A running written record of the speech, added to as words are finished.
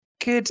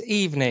Good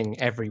evening,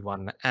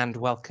 everyone, and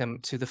welcome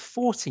to the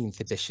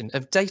 14th edition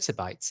of Data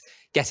Bytes,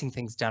 Getting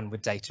Things Done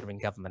with Data in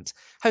Government,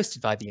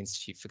 hosted by the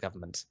Institute for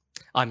Government.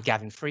 I'm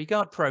Gavin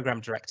Freegard, Programme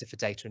Director for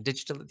Data and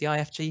Digital at the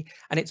IFG,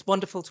 and it's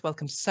wonderful to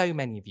welcome so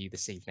many of you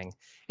this evening,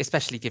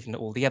 especially given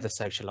all the other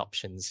social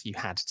options you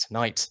had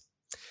tonight.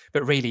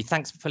 But really,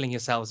 thanks for pulling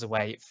yourselves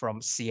away from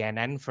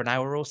CNN for an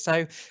hour or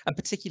so, and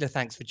particular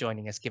thanks for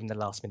joining us given the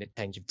last minute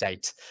change of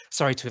date.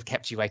 Sorry to have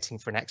kept you waiting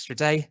for an extra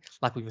day,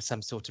 like we were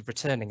some sort of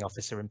returning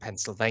officer in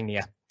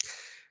Pennsylvania.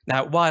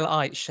 Now, while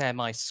I share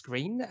my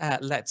screen,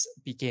 let's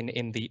begin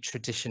in the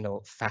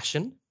traditional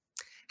fashion.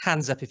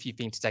 Hands up if you've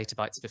been to Data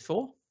Bytes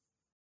before.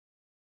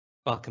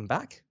 Welcome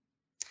back.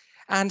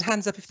 And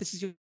hands up if this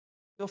is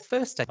your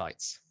first Data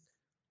Bytes.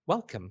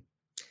 Welcome.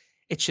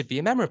 It should be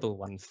a memorable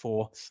one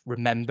for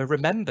remember,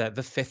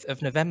 the 5th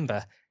of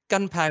November,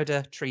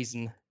 gunpowder,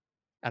 treason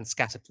and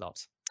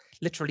scatterplot.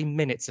 Literally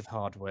minutes of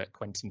hard work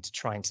went into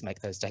trying to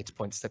make those data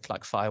points look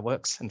like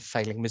fireworks and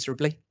failing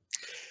miserably.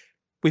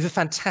 We've a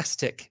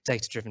fantastic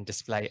data-driven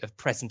display of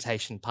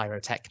presentation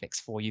pyrotechnics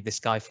for you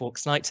this Guy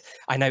Fawkes night.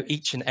 I know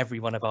each and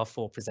every one of our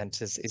 4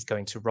 presenters is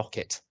going to rock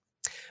it.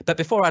 But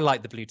before I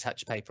light the blue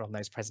touch paper on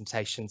those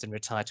presentations and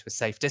retire to a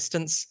safe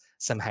distance,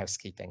 some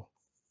housekeeping.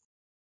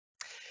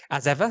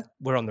 As ever,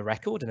 we're on the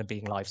record and are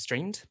being live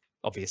streamed,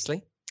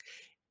 obviously.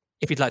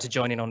 If you'd like to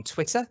join in on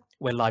Twitter,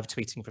 we're live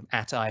tweeting from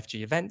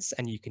 @IFG events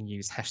and you can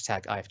use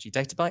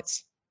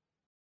 #IFGDataBytes.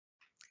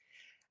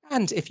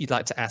 And if you'd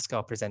like to ask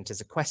our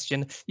presenters a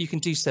question, you can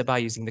do so by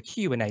using the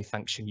Q&A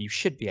function you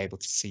should be able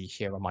to see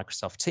here on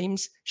Microsoft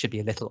Teams. Should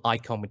be a little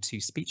icon with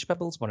 2 speech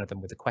bubbles, one of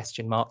them with a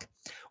question mark,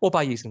 or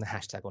by using the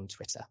hashtag on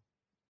Twitter.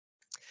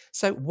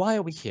 So why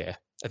are we here?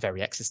 A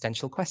very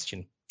existential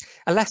question.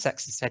 A less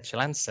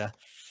existential answer.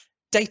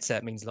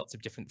 Data means lots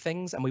of different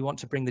things, and we want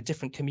to bring the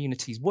different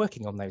communities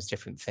working on those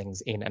different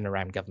things in and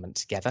around government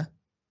together.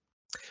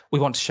 We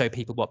want to show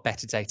people what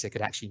better data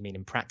could actually mean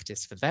in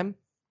practice for them.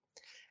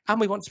 And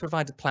we want to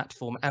provide a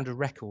platform and a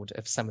record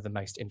of some of the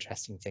most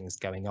interesting things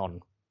going on.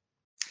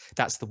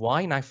 That's the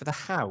why. Now for the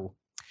how.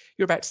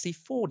 You're about to see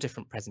 4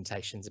 different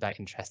presentations about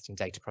interesting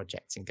data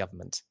projects in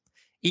government.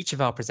 Each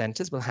of our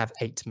presenters will have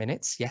 8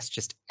 minutes. Yes,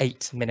 just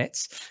 8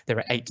 minutes. There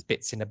are 8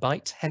 bits in a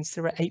byte, hence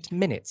there are 8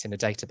 minutes in a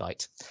data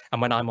byte.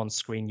 And when I'm on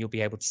screen, you'll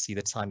be able to see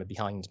the timer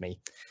behind me.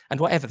 And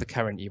whatever the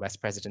current US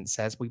president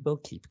says, we will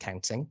keep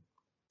counting.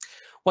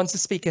 Once the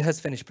speaker has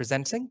finished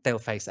presenting, they'll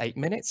face 8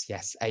 minutes.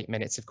 Yes, 8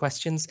 minutes of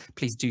questions.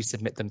 Please do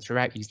submit them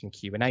throughout using the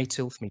Q&A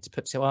tool for me to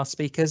put to our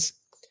speakers.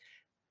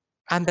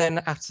 And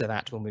then after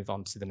that, we'll move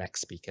on to the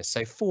next speaker.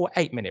 So 4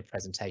 8-minute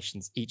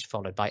presentations, each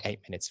followed by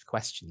 8 minutes of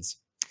questions.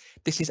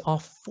 This is our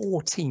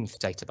 14th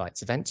Data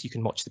Bytes event. You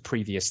can watch the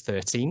previous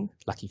 13,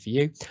 lucky for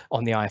you,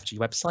 on the IFG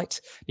website.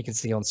 You can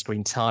see on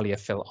screen Talia,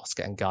 Phil,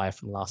 Oscar and Gaia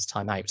from last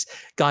time out.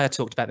 Gaia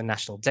talked about the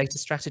National Data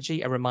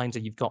Strategy. A reminder,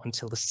 you've got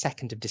until the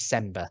 2nd of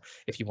December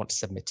if you want to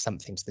submit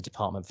something to the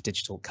Department for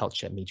Digital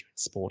Culture, Media and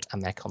Sport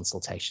and their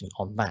consultation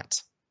on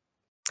that.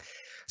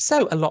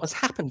 So a lot has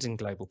happened in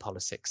global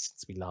politics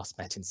since we last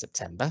met in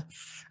September.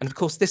 And of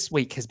course, this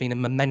week has been a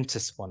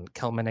momentous one,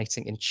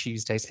 culminating in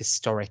Tuesday's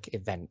historic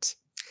event.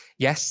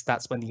 Yes,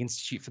 that's when the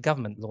Institute for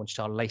Government launched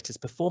our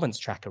latest performance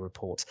tracker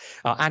report,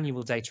 our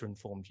annual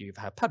data-informed view of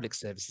how public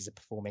services are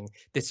performing,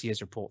 this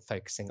year's report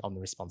focusing on the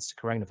response to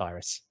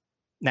coronavirus.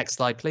 Next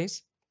slide,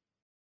 please.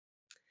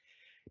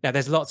 Now,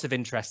 there's lots of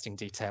interesting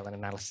detail and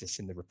analysis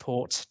in the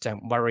report.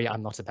 Don't worry,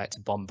 I'm not about to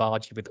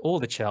bombard you with all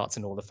the charts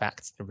and all the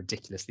facts in a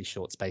ridiculously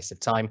short space of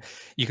time.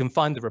 You can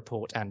find the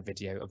report and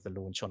video of the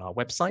launch on our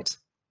website.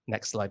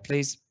 Next slide,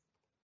 please.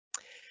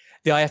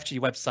 The IFG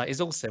website is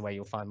also where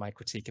you'll find my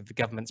critique of the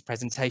government's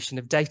presentation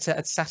of data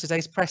at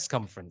Saturday's press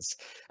conference.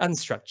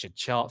 Unstructured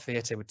chart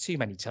theatre with too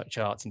many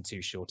charts in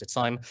too short a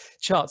time,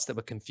 charts that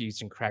were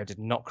confused and crowded,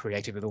 not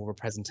created with oral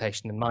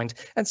presentation in mind,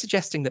 and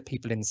suggesting that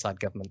people inside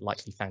government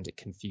likely found it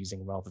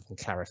confusing rather than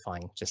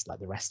clarifying, just like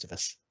the rest of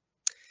us.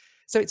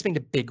 So it's been a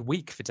big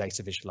week for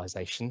data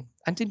visualization,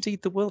 and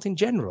indeed the world in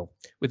general,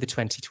 with the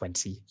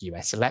 2020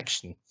 US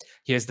election.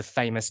 Here's the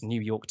famous New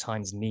York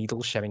Times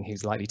needle showing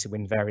who's likely to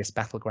win various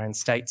battleground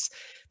states.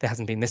 There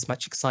hasn't been this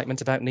much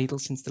excitement about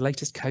needles since the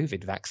latest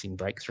COVID vaccine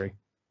breakthrough.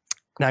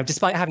 Now,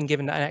 despite having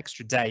given an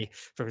extra day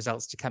for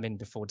results to come in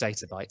before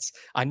Data Bytes,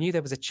 I knew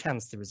there was a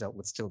chance the result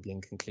would still be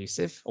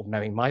inconclusive, or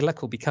knowing my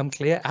luck will become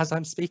clear as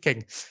I'm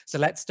speaking. So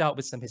let's start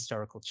with some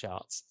historical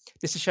charts.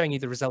 This is showing you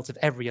the result of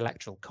every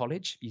electoral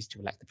college used to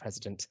elect the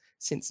president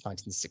since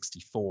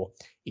 1964.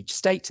 Each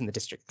state in the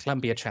District of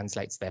Columbia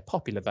translates their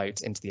popular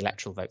vote into the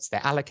electoral votes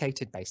they're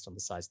allocated based on the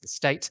size of the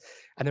state,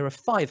 and there are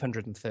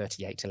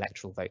 538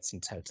 electoral votes in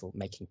total,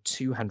 making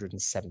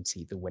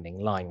 270 the winning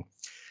line.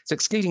 So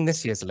excluding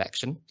this year's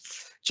election,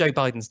 Joe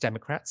Biden's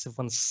Democrats have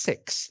won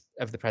 6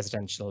 of the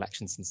presidential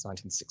elections since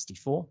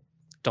 1964.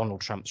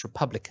 Donald Trump's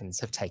Republicans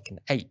have taken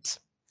 8.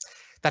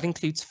 That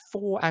includes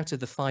 4 out of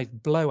the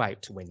 5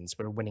 blowout wins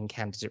where a winning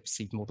candidate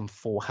received more than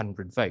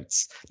 400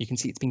 votes. You can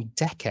see it's been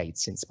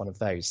decades since one of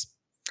those.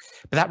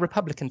 But that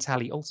Republican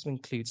tally also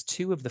includes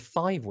 2 of the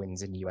 5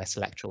 wins in US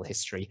electoral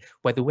history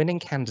where the winning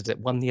candidate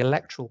won the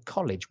Electoral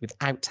College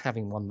without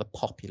having won the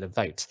popular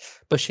vote,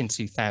 Bush in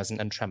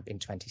 2000 and Trump in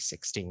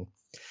 2016.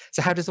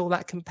 So how does all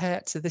that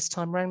compare to this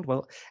time round?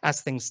 Well,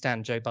 as things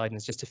stand, Joe Biden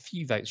is just a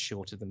few votes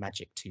short of the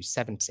magic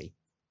 270.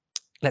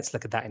 Let's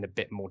look at that in a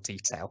bit more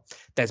detail.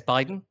 There's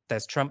Biden,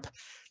 there's Trump.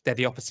 They're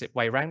the opposite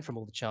way around from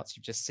all the charts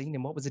you've just seen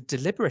in what was a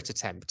deliberate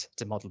attempt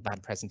to model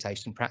bad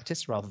presentation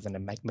practice rather than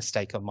a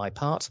mistake on my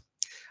part.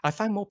 I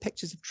found more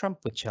pictures of Trump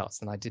with charts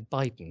than I did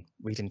Biden.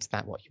 Read into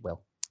that what you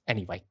will.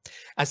 Anyway,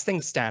 as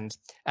things stand,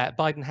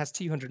 Biden has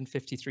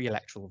 253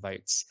 electoral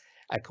votes,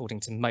 according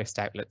to most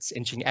outlets,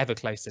 inching ever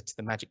closer to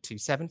the magic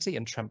 270,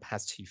 and Trump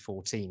has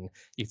 214.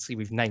 You can see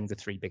we've named the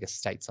 3 biggest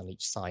states on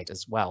each side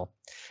as well.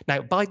 Now,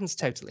 Biden's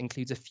total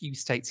includes a few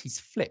states he's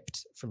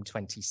flipped from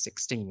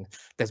 2016.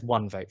 There's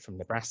 1 vote from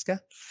Nebraska.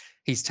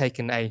 He's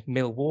taken a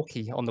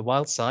Milwaukee on the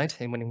wild side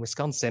in winning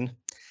Wisconsin.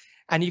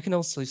 And you can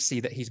also see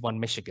that he's won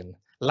Michigan,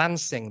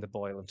 lancing the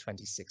boil of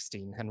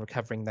 2016 and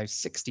recovering those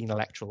 16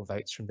 electoral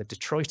votes from the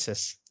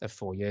Detroitus of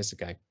 4 years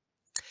ago.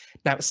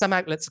 Now, some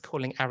outlets are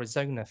calling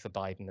Arizona for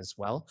Biden as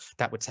well.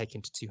 That would take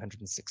him to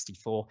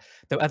 264,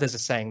 though others are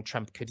saying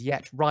Trump could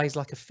yet rise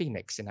like a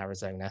phoenix in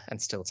Arizona and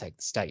still take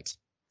the state.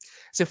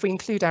 So if we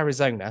include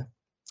Arizona,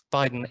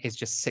 Biden is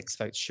just 6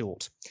 votes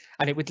short,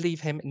 and it would leave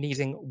him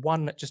needing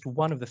just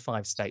one of the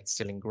 5 states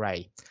still in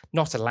grey.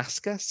 Not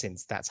Alaska,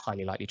 since that's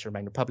highly likely to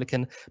remain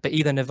Republican, but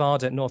either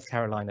Nevada, North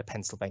Carolina,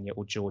 Pennsylvania,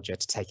 or Georgia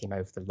to take him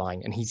over the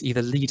line. And he's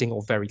either leading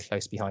or very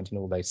close behind in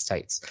all those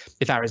states.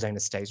 If Arizona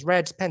stays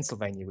red,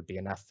 Pennsylvania would be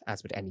enough,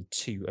 as would any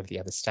 2 of the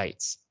other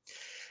states.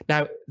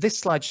 Now, this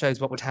slide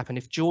shows what would happen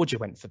if Georgia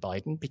went for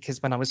Biden,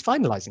 because when I was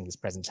finalising this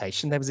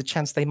presentation, there was a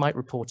chance they might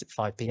report at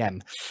 5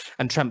 p.m.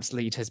 and Trump's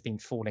lead has been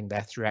falling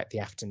there throughout the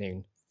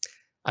afternoon.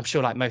 I'm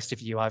sure, like most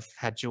of you, I've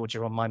had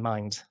Georgia on my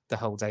mind the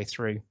whole day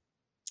through.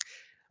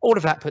 All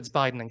of that puts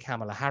Biden and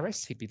Kamala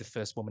Harris, who'd be the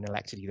first woman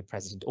elected either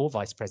president or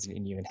vice president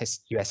in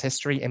US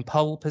history, in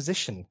pole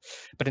position.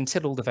 But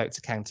until all the votes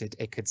are counted,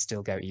 it could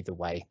still go either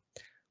way.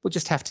 We'll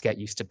just have to get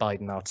used to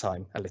biding our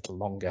time a little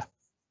longer.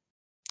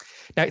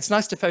 Now, it's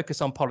nice to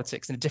focus on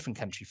politics in a different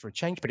country for a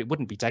change, but it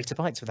wouldn't be Data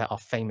Bites without our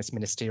famous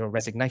ministerial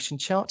resignation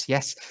chart.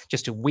 Yes,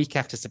 just a week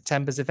after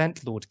September's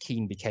event, Lord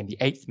Keane became the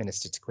 8th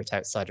minister to quit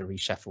outside a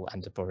reshuffle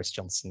under Boris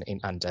Johnson in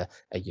under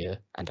a year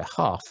and a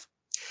half.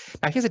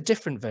 Now, here's a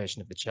different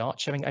version of the chart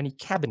showing only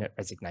cabinet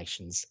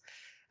resignations.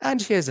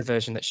 And here's a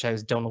version that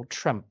shows Donald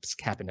Trump's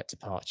cabinet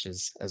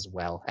departures as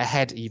well,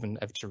 ahead even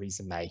of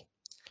Theresa May.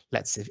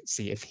 Let's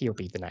see if he'll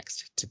be the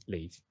next to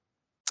leave.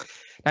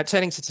 Now,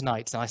 turning to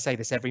tonight, and I say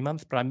this every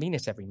month, but I mean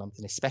it every month,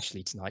 and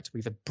especially tonight, we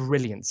have a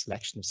brilliant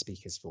selection of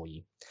speakers for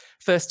you.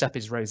 First up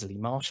is Rosalie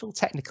Marshall,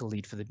 technical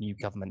lead for the new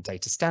Government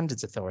Data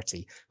Standards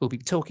Authority, who will be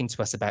talking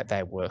to us about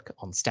their work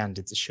on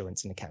standards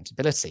assurance and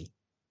accountability.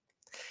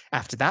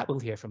 After that, we'll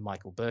hear from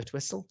Michael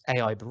Birtwistle,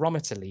 AI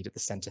Barometer lead at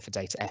the Centre for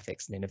Data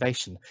Ethics and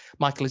Innovation.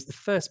 Michael is the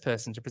first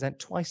person to present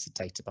twice at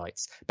Data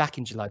Bites. Back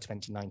in July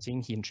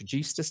 2019, he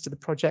introduced us to the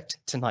project.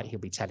 Tonight, he'll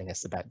be telling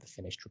us about the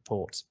finished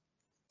report.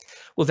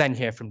 We'll then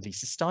hear from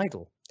Lisa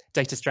Steidel,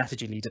 data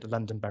strategy lead at the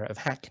London Borough of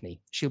Hackney.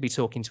 She'll be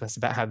talking to us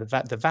about how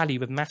the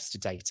value of master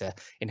data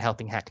in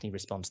helping Hackney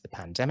respond to the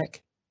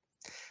pandemic.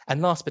 And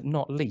last but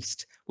not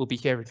least, we'll be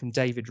hearing from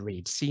David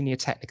Reed, Senior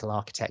Technical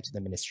Architect at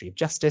the Ministry of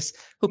Justice,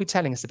 who'll be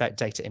telling us about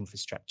data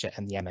infrastructure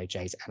and the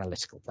MOJ's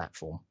analytical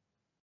platform.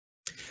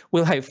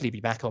 We'll hopefully be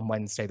back on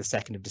Wednesday, the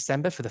 2nd of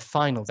December for the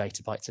final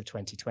Data Bites of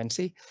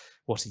 2020.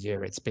 What a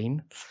year it's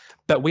been.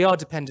 But we are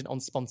dependent on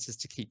sponsors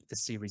to keep the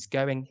series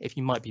going. If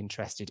you might be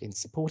interested in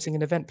supporting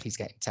an event, please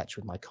get in touch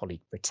with my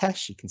colleague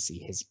Pritesh. You can see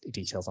his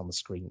details on the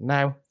screen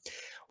now.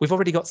 We've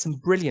already got some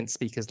brilliant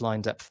speakers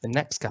lined up for the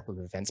next couple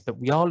of events, but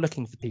we are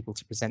looking for people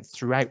to present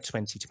throughout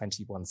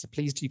 2021. So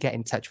please do get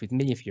in touch with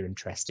me if you're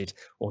interested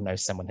or know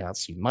someone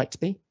else who might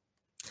be.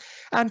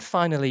 And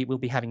finally, we'll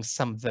be having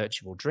some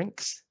virtual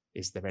drinks.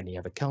 Is there any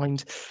other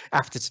kind?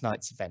 After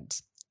tonight's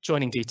event.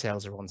 Joining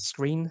details are on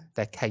screen.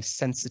 They're case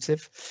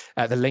sensitive.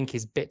 The link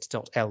is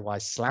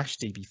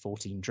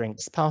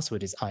bit.ly/db14drinks.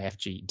 Password is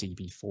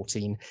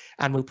ifgdb14,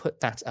 and we'll put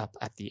that up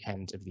at the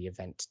end of the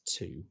event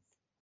too.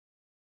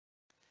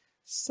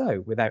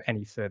 So without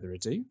any further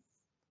ado,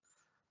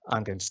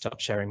 I'm going to stop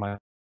sharing my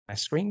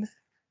screen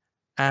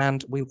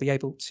and we'll be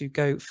able to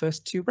go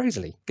first to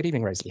Rosalie. Good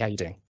evening, Rosalie. How are you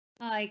doing?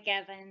 Hi,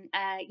 Gavin.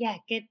 Yeah,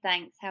 good,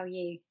 thanks. How are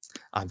you?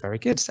 I'm very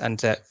good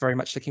and very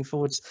much looking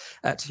forward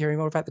to hearing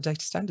more about the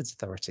Data Standards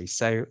Authority.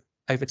 So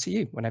over to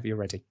you whenever you're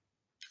ready.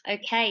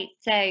 Okay,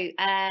 so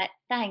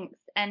thanks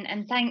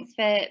and thanks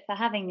for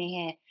having me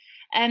here.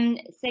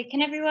 So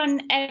can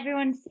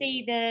everyone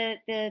see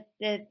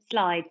the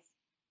slides?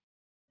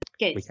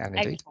 Good. We can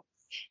indeed. Okay.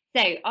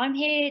 So I'm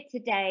here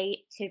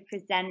today to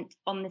present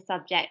on the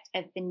subject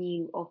of the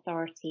new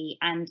authority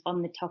and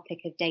on the topic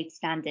of data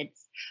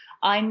standards.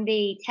 I'm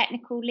the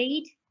technical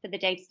lead for the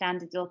Data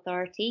Standards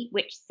Authority,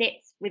 which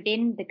sits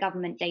within the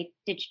Government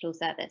Digital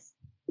Service.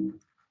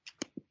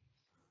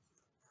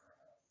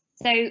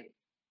 So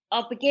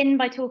I'll begin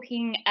by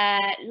talking,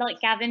 like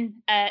Gavin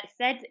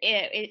said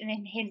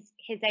in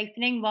his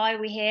opening, why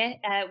are we here?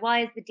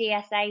 Why is the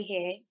DSA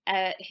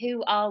here?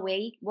 Who are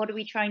we? What are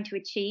we trying to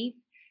achieve?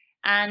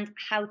 And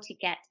how to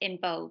get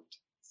involved.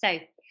 So,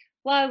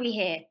 why are we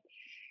here?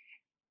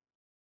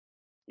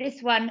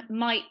 This one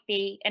might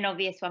be an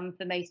obvious one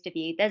for most of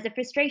you. There's a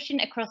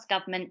frustration across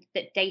government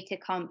that data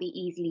can't be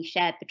easily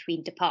shared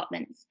between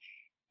departments.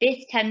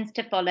 This tends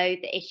to follow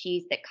the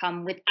issues that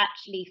come with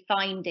actually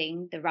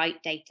finding the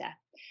right data.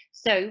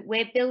 So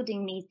we're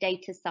building these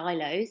data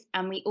silos,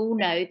 and we all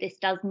know this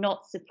does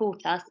not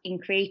support us in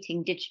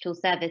creating digital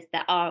services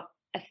that are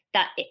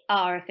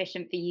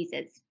efficient for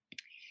users.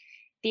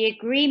 The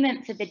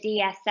agreement for the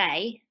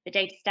DSA, the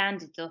Data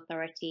Standards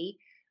Authority,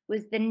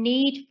 was the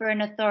need for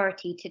an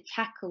authority to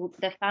tackle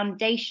the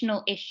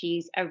foundational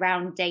issues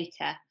around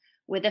data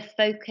with a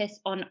focus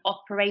on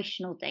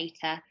operational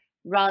data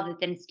rather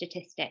than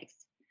statistics.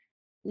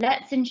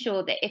 Let's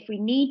ensure that if we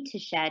need to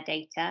share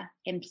data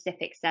in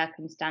specific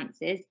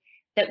circumstances,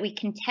 that we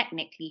can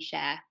technically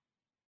share.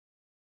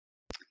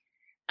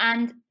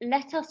 And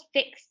let us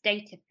fix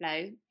data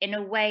flow in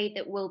a way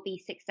that will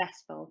be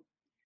successful.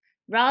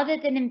 Rather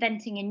than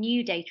inventing a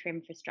new data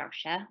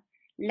infrastructure,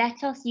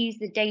 let us use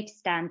the data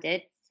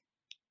standards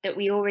that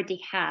we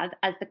already have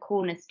as the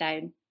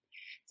cornerstone.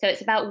 So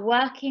it's about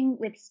working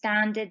with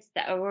standards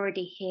that are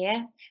already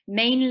here,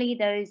 mainly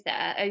those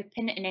that are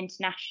open and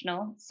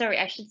international. Sorry,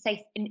 I should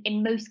say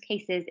in most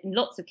cases, in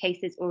lots of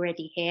cases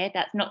already here.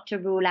 That's not to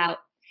rule out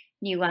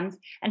new ones.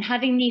 And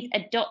having these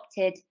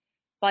adopted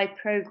by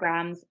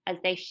programs as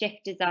they shift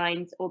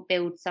designs or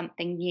build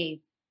something new.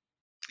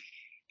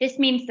 This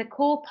means the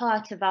core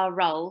part of our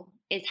role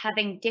is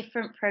having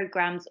different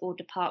programs or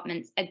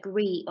departments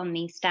agree on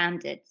these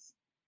standards,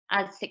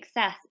 as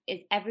success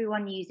is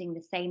everyone using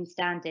the same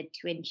standard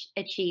to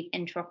achieve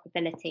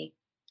interoperability.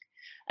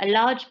 A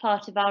large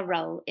part of our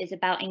role is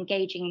about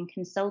engaging in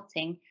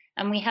consulting,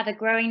 and we have a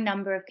growing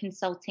number of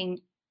consulting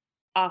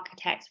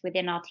architects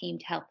within our team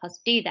to help us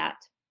do that.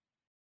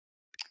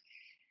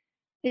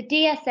 The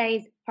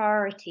DSA's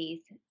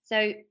priorities.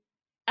 So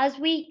as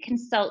we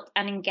consult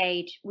and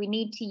engage, we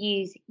need to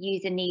use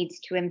user needs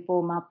to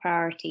inform our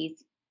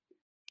priorities.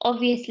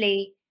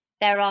 Obviously,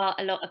 there are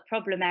a lot of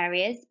problem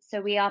areas,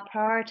 so we are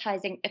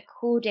prioritising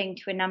according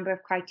to a number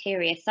of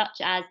criteria,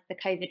 such as the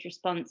COVID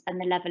response and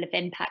the level of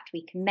impact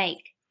we can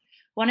make.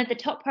 One of the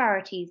top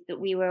priorities that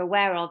we were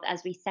aware of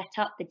as we set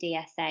up the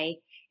DSA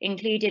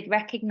included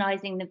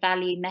recognising the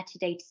value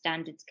metadata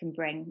standards can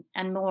bring,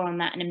 and more on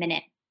that in a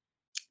minute.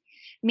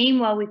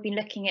 Meanwhile, we've been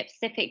looking at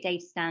specific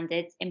data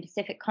standards in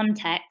specific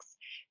contexts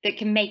that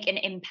can make an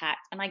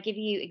impact. And I give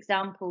you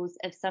examples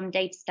of some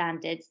data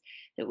standards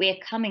that we are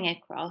coming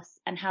across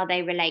and how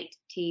they relate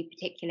to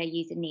particular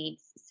user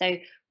needs. So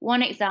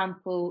one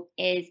example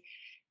is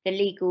the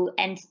legal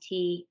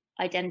entity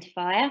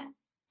identifier,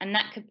 and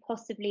that could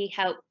possibly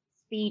help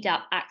speed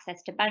up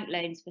access to bank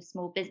loans for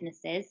small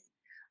businesses,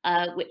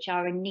 which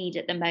are in need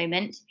at the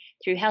moment,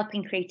 through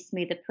helping create a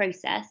smoother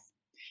process.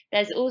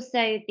 There's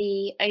also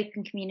the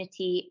Open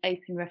Community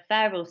Open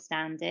Referral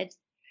Standard,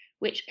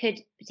 which could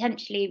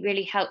potentially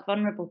really help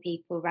vulnerable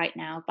people right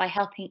now by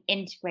helping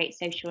integrate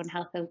social and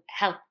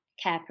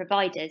healthcare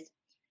providers.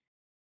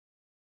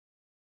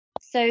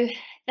 So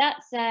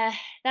that's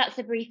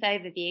a brief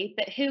overview,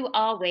 but who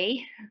are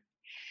we?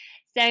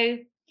 So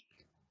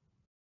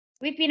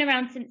we've been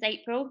around since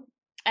April,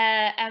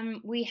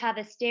 and we have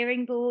a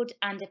steering board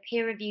and a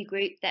peer review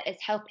group that is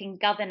helping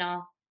govern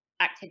our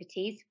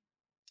activities.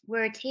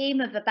 We're a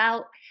team of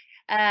about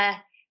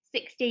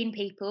 16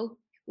 people.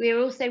 We're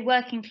also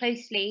working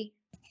closely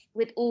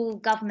with all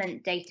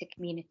government data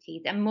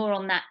communities, and more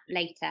on that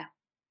later.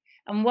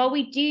 And while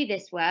we do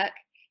this work,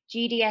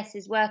 GDS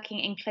is working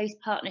in close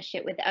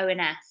partnership with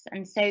ONS.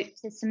 And so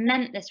to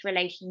cement this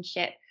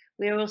relationship,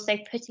 we're also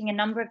putting a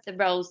number of the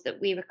roles that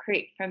we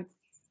recruit from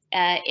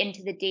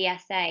into the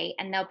DSA,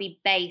 and they'll be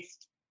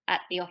based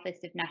at the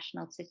Office of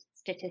National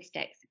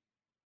Statistics.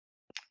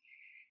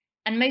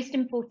 And most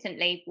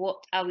importantly,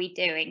 what are we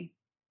doing?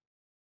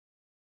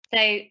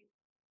 So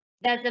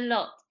there's a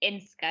lot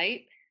in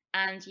scope,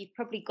 and you've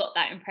probably got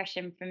that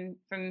impression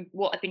from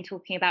what I've been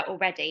talking about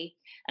already.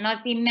 And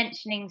I've been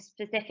mentioning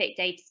specific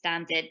data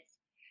standards,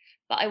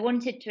 but I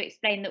wanted to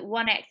explain that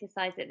one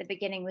exercise at the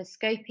beginning was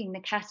scoping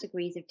the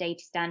categories of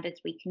data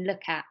standards we can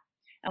look at,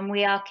 and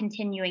we are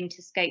continuing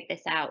to scope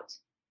this out.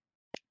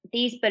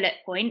 These bullet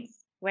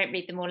points, won't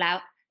read them all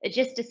out, are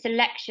just a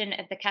selection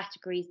of the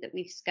categories that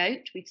we've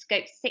scoped. We've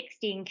scoped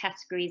 16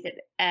 categories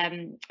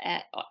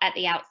at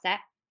the outset.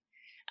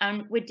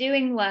 And we're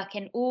doing work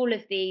in all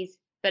of these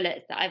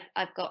bullets that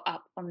I've got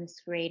up on the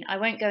screen. I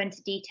won't go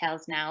into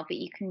details now, but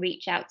you can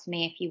reach out to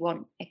me if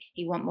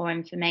you want more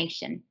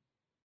information.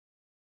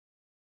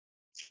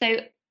 So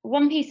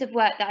one piece of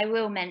work that I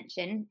will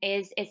mention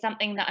is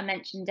something that I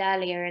mentioned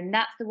earlier, and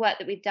that's the work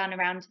that we've done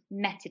around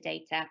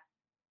metadata.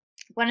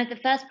 One of the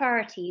first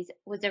priorities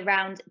was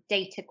around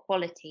data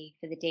quality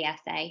for the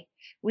DSA.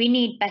 We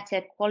need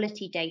better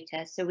quality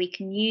data so we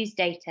can use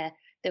data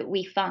that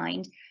we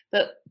find,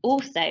 but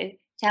also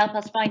to help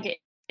us find it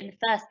in the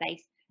first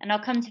place. And I'll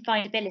come to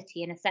findability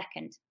in a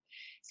second.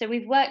 So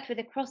we've worked with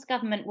a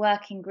cross-government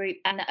working group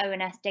and the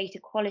ONS Data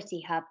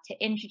Quality Hub to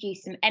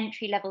introduce some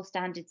entry-level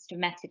standards to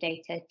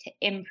metadata to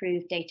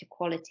improve data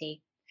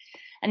quality.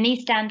 And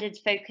these standards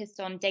focus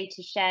on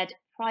data shared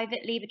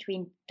privately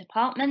between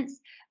departments,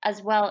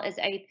 as well as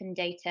open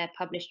data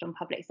published on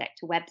public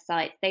sector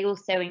websites. They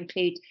also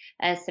include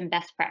some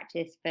best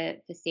practice for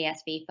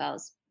CSV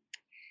files.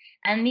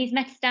 And these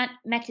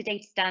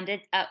metadata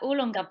standards are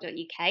all on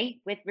gov.uk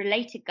with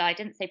related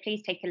guidance, so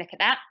please take a look at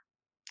that.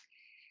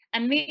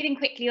 And moving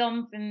quickly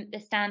on from the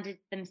standards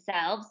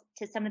themselves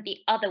to some of the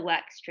other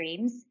work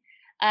streams,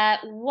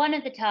 one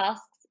of the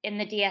tasks in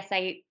the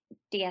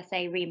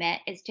DSA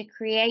remit is to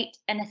create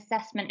an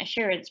assessment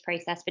assurance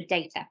process for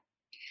data.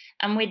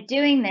 And we're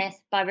doing this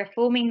by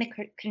reforming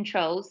the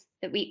controls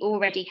that we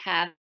already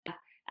have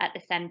at the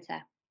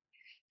centre.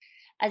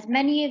 As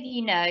many of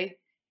you know,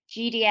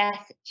 GDS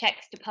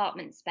checks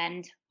department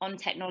spend on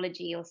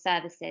technology or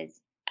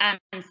services, I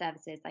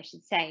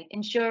should say,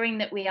 ensuring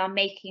that we are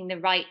making the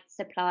right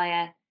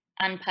supplier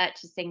and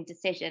purchasing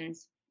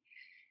decisions.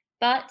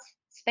 But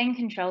spend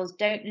controls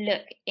don't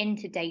look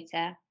into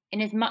data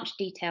in as much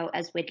detail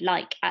as we'd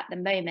like at the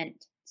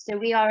moment. So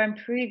we are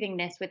improving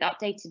this with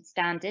updated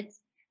standards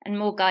and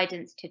more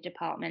guidance to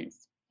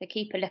departments. So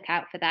keep a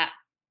lookout for that.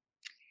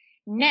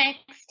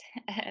 Next,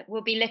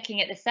 we'll be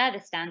looking at the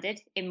service standard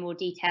in more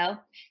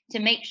detail to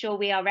make sure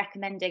we are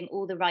recommending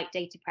all the right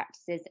data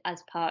practices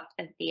as part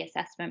of the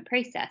assessment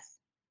process.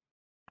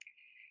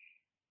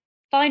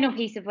 Final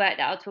piece of work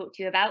that I'll talk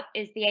to you about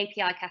is the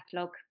API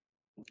catalogue.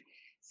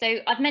 So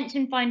I've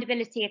mentioned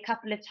findability a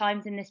couple of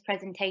times in this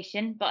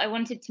presentation, but I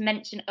wanted to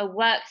mention a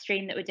work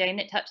stream that we're doing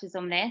that touches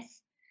on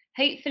this.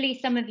 Hopefully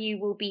some of you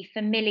will be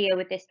familiar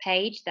with this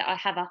page that I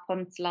have up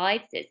on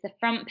slides. It's the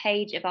front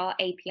page of our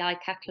API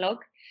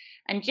catalogue.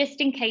 And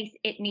just in case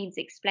it needs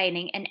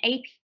explaining, an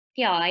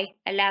API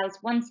allows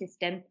one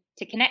system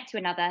to connect to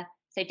another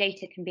so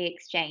data can be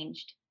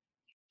exchanged.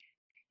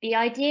 The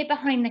idea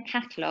behind the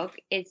catalogue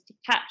is to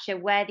capture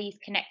where these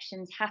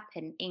connections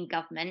happen in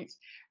government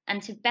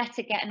and to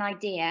better get an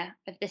idea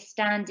of the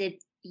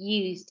standards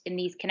used in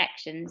these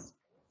connections.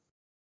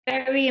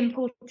 Very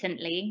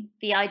importantly,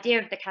 the idea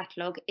of the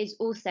catalogue is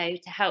also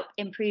to help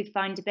improve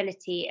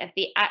findability of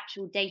the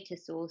actual data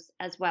source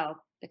as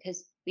well,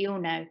 because we all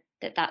know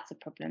that that's a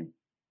problem.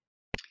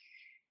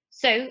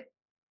 So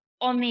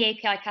on the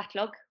API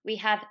catalogue, we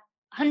have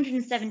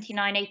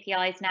 179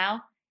 APIs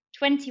now,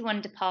 21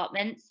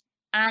 departments,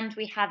 and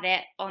we have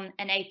it on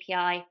an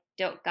api.gov.uk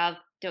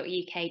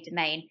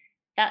domain.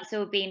 That's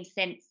all been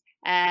since,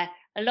 a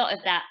lot of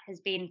that has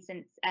been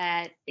since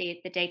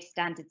the Data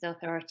Standards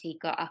Authority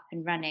got up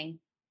and running.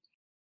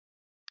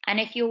 And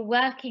if you're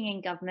working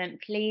in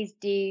government, please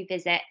do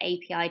visit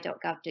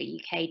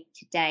api.gov.uk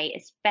today,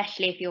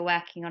 especially if you're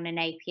working on an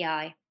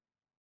API.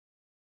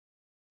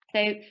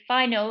 So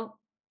final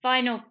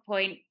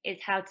point is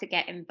how to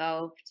get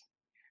involved.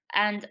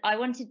 And I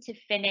wanted to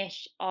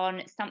finish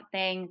on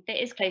something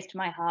that is close to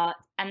my heart,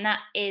 and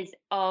that is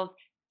of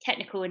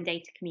technical and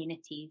data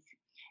communities.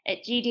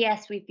 At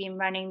GDS, we've been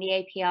running the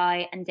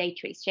API and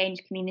data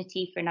exchange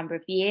community for a number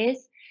of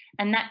years,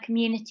 and that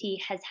community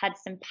has had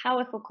some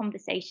powerful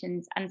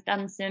conversations and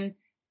done some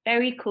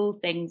very cool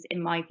things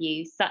in my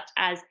view, such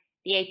as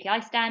the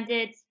API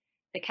standards,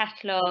 the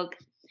catalogue.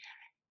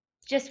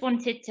 Just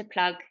wanted to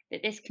plug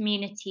that this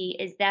community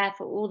is there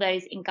for all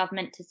those in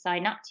government to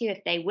sign up to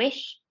if they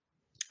wish,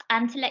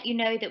 and to let you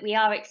know that we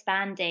are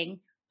expanding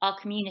our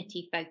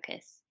community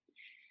focus.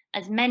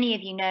 As many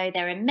of you know,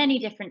 there are many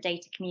different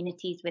data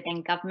communities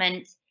within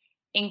government,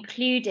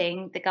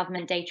 including the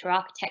Government Data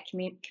Architect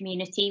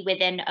community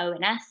within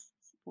ONS,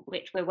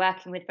 which we're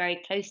working with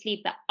very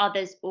closely, but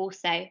others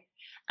also.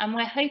 And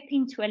we're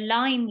hoping to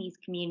align these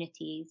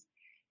communities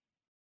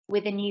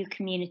with a new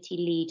community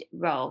lead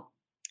role.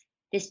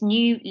 This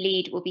new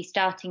lead will be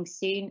starting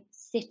soon,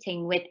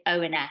 sitting with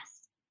ONS.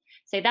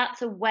 So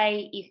that's a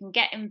way you can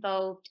get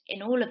involved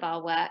in all of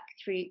our work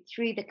through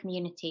the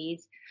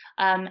communities,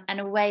 and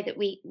a way that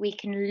we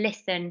can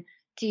listen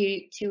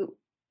to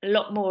a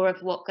lot more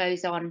of what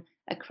goes on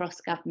across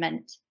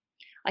government.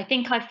 I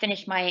think I've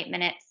finished my 8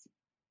 minutes.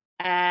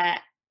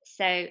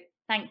 So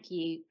thank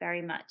you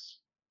very much.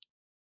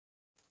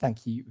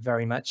 Thank you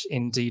very much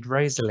indeed,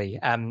 Rosalie.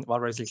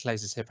 While Rosalie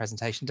closes her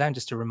presentation down,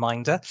 just a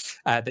reminder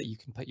that you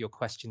can put your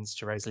questions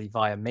to Rosalie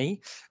via me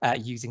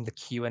using the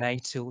Q&A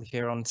tool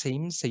here on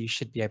Teams. So you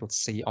should be able to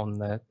see on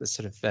the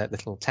sort of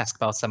little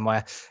taskbar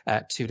somewhere,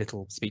 2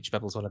 little speech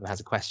bubbles, one of them has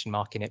a question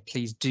mark in it.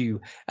 Please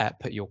do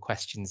put your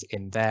questions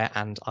in there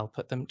and I'll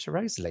put them to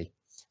Rosalie.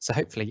 So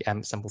hopefully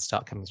some will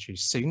start coming through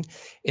soon.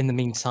 In the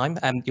meantime,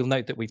 you'll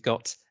note that we've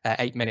got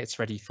 8 minutes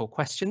ready for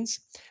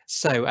questions.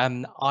 So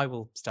I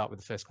will start with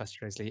the first question,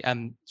 Rosalie.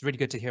 It's really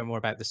good to hear more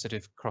about the sort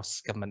of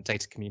cross-government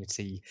data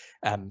community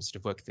sort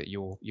of work that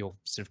you're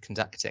sort of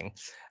conducting.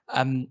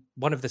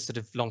 One of the sort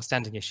of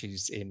long-standing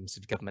issues in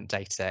sort of government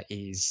data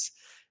is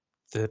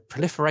the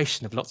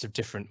proliferation of lots of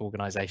different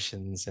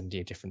organisations and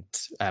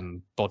different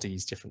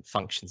bodies, different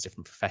functions,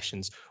 different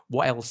professions,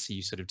 what else are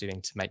you sort of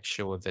doing to make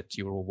sure that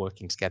you're all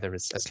working together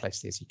as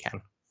closely as you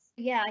can?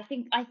 Yeah,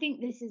 I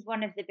think this is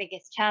one of the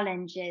biggest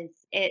challenges.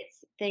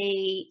 It's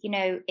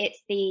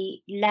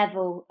the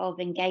level of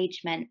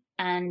engagement.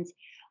 And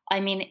I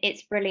mean,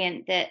 it's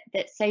brilliant that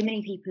so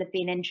many people have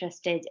been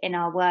interested in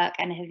our work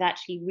and have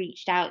actually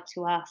reached out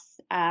to us,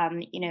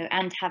 and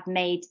have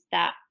made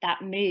that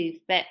move.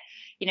 But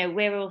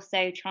we're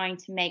also trying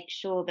to make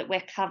sure that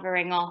we're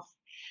covering off,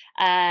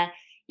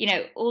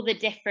 all the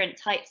different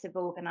types of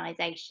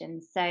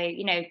organisations. So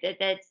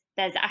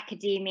there's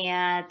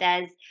academia,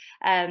 there's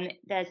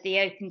the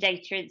Open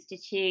Data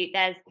Institute,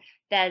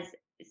 there's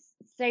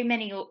so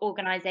many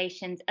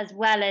organisations, as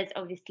well as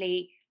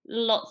obviously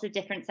lots of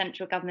different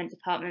central government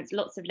departments,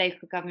 lots of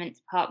local government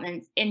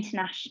departments,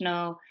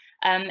 international.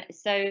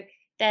 So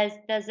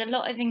there's a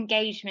lot of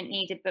engagement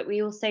needed, but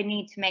we also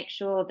need to make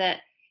sure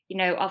that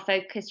our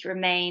focus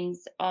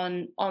remains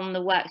on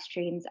the work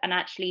streams and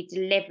actually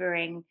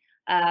delivering,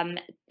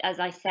 as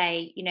I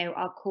say,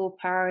 our core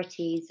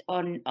priorities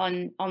on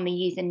the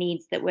user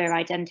needs that we're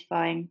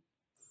identifying.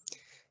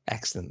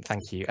 Excellent,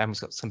 thank you.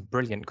 We've got some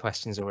brilliant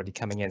questions already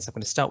coming in. So I'm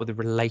going to start with a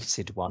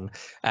related one.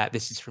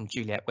 This is from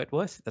Juliet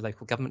Whitworth, the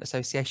Local Government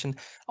Association.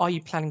 Are you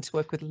planning to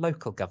work with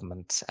local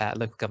government?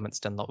 Local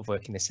government's done a lot of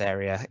work in this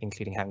area,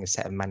 including having a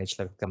set of managed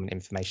local government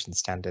information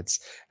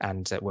standards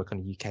and work on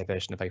a UK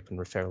version of Open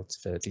Referral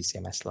for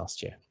DCMS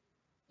last year.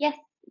 Yes.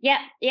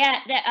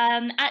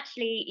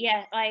 Actually,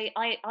 yeah,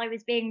 I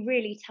was being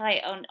really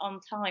tight on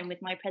time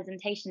with my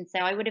presentation, so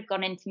I would have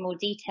gone into more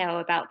detail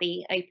about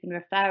the open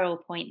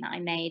referral point that I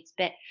made.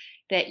 But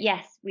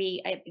yes,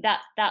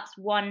 that's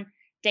one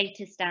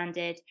data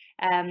standard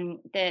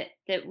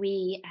that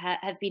we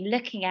have been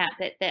looking at,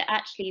 that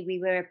actually we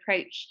were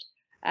approached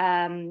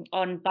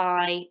on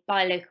by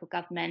local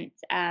government,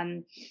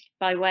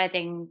 by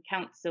Worthing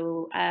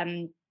Council,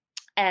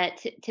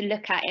 to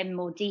look at in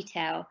more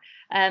detail,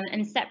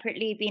 and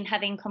separately been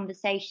having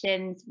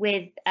conversations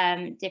with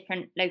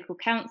different local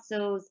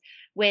councils,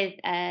 with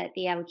the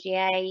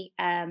LGA,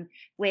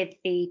 with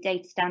the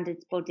data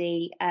standards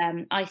body,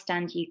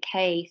 iStand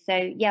UK. So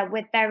yeah,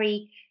 we're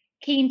very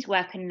keen to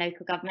work in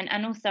local government.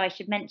 And also I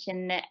should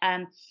mention that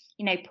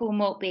Paul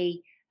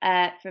Maltby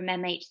from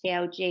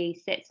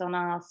MHCLG sits on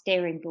our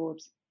steering board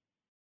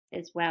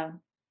as well.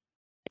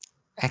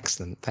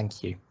 Excellent,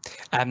 thank you.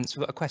 So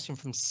we've got a question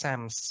from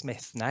Sam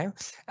Smith now.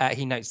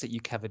 He notes that you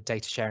covered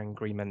data sharing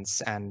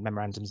agreements and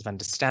memorandums of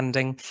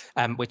understanding,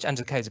 which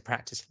under the Codes of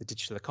Practice for the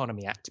Digital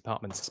Economy Act,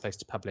 departments are supposed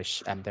to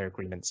publish their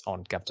agreements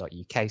on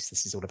gov.uk. So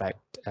this is all about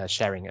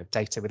sharing of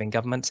data within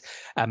government,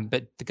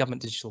 but the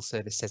Government Digital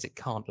Service says it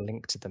can't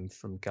link to them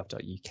from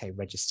gov.uk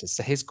registers.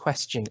 So his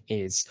question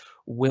is,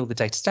 will the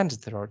Data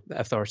Standards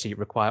Authority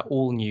require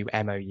all new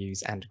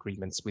MOUs and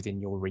agreements within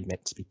your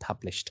remit to be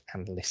published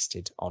and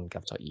listed on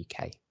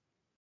gov.uk?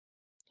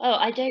 Oh,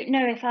 I don't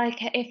know if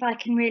I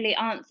can really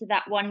answer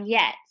that one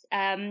yet.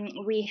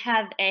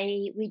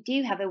 We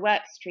do have a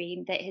work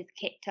stream that has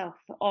kicked off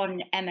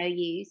on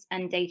MOUs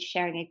and data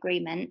sharing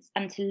agreements,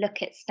 and to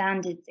look at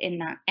standards in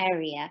that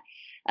area.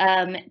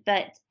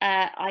 But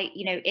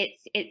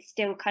it's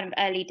still kind of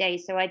early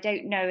days, so I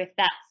don't know if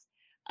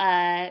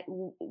that's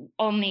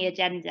on the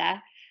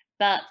agenda.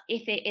 But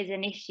if it is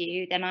an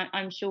issue, then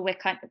I'm sure we're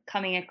kind of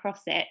coming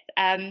across it.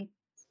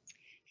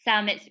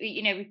 Sam, it's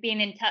we've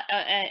been in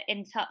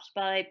touch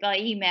by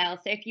email.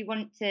 So if you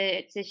want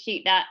to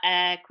shoot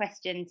that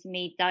question to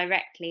me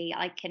directly,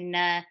 I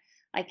can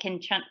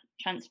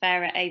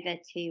transfer it over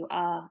to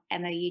our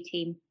MOU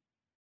team.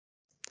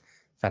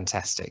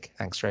 Fantastic,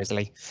 thanks,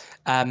 Rosalie.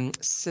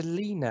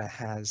 Selena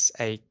has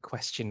a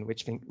question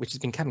which has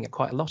been coming up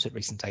quite a lot at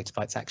recent Data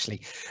Bites,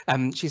 actually.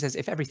 She says,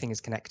 if everything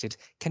is connected,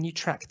 can you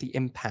track the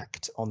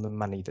impact on the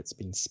money that's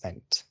been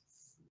spent?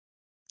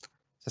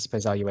 I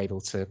suppose, are you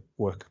able to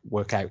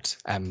work out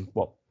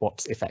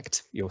what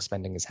effect your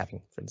spending is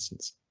having, for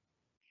instance?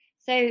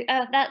 So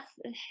that's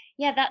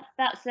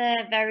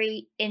a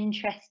very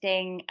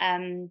interesting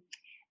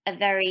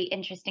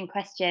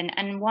question,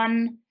 and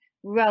one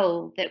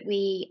role that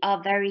we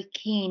are very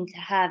keen to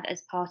have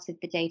as part of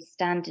the Data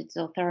Standards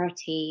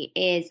Authority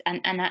is,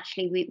 and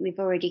actually we've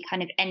already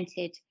kind of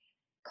entered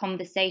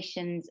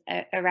conversations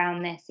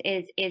around this,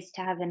 is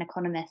to have an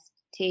economist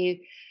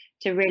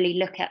to really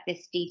look at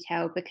this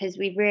detail, because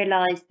we've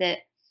realised that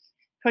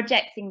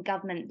projects in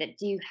government that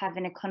do have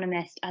an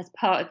economist as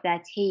part of their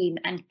team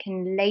and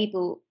can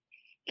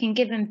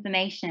give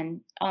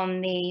information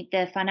on the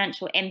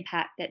financial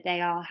impact that they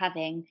are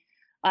having,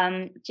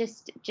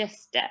 just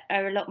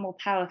are a lot more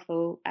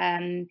powerful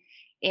in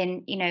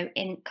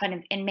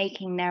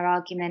making their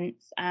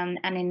arguments and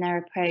in their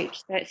approach.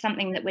 So it's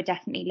something that we're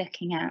definitely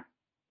looking at.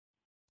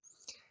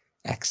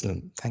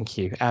 Excellent, thank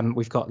you.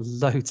 We've got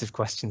loads of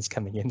questions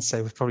coming in,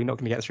 so we're probably not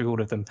going to get through all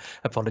of them.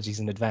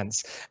 Apologies in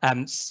advance.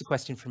 This is a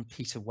question from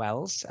Peter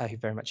Wells, who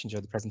very much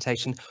enjoyed the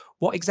presentation.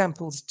 What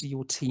examples do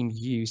your team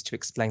use to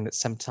explain that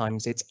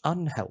sometimes it's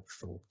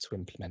unhelpful to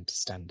implement a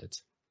standard?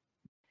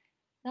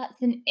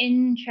 That's an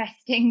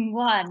interesting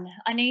one.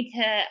 I need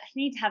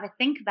to have a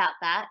think about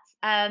that.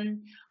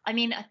 I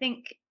mean, I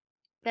think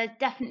there's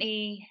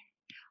definitely,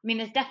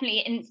 there's definitely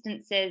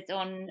instances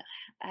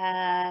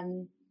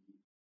um,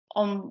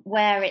 on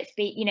where it's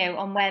been,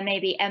 on where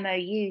maybe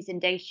MOUs and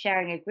data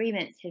sharing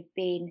agreements have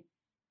been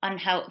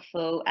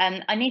unhelpful.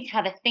 I need to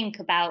have a think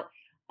about.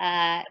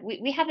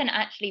 We haven't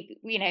actually,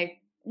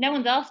 no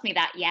one's asked me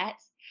that yet.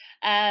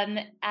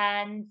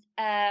 And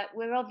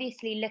we're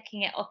obviously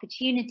looking at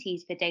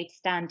opportunities for data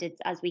standards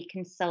as we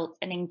consult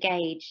and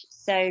engage.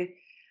 So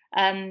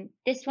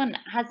this one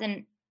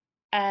hasn't,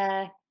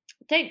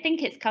 don't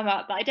think it's come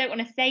up, but I don't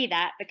want to say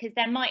that because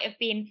there might have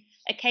been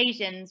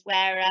occasions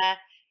where,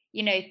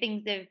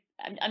 things have,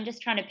 I'm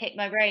just trying to pick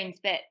my brains,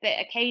 but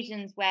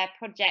occasions where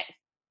projects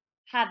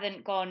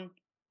haven't gone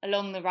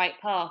along the right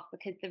path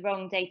because the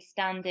wrong data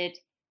standard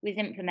was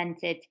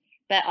implemented.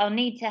 But I'll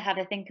need to have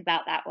a think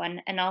about that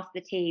one and ask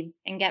the team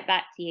and get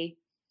back to you.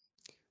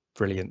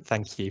 Brilliant,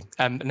 thank you.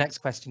 The next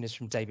question is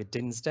from David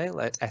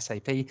Dinsdale at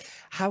SAP.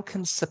 How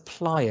can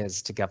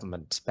suppliers to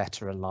government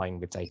better align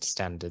with data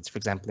standards, for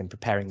example, in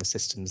preparing the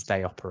systems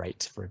they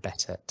operate for a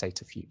better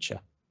data future?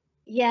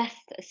 Yes,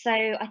 so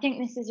I think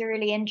this is a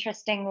really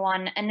interesting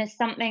one, and there's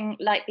something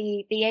like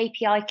the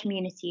API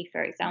community,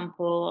 for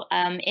example.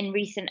 In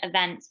recent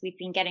events, we've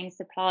been getting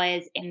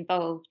suppliers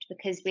involved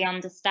because we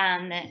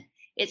understand that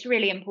it's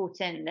really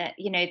important that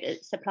that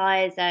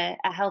suppliers are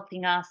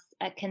helping us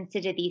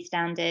consider these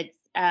standards,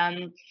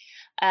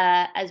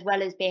 as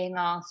well as being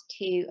asked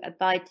to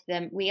abide to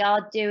them. We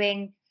are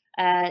doing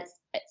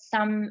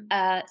some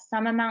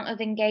amount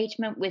of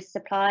engagement with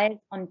suppliers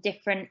on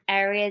different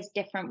areas,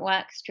 different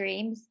work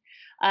streams.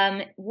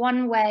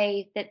 One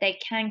way that they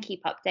can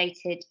keep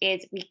updated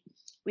is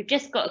we've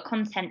just got a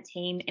content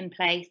team in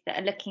place that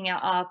are looking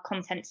at our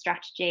content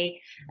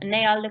strategy, and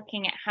they are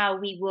looking at how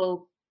we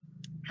will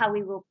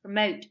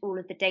promote all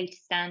of the data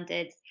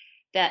standards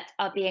that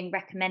are being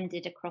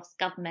recommended across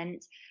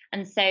government.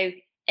 And so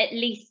at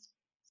least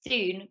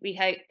soon, we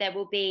hope there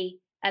will be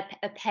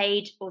a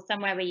page or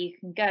somewhere where you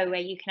can go where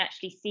you can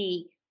actually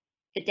see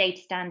the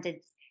data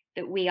standards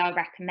that we are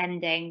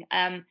recommending.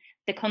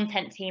 The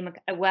content team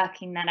are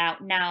working that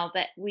out now,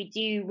 but we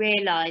do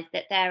realise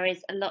that there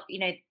is a lot,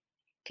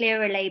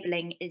 clearer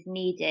labelling is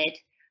needed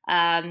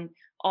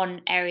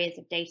on areas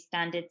of data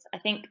standards. I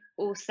think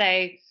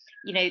also,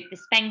 the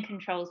spend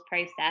controls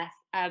process,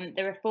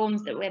 the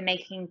reforms that we're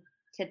making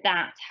to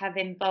that have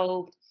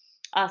involved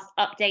us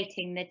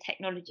updating the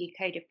technology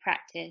code of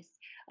practice,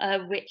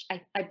 which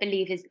I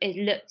believe is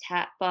looked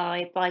at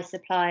by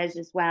suppliers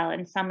as well,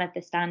 and some of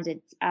the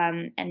standards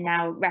are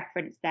now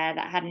referenced there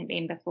that hadn't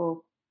been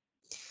before.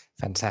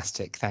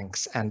 Fantastic,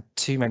 thanks. And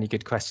too many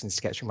good questions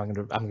to get through. I'm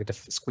going to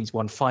squeeze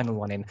one final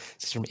one in.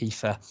 This is from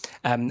Aoife.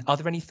 Are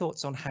there any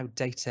thoughts on how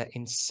data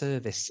in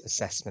service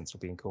assessments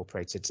will be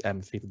incorporated? For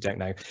people who don't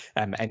know,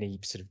 any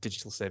sort of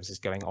digital services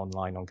going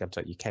online on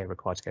gov.uk are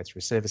required to go through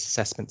a service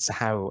assessment. So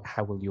how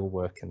will your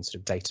work and sort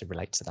of data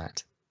relate to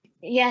that?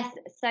 Yes,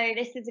 so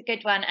this is a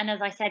good one. And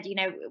as I said,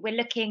 we're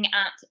looking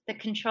at the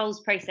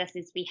controls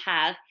processes we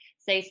have.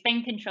 So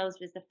spend controls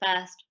was the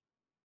first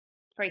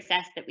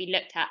process that we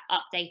looked at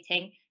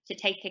updating to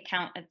take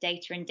account of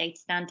data and data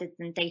standards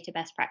and data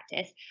best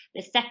practice.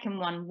 The second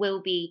one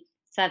will be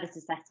service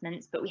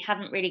assessments, but we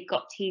haven't really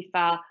got too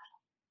far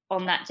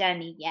on that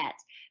journey yet.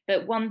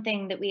 But one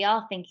thing that we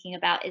are thinking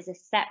about is a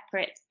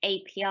separate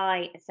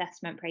API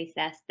assessment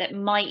process that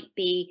might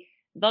be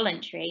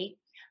voluntary.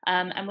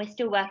 And we're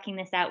still working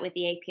this out with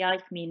the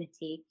API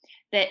community,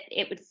 but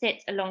it would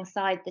sit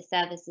alongside the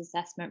service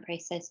assessment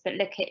process, but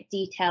look at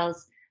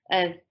details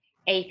of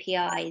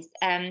APIs.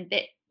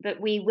 But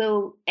we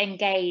will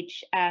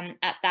engage at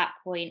that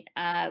point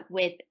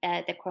with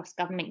the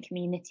cross-government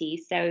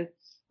community. So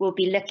we'll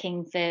be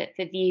looking for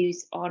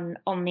views on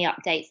the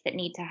updates that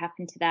need to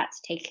happen to that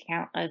to take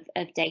account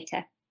of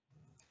data.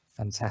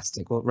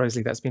 Fantastic. Well,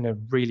 Rosalie, that's been a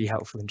really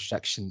helpful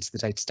introduction to the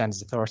Data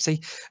Standards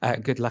Authority.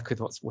 Good luck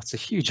with what's a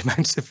huge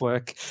amount of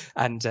work,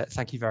 and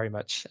thank you very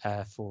much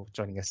for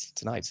joining us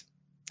tonight.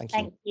 Thank you.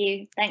 Thank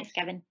you. Thanks,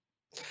 Kevin.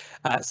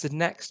 So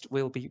next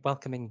we'll be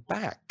welcoming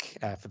back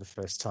for the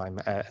first time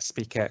a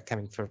speaker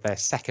coming for their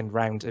second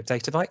round of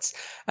Data Bites.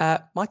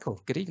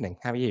 Michael, good evening.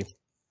 How are you?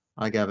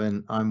 Hi,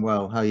 Gavin. I'm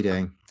well. How are you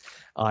doing?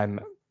 I'm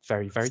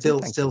very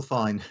good. Still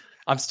fine.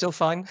 I'm still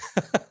fine.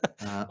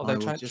 Although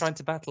trying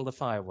to battle the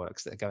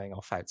fireworks that are going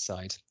off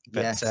outside.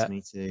 But, yes,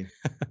 me too.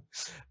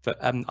 But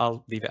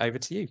I'll leave it over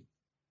to you.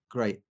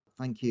 Great.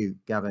 Thank you,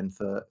 Gavin,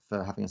 for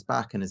having us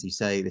back. And as you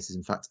say, this is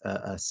in fact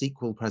a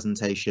sequel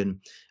presentation.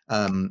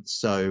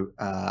 So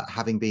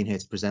having been here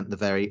to present the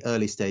very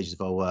early stages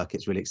of our work,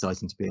 it's really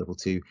exciting to be able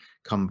to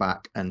come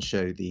back and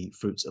show the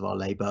fruits of our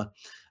labour.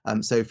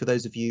 So for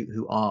those of you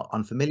who are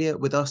unfamiliar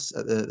with us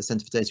at the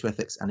Centre for Data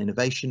Ethics and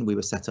Innovation, we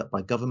were set up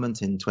by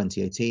government in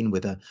 2018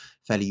 with a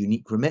fairly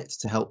unique remit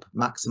to help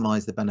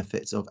maximise the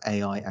benefits of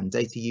AI and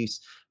data use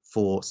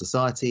for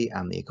society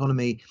and the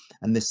economy.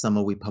 And this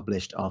summer we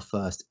published our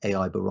first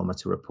AI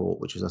Barometer report,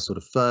 which was our sort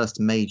of first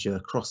major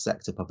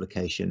cross-sector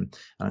publication.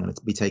 And I'm going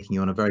to be taking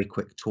you on a very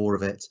quick tour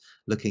of it,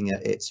 looking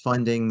at its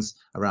findings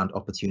around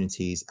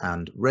opportunities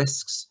and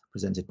risks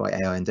presented by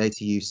AI and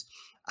data use,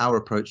 our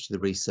approach to the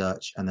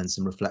research, and then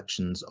some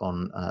reflections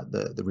on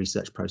the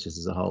research process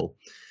as a whole.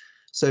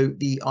 So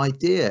the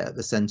idea at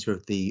the centre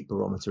of the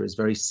barometer is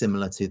very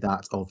similar to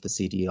that of the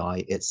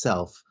CDI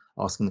itself,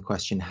 asking the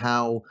question,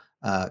 how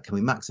can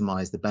we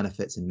maximise the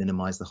benefits and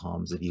minimise the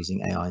harms of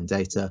using AI and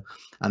data?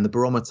 And the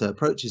barometer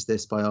approaches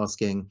this by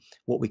asking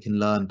what we can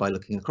learn by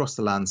looking across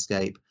the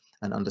landscape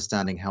and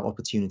understanding how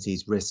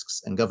opportunities,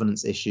 risks and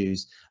governance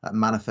issues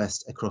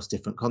manifest across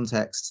different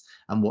contexts,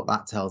 and what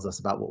that tells us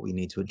about what we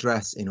need to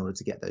address in order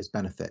to get those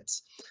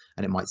benefits.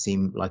 And it might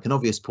seem like an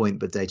obvious point,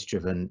 but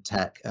data-driven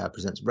tech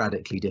presents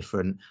radically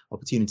different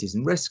opportunities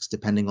and risks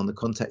depending on the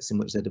context in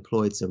which they're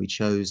deployed. So we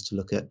chose to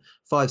look at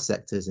 5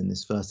 sectors in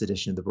this first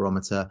edition of the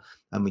barometer,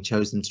 and we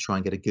chose them to try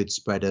and get a good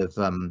spread of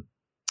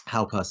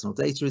how personal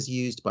data is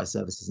used by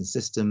services and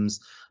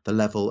systems, the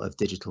level of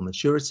digital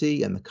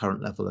maturity and the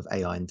current level of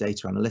AI and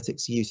data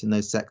analytics use in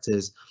those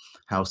sectors,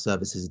 how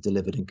services are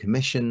delivered and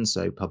commissioned,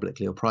 so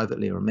publicly or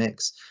privately or a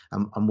mix,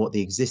 and what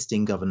the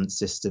existing governance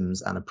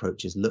systems and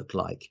approaches look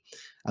like.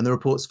 And the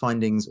report's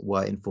findings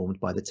were informed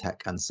by the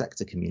tech and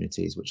sector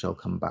communities, which I'll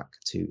come back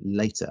to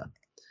later.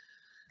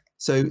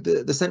 So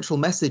the central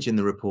message in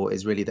the report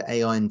is really that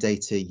AI and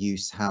data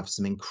use have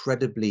some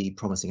incredibly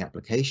promising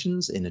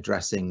applications in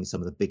addressing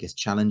some of the biggest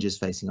challenges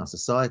facing our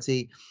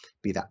society,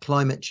 be that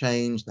climate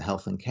change, the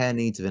health and care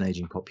needs of an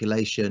aging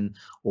population,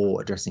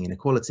 or addressing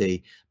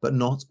inequality, but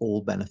not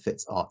all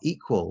benefits are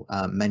equal.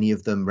 Many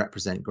of them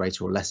represent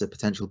greater or lesser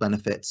potential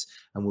benefits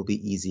and will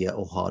be easier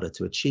or harder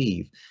to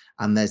achieve.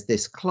 And there's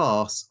this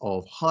class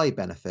of high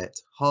benefit,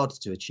 hard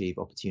to achieve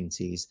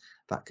opportunities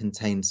that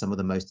contain some of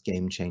the most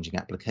game-changing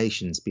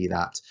applications, be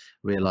that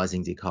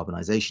realising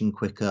decarbonisation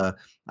quicker,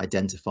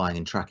 identifying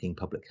and tracking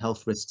public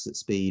health risks at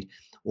speed,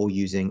 or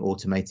using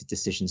automated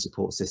decision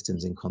support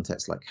systems in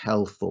contexts like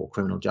health or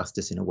criminal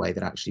justice in a way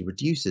that actually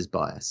reduces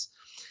bias.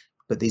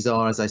 But these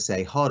are, as I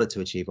say, harder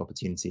to achieve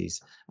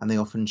opportunities, and they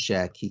often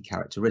share key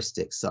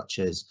characteristics such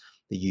as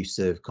the use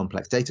of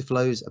complex data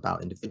flows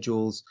about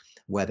individuals,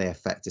 where they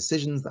affect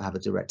decisions that have a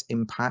direct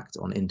impact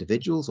on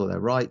individuals or their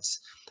rights,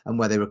 and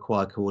where they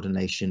require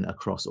coordination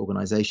across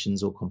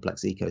organisations or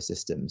complex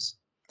ecosystems.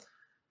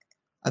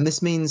 And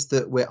this means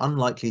that we're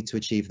unlikely to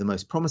achieve the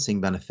most promising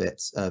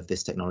benefits of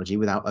this technology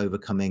without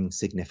overcoming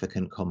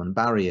significant common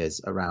barriers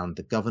around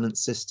the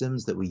governance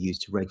systems that we use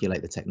to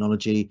regulate the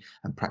technology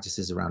and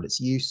practices around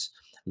its use,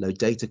 low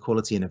data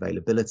quality and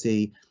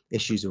availability,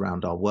 issues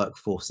around our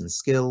workforce and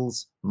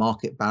skills,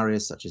 market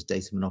barriers such as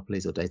data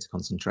monopolies or data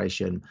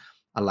concentration,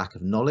 a lack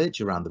of knowledge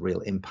around the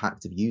real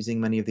impact of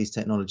using many of these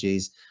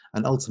technologies,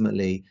 and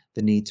ultimately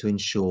the need to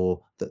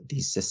ensure that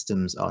these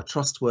systems are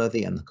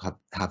trustworthy and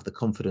have the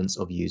confidence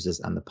of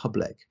users and the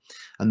public.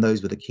 And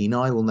those with a keen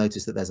eye will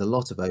notice that there's a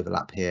lot of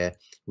overlap here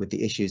with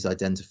the issues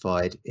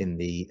identified in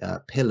the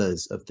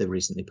pillars of the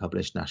recently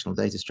published National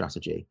Data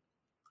Strategy.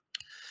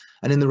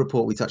 And in the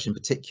report, we touch in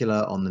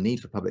particular on the need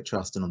for public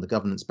trust and on the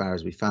governance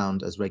barriers we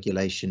found, as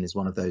regulation is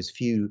one of those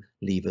few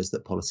levers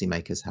that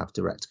policymakers have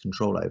direct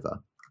control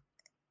over.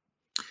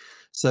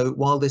 So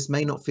while this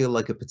may not feel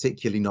like a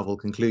particularly novel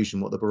conclusion,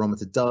 what the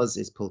barometer does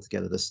is pull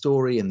together the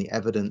story and the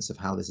evidence of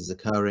how this is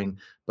occurring,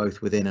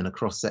 both within and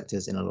across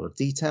sectors in a lot of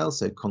detail.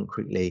 So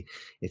concretely,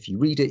 if you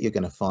read it, you're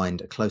going to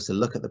find a closer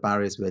look at the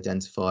barriers we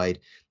identified,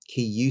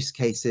 key use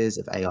cases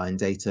of AI and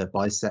data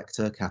by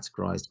sector,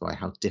 categorized by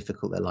how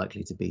difficult they're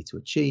likely to be to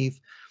achieve,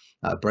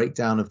 a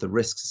breakdown of the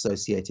risks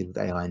associated with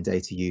AI and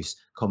data use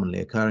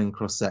commonly occurring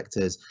across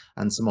sectors,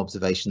 and some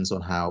observations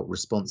on how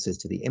responses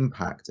to the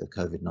impact of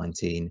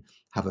COVID-19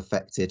 have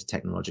affected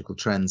technological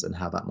trends and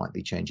how that might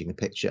be changing the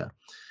picture.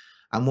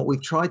 And what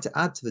we've tried to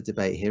add to the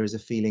debate here is a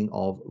feeling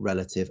of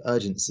relative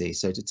urgency.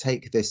 So to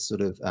take this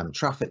sort of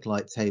traffic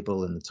light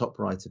table in the top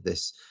right of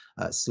this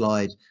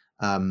slide,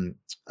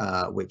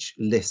 which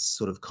lists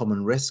sort of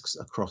common risks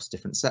across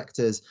different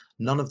sectors.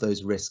 None of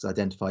those risks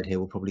identified here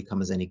will probably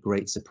come as any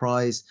great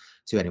surprise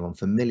to anyone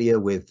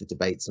familiar with the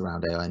debates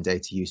around AI and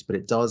data use, but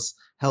it does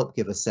help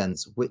give a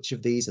sense which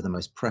of these are the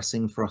most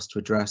pressing for us to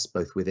address,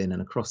 both within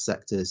and across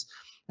sectors,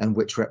 and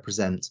which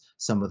represent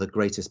some of the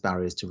greatest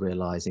barriers to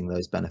realising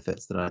those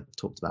benefits that I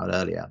talked about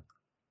earlier.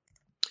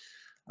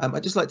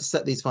 I'd just like to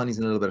set these findings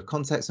in a little bit of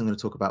context. I'm going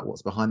to talk about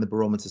what's behind the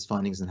barometer's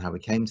findings and how we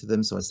came to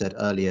them. So I said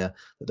earlier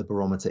that the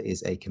barometer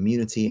is a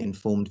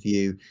community-informed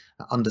view.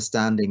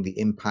 Understanding the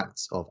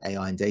impacts of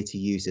AI and data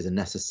use is a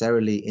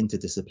necessarily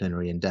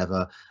interdisciplinary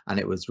endeavour, and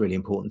it was really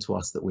important to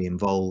us that we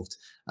involved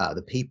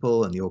the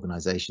people and the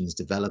organisations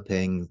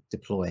developing,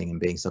 deploying and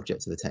being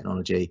subject to the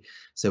technology.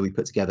 So we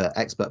put together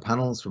expert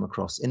panels from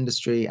across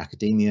industry,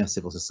 academia,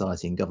 civil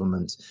society and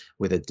government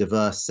with a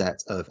diverse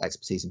set of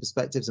expertise and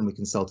perspectives, and we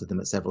consulted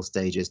them at several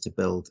stages to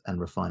build and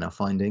refine our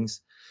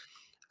findings.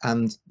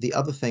 And the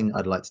other thing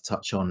I'd like to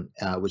touch on,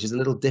 which is a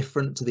little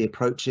different to the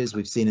approaches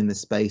we've seen in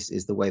this space,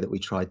 is the way that we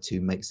tried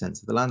to make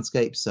sense of the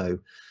landscape. So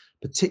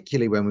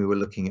particularly when we were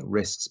looking at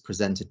risks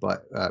presented by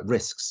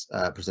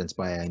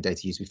AI and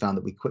data use, we found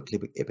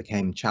that it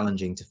became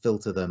challenging to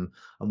filter them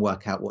and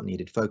work out what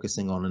needed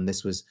focusing on. And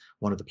this was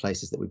one of the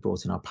places that we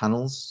brought in our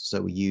panels.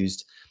 So we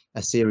used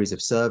a series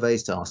of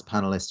surveys to ask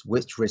panelists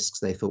which risks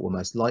they thought were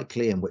most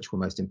likely and which were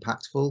most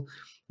impactful,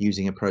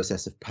 using a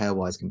process of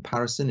pairwise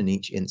comparison in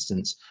each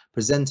instance,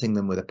 presenting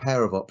them with a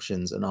pair of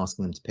options and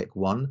asking them to pick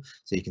one.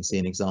 So you can see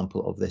an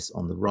example of this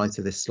on the right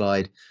of this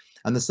slide.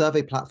 And the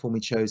survey platform we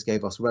chose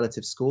gave us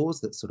relative scores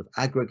that sort of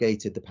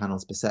aggregated the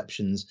panel's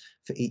perceptions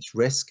for each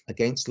risk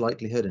against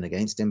likelihood and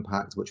against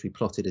impact, which we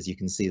plotted, as you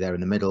can see there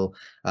in the middle.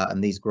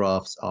 And these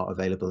graphs are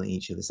available in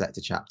each of the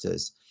sector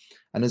chapters.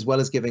 And as well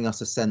as giving us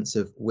a sense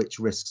of which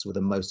risks were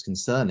the most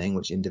concerning,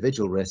 which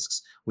individual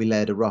risks, we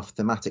layered a rough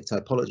thematic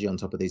typology on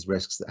top of these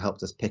risks that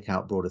helped us pick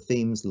out broader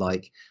themes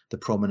like the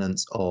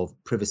prominence of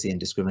privacy and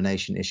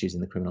discrimination issues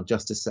in the criminal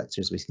justice sector,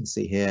 as we can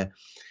see here.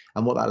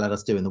 And what that let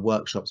us do in the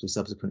workshops we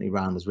subsequently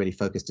ran was really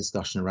focus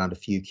discussion around a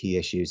few key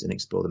issues and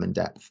explore them in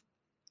depth.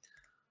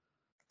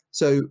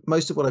 So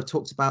most of what I've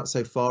talked about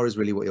so far is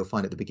really what you'll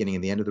find at the beginning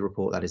and the end of the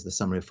report. That is the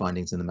summary of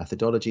findings and the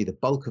methodology. The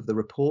bulk of the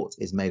report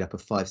is made up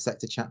of 5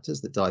 sector chapters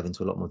that dive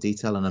into a lot more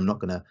detail, and I'm not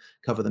going to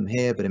cover them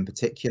here, but in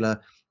particular,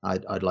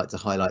 I'd like to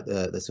highlight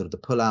the sort of the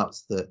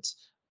pullouts that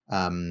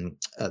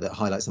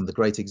highlight some of the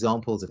great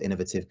examples of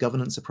innovative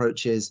governance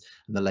approaches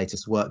and the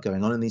latest work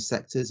going on in these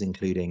sectors,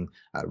 including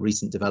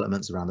recent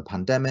developments around the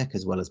pandemic,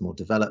 as well as more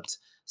developed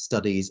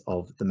studies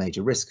of the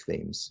major risk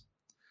themes.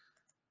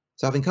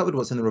 So having covered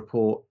what's in the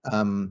report,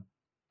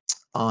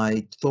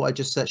 I thought I'd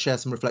just share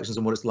some reflections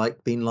on what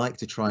it's been like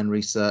to try and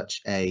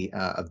research a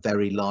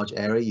very large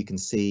area. You can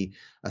see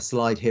a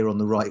slide here on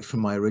the right from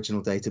my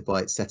original data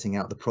bite setting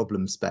out the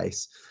problem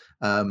space.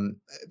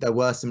 There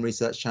were some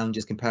research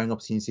challenges. Comparing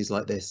opportunities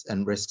like this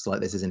and risks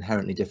like this is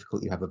inherently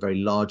difficult. You have a very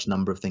large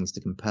number of things to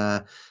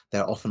compare.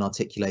 They're often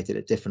articulated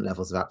at different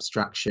levels of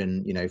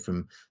abstraction, you know,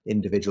 from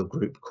individual,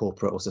 group,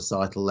 corporate or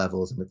societal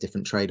levels and with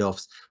different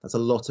trade-offs. That's a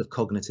lot of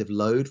cognitive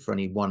load for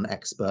any one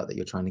expert that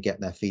you're trying to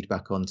get their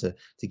feedback on to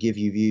give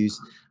you views.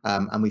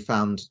 And we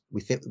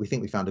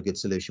think we found a good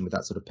solution with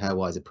that sort of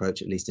pairwise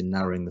approach, at least in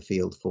narrowing the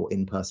field for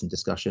in-person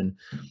discussion.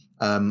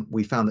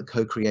 We found that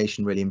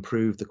co-creation really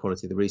improved the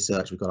quality of the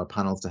research. We've got our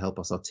panels to help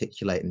us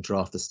articulate and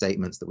draft the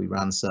statements that we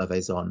ran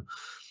surveys on.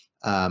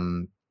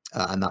 And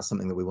that's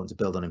something that we want to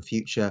build on in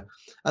future.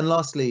 And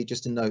lastly,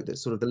 just to note that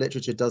sort of the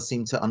literature does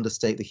seem to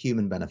understate the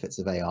human benefits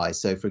of AI.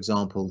 So, for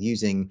example,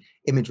 using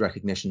image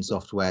recognition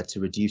software to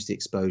reduce the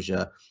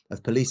exposure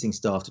of policing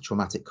staff to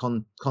traumatic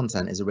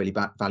content is a really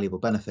valuable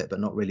benefit, but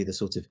not really the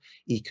sort of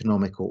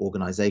economic or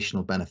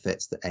organizational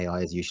benefits that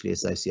AI is usually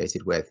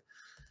associated with.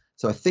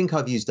 So I think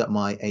I've used up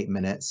my 8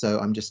 minutes, so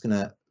I'm just going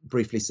to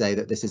briefly say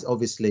that this is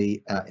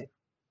obviously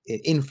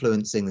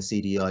influencing the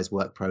CDI's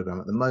work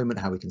programme at the moment,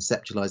 how we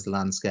conceptualise the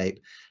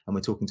landscape, and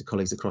we're talking to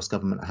colleagues across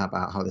government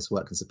about how this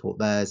work can support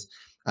theirs.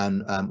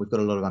 And we've got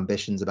a lot of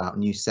ambitions about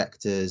new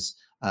sectors,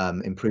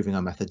 improving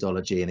our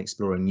methodology and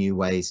exploring new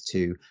ways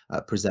to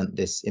present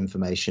this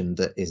information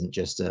that isn't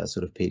just a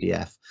sort of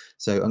PDF.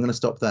 So I'm going to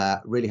stop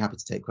there. Really happy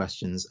to take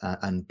questions,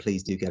 and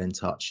please do get in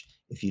touch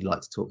if you'd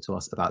like to talk to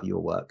us about your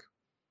work.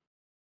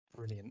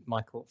 Brilliant,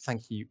 Michael.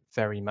 Thank you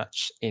very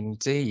much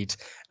indeed.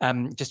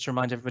 Just to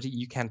remind everybody,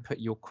 you can put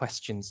your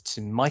questions to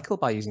Michael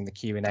by using the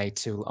Q&A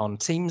tool on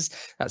Teams.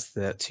 That's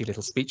the 2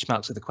 little speech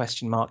marks with a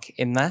question mark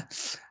in there.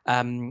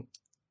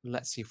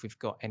 Let's see if we've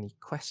got any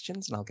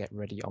questions, and I'll get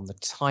ready on the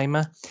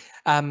timer.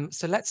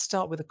 So let's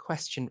start with a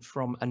question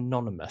from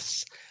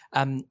Anonymous.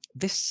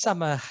 This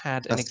summer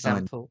had an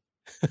example.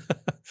 It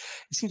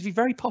seems to be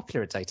very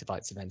popular at Data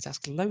Bites events,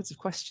 ask loads of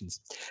questions.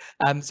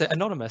 So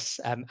Anonymous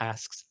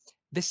asks,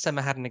 this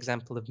summer had an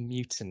example of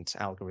mutant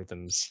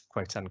algorithms,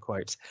 quote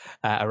unquote,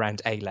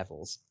 around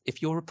A-levels.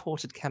 If your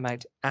report had come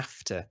out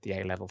after the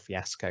A-level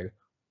fiasco,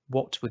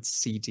 what would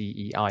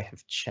CDEI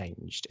have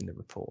changed in the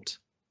report?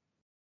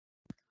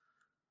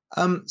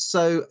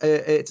 So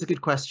it's a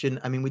good question.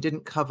 I mean, we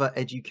didn't cover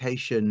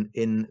education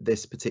in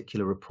this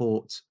particular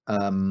report.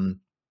 So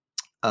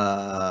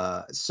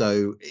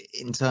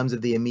in terms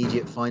of the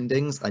immediate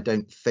findings, I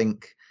don't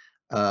think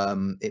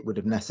it would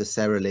have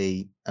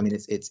necessarily, I mean,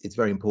 it's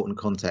very important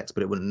context,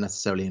 but it wouldn't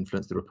necessarily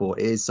influence the report.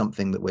 It is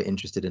something that we're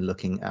interested in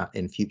looking at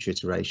in future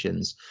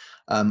iterations.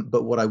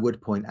 But what I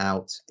would point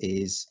out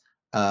is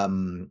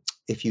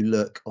if you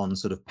look on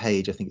sort of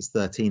page, I think it's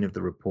 13 of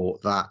the report,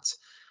 that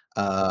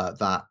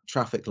that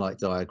traffic light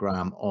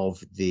diagram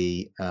of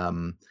the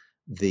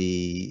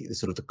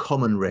sort of the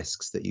common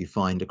risks that you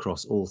find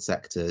across all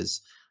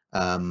sectors.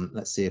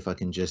 Let's see if I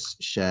can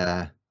just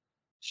share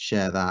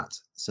that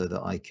so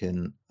that I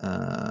can,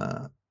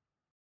 there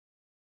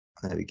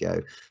we go.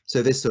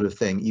 So this sort of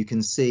thing, you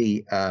can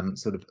see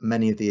sort of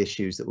many of the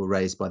issues that were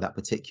raised by that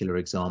particular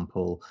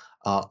example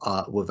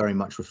were very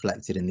much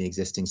reflected in the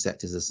existing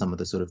sectors as some of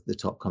the sort of the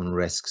top common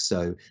risks.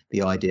 So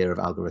the idea of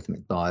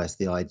algorithmic bias,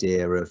 the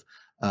idea of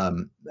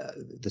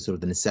the sort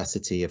of the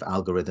necessity of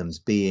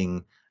algorithms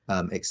being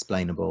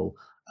explainable,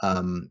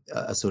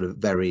 a sort of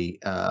very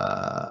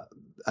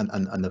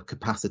and the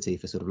capacity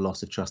for sort of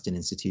loss of trust in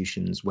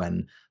institutions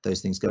when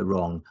those things go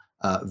wrong,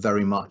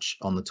 very much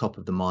on the top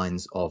of the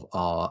minds of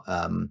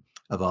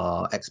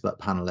our expert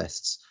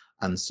panelists.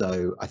 And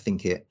so I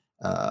think it,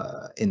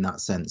 in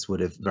that sense, would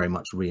have very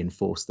much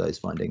reinforced those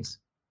findings.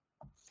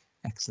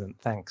 Excellent,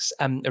 thanks.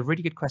 A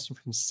really good question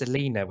from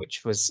Selena,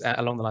 which was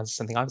along the lines of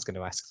something I was going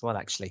to ask as well,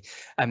 actually.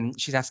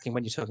 She's asking,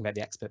 when you're talking about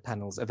the expert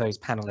panels, are those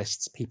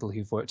panelists people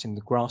who've worked in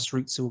the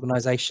grassroots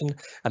organisation,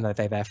 and are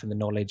they there for the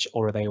knowledge,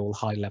 or are they all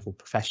high-level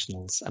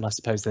professionals? And I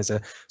suppose there's a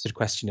sort of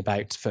question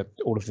about, for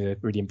all of the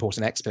really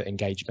important expert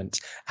engagement,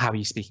 how are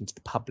you speaking to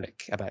the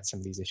public about some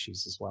of these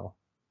issues as well?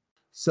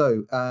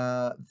 So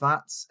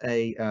that's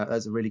a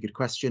really good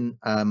question.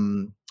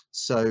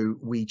 So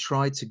we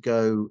tried to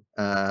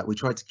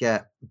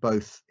get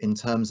both in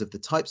terms of the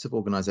types of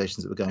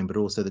organizations that were going, but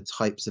also the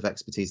types of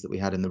expertise that we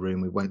had in the room.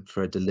 We went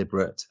for a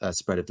deliberate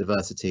spread of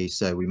diversity.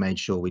 So we made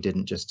sure we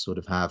didn't just sort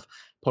of have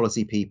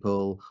policy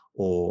people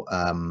or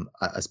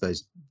I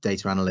suppose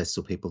data analysts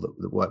or people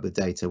that work with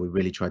data. We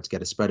really tried to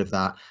get a spread of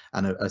that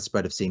and a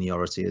spread of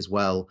seniority as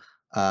well.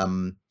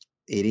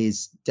 It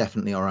is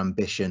definitely our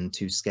ambition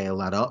to scale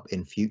that up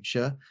in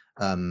future,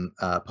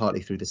 partly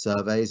through the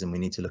surveys, and we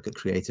need to look at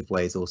creative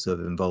ways also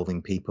of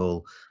involving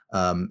people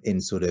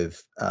in sort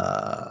of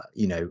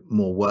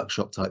more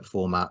workshop type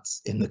formats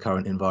in the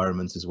current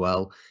environment as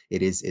well.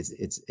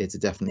 It's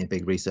definitely a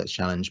big research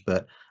challenge,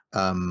 but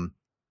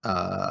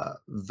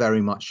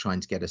very much trying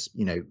to get us,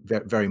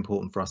 very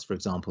important for us, for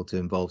example, to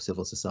involve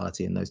civil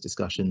society in those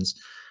discussions.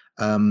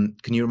 Can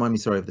you remind me,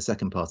 sorry, of the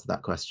second part of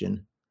that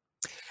question?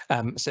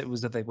 So it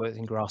was that they work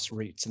in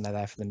grassroots and they're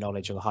there for the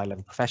knowledge of the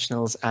high-level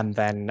professionals, and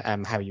then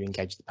how you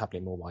engage the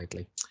public more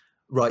widely.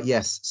 Right.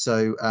 Yes.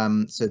 So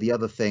so the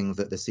other thing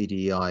that the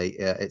CDEI,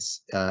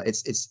 it's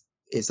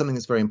something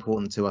that's very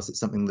important to us.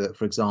 It's something that,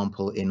 for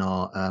example, in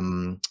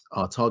our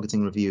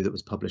targeting review that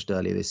was published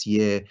earlier this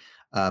year,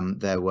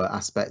 there were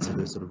aspects of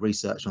the sort of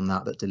research on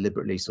that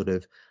deliberately sort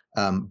of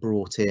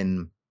brought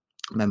in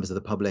members of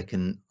the public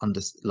and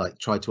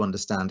tried to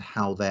understand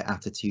how their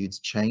attitudes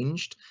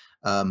changed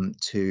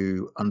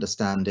to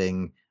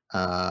understanding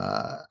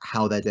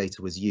how their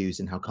data was used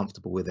and how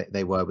comfortable with it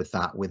they were with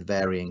that, with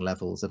varying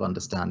levels of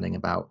understanding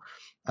about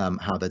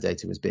how their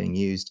data was being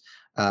used.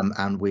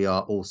 And we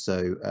are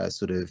also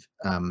sort of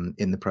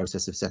in the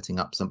process of setting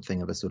up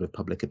something of a sort of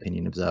public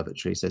opinion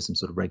observatory, so some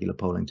sort of regular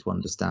polling to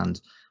understand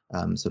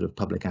sort of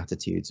public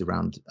attitudes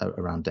around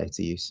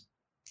data use.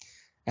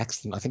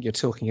 Excellent. I think you're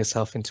talking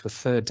yourself into a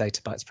third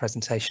DataBytes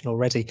presentation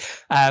already.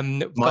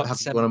 Might have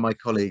one of my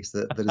colleagues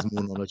that is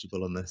more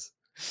knowledgeable on this.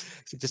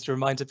 So just a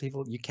reminder,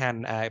 people, you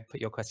can put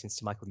your questions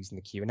to Michael using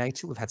the Q&A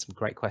tool. We've had some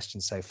great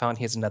questions so far. And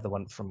here's another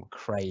one from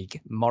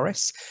Craig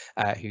Morris,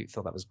 who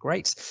thought that was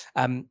great.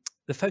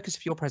 The focus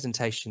of your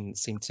presentation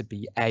seemed to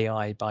be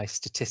AI by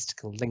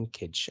statistical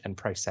linkage and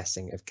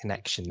processing of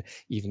connection,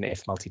 even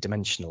if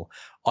multidimensional.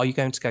 Are you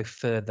going to go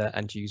further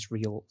and use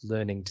real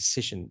learning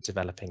decision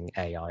developing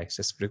AI?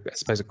 So I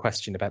suppose a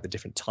question about the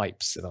different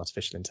types of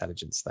artificial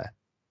intelligence there.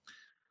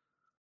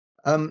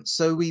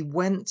 So we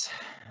went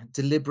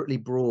deliberately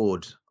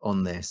broad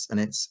on this, and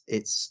it's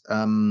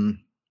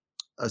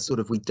a sort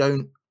of we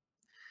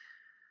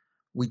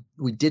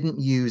didn't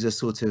use a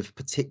sort of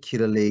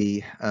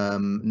particularly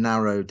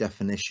narrow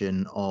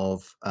definition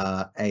of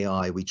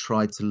AI. We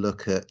tried to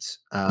look at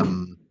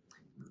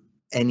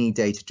any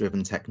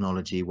data-driven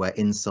technology where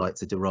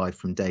insights are derived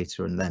from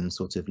data and then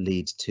sort of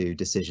lead to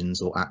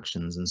decisions or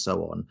actions and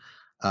so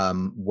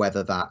on,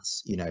 whether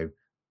that's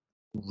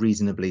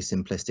reasonably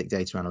simplistic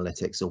data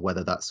analytics or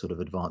whether that's sort of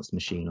advanced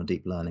machine or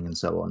deep learning and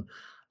so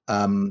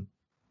on.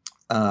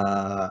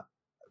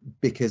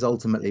 Because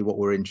ultimately what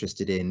we're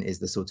interested in is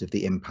the sort of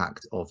the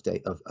impact of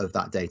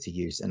that data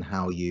use and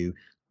how you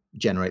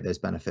generate those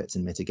benefits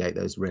and mitigate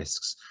those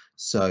risks.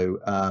 So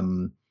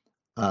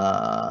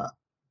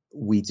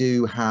we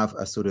do have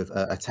a sort of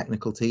a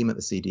technical team at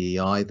the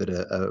CDEI that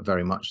are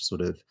very much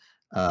sort of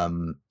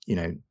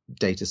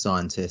data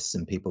scientists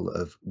and people that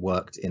have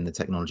worked in the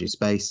technology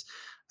space,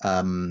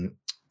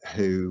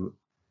 who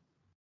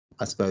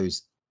I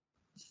suppose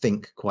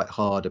think quite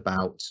hard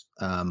about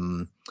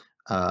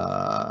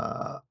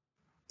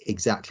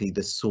exactly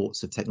the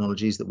sorts of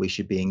technologies that we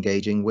should be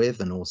engaging with,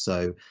 and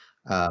also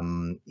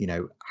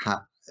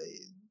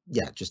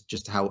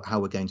just how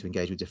we're going to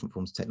engage with different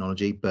forms of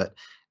technology. But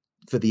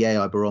for the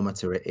AI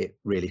barometer, it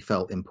really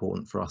felt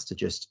important for us to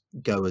just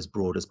go as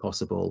broad as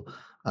possible.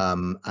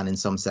 And in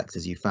some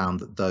sectors, you found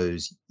that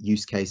those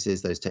use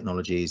cases, those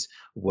technologies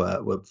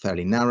were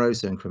fairly narrow.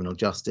 So in criminal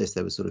justice,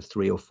 there were sort of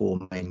 3 or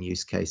 4 main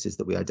use cases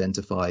that we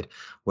identified,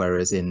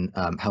 whereas in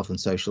health and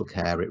social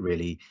care,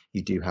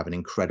 you do have an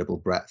incredible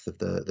breadth of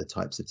the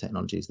types of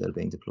technologies that are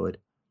being deployed.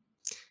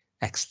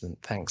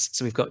 Excellent, thanks.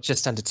 So we've got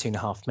just under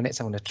 2.5 minutes.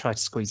 I'm going to try to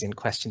squeeze in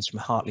questions from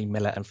Hartley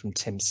Miller and from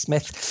Tim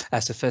Smith.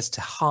 So first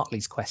to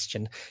Hartley's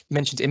question, you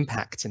mentioned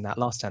impact in that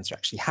last answer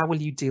actually. How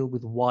will you deal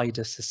with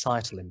wider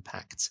societal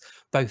impacts,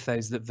 both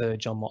those that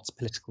verge on what's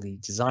politically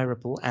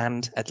desirable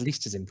and, at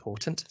least as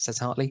important, says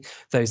Hartley,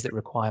 those that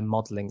require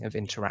modelling of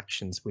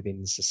interactions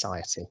within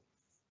society?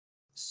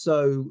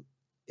 So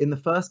in the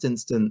first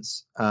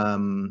instance,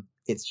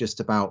 it's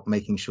just about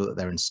making sure that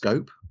they're in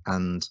scope,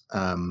 and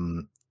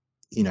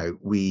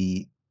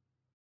we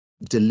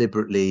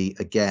deliberately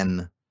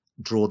again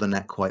draw the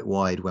net quite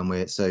wide when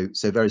we're so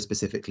very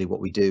specifically what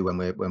we do when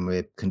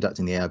we're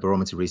conducting the AI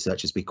barometer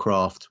research is we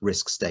craft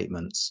risk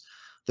statements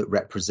that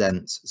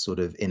represent sort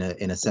of in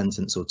a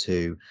sentence or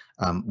two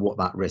what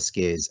that risk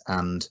is,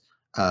 and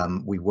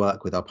we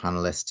work with our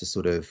panelists to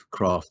sort of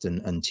craft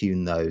and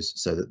tune those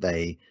so that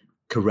they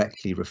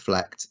correctly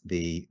reflect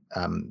the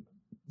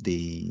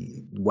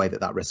way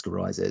that risk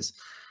arises.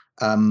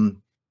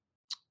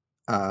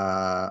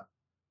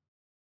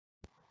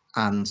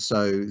 And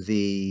so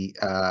the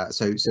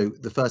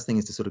first thing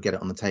is to sort of get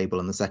it on the table,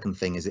 and the second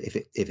thing is if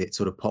it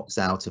sort of pops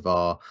out of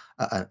our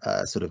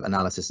sort of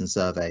analysis and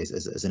surveys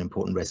as an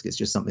important risk, it's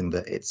just something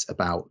that it's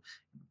about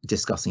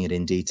discussing it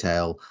in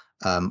detail.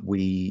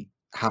 We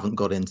haven't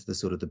got into the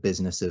sort of the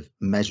business of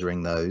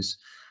measuring those,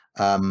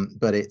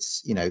 but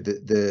it's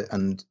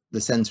the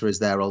center is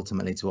there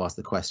ultimately to ask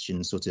the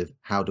question sort of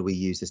how do we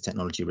use this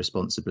technology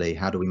responsibly,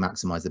 how do we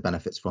maximize the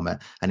benefits from it,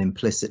 and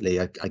implicitly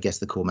I guess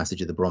the core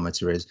message of the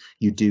barometer is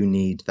you do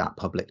need that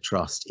public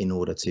trust in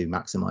order to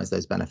maximize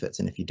those benefits,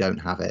 and if you don't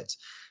have it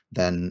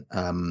then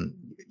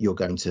you're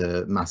going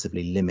to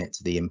massively limit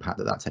the impact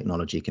that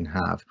technology can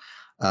have.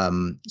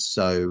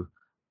 So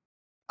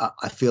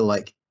I feel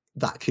like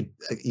that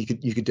you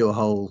could do a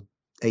whole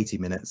 80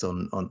 minutes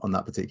on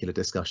that particular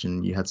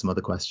discussion. You had some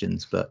other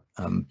questions, but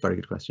very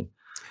good question.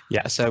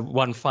 Yeah, so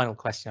one final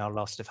question, I'll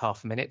last of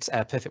half a minute,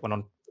 perfect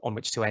one on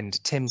which to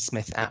end. Tim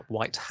Smith at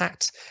White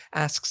Hat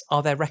asks,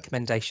 are there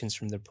recommendations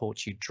from the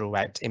report you draw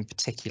out in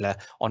particular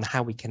on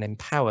how we can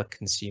empower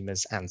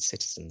consumers and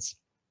citizens?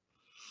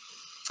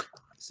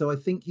 So I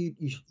think you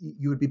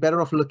would be better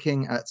off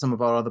looking at some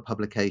of our other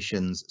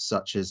publications,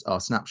 such as our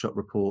snapshot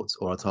reports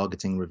or our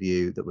targeting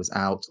review that was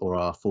out, or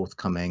our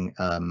forthcoming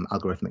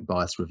algorithmic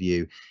bias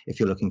review, if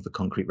you're looking for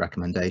concrete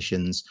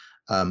recommendations.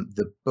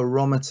 The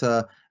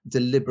barometer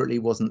deliberately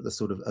wasn't the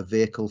sort of a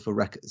vehicle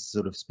for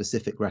sort of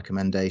specific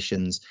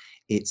recommendations.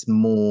 It's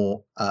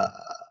more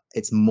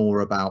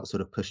about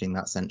sort of pushing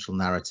that central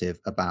narrative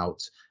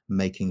about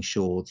making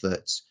sure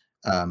that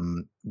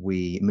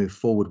we move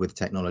forward with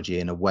technology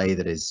in a way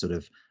that is sort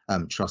of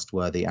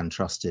trustworthy and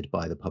trusted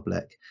by the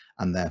public,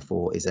 and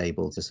therefore is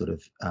able to sort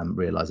of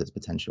realize its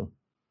potential.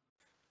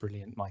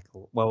 Brilliant,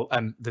 Michael. Well,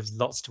 there's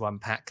lots to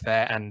unpack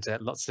there, and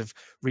lots of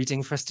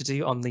reading for us to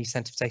do on the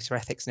Centre for Data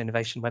Ethics and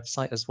Innovation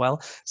website as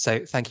well.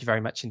 So thank you very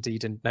much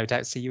indeed, and no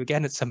doubt see you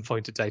again at some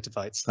point at Data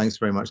Bites. Thanks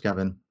very much,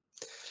 Gavin.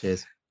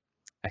 Cheers.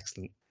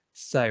 Excellent.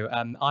 So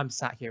I'm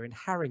sat here in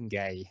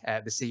Haringey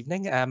this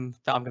evening,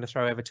 but I'm going to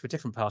throw over to a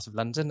different part of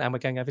London, and we're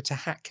going over to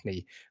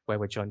Hackney, where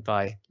we're joined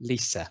by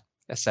Lisa.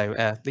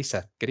 So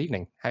Lisa, good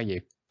evening. How are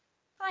you?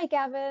 Hi,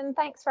 Gavin.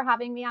 Thanks for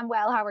having me. I'm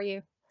well. How are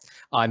you?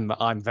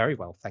 I'm very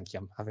well, thank you.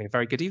 I'm having a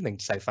very good evening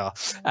so far,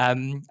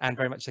 and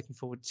very much looking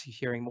forward to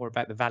hearing more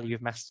about the value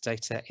of master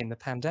data in the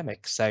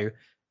pandemic. So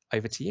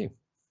over to you.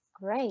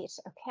 Great.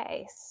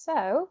 Okay.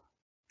 So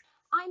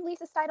I'm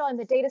Lisa Steidel. I'm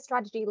the data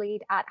strategy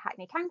lead at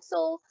Hackney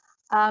Council.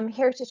 I'm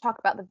here to talk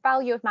about the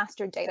value of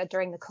master data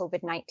during the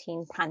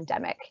COVID-19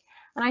 pandemic.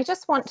 And I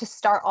just want to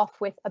start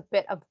off with a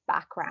bit of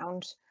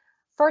background.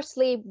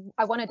 Firstly,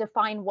 I want to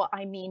define what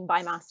I mean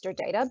by master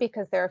data,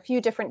 because there are a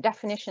few different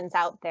definitions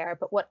out there.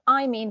 But what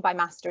I mean by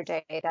master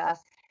data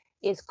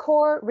is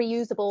core,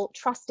 reusable,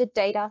 trusted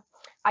data,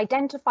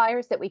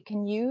 identifiers that we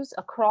can use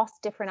across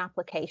different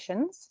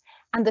applications,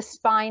 and the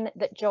spine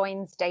that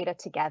joins data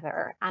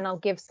together. And I'll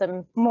give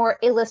some more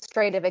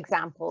illustrative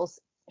examples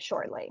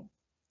shortly.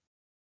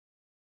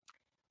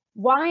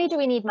 Why do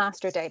we need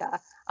master data?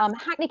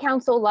 Hackney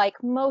Council,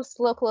 like most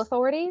local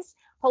authorities,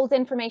 holds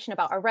information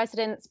about our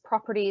residents,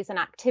 properties, and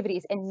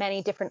activities in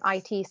many different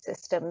IT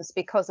systems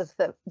because of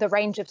the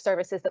range of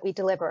services that we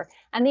deliver.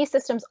 And these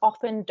systems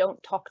often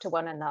don't talk to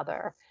one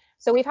another.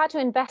 So we've had to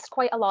invest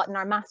quite a lot in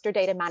our master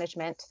data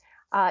management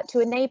to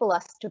enable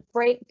us to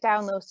break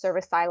down those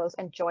service silos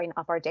and join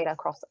up our data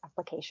across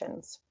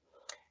applications.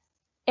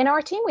 In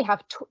our team, we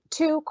have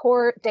two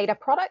core data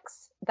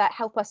products that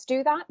help us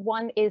do that.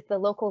 One is the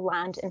Local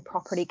Land and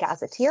Property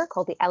Gazetteer,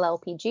 called the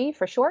LLPG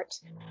for short,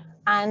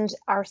 and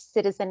our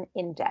Citizen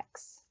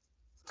Index.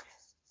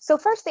 So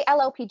first, the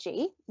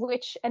LLPG,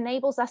 which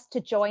enables us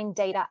to join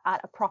data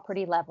at a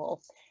property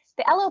level.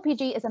 The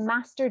LLPG is a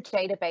master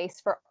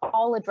database for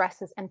all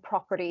addresses and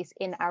properties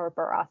in our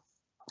borough.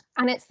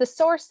 And it's the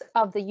source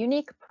of the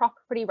unique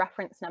property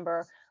reference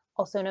number,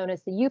 also known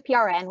as the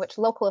UPRN, which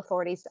local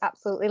authorities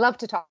absolutely love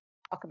to talk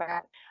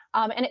about.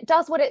 And it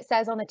does what it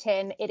says on the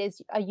tin. It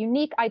is a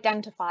unique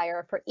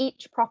identifier for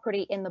each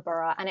property in the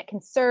borough, and it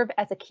can serve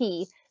as a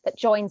key that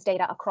joins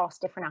data across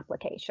different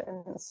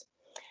applications.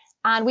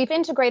 And we've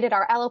integrated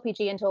our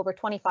LLPG into over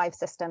 25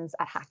 systems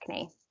at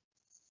Hackney.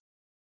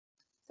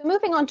 So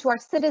moving on to our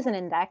citizen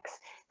index,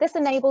 this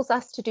enables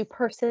us to do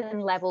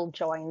person-level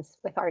joins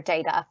with our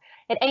data.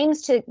 It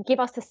aims to give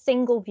us a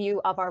single view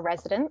of our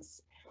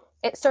residents.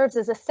 It serves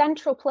as a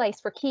central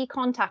place for key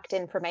contact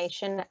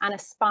information and a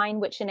spine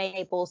which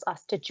enables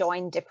us to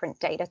join different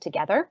data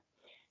together.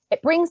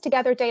 It brings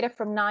together data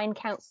from 9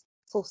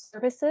 council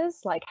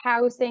services like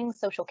housing,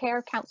 social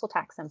care, council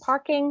tax and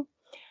parking.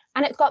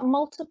 And it's got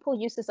multiple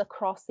uses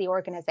across the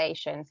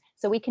organisation.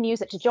 So we can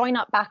use it to join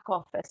up back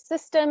office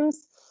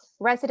systems,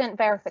 resident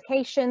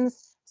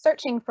verifications,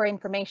 searching for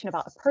information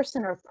about a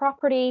person or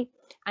property,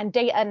 and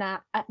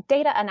data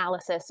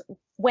analysis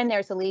when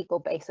there's a legal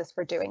basis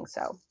for doing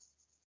so.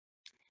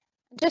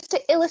 Just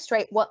to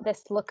illustrate what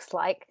this looks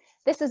like,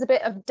 this is a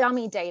bit of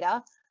dummy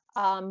data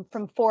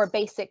from 4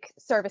 basic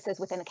services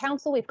within a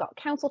council. We've got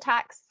council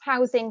tax,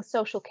 housing,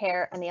 social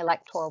care, and the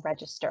electoral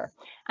register.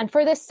 And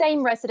for this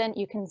same resident,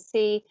 you can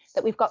see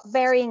that we've got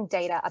varying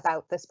data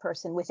about this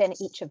person within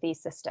each of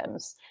these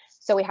systems.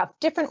 So we have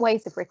different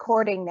ways of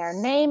recording their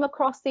name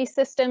across these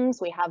systems.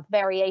 We have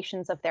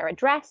variations of their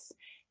address.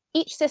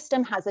 Each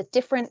system has a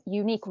different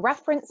unique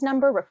reference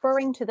number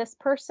referring to this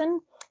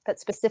person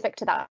that's specific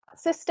to that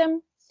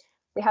system.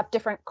 We have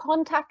different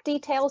contact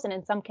details, and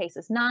in some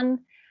cases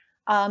none.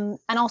 And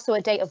also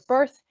a date of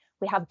birth.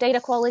 We have data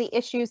quality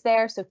issues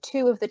there. So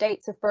 2 of the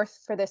dates of birth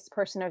for this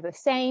person are the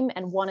same,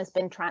 and 1 has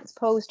been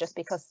transposed just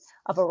because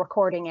of a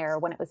recording error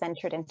when it was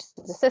entered into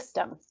the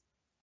system.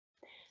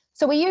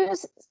 So we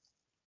use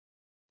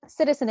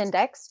Citizen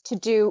Index to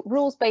do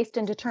rules-based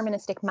and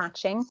deterministic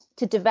matching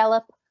to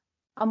develop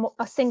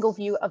a single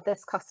view of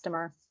this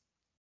customer.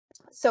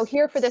 So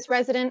here for this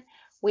resident,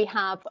 we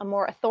have a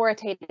more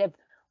authoritative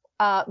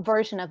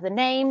version of the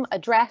name,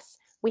 address.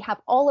 We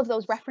have all of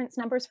those reference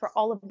numbers for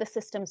all of the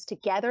systems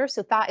together.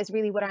 So that is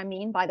really what I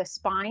mean by the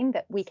spine,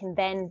 that we can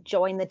then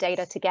join the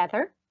data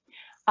together.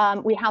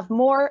 We have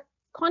more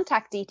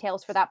contact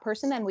details for that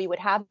person than we would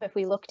have if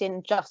we looked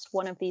in just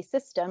one of these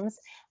systems,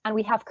 and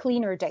we have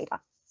cleaner data.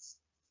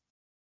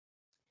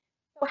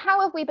 So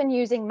how have we been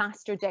using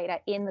master data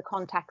in the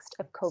context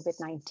of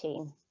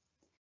COVID-19?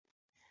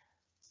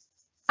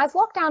 As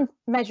lockdown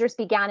measures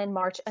began in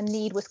March, a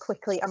need was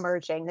quickly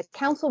emerging. The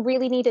council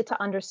really needed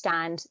to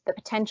understand the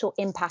potential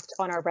impact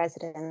on our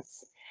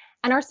residents.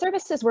 And our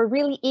services were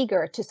really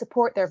eager to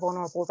support their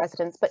vulnerable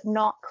residents, but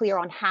not clear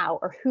on how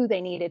or who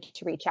they needed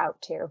to reach out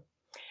to.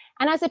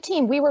 And as a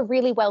team, we were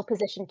really well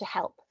positioned to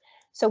help.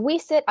 So we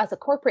sit as a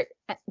corporate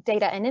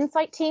data and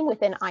insight team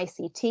within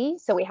ICT.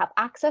 So we have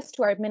access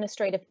to our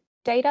administrative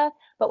data,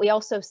 but we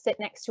also sit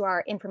next to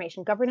our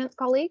information governance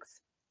colleagues.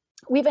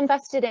 We've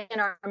invested in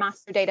our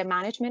master data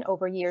management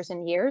over years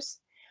and years.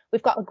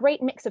 We've got a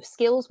great mix of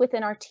skills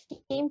within our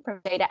team, from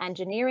data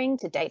engineering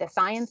to data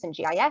science and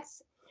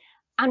GIS.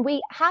 And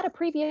we had a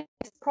previous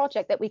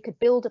project that we could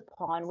build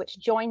upon, which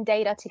joined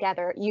data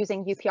together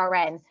using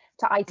UPRN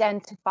to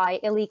identify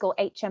illegal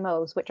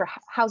HMOs, which are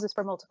houses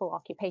for multiple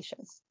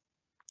occupations.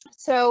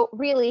 So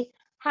really,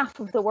 half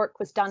of the work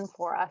was done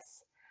for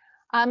us.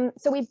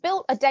 So we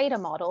built a data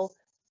model,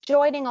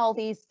 joining all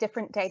these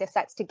different data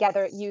sets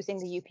together using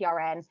the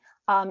UPRN.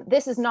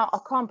 This is not a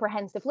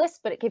comprehensive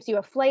list, but it gives you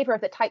a flavor of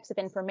the types of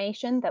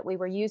information that we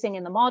were using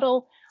in the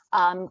model.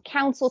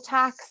 Council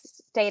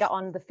tax, data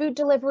on the food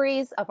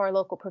deliveries of our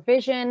local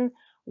provision,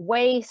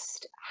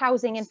 waste,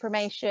 housing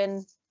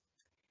information.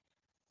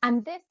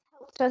 And this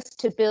helped us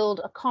to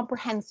build a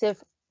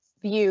comprehensive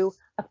view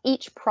of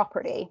each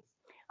property.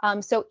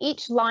 So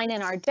each line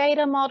in our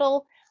data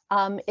model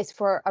is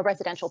for a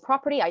residential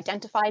property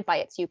identified by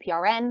its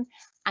UPRN.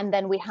 And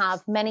then we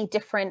have many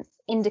different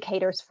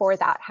indicators for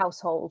that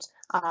household.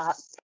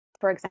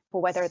 For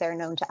example, whether they're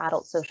known to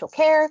adult social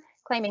care,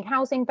 claiming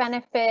housing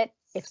benefit,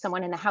 if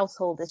someone in the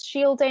household is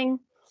shielding.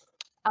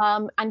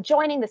 And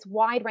joining this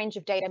wide range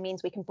of data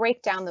means we can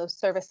break down those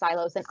service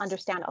silos and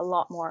understand a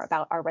lot more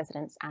about our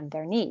residents and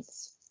their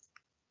needs.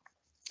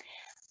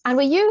 And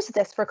we use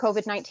this for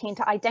COVID-19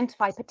 to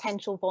identify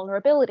potential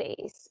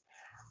vulnerabilities.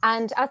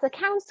 And as a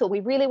council, we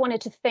really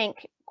wanted to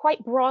think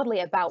quite broadly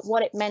about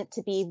what it meant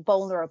to be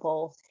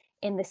vulnerable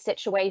in this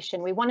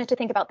situation. We wanted to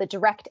think about the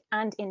direct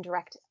and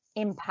indirect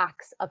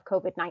impacts of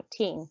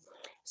COVID-19.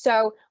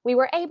 So we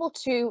were able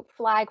to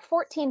flag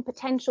 14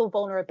 potential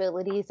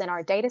vulnerabilities in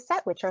our data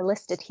set, which are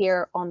listed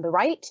here on the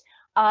right.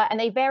 And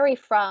they vary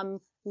from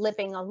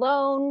living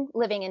alone,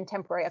 living in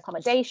temporary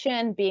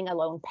accommodation, being a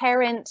lone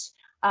parent,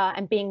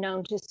 and being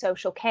known to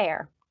social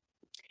care.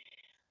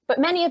 But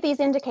many of these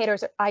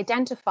indicators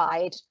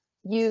identified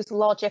use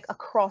logic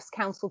across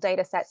council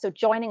data sets. So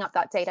joining up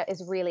that data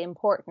is really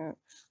important.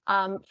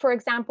 For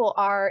example,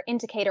 our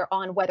indicator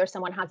on whether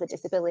someone has a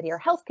disability or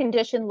health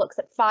condition looks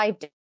at 5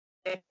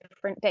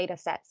 different data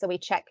sets. So we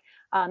check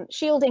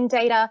shielding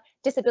data,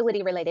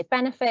 disability related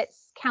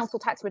benefits, council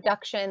tax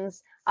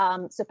reductions,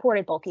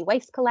 supported bulky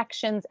waste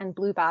collections, and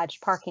blue badge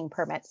parking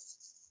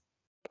permits.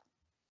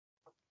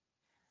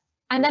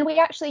 And then we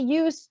actually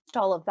used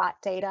all of that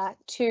data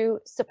to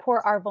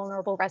support our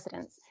vulnerable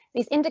residents.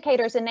 These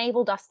indicators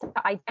enabled us to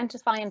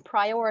identify and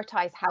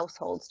prioritize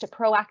households to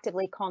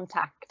proactively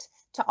contact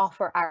to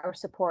offer our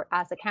support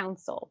as a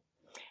council.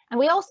 And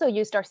we also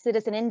used our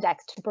citizen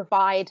index to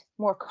provide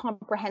more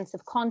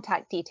comprehensive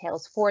contact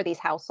details for these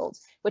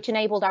households, which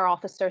enabled our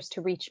officers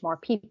to reach more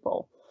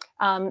people.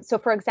 So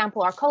for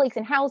example, our colleagues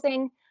in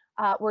housing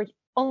were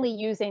only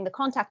using the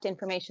contact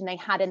information they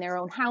had in their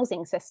own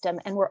housing system,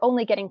 and were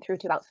only getting through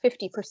to about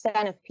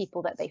 50% of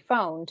people that they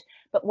phoned.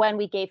 But when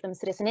we gave them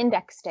citizen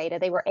index data,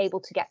 they were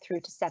able to get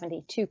through to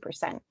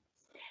 72%. And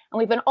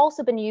we've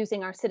also been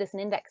using our citizen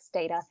index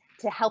data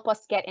to help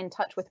us get in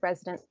touch with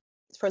residents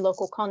for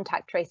local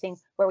contact tracing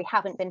where we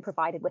haven't been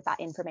provided with that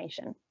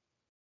information.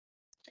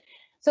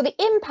 So the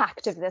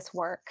impact of this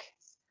work,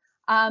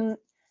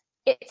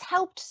 it's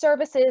helped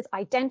services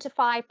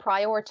identify,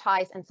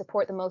 prioritize, and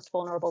support the most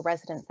vulnerable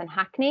residents in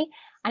Hackney,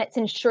 and it's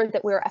ensured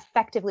that we're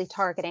effectively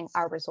targeting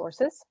our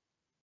resources.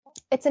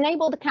 It's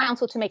enabled the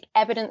council to make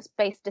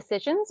evidence-based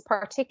decisions,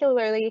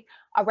 particularly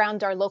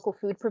around our local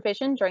food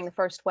provision during the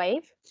first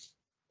wave.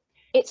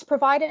 It's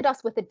provided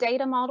us with a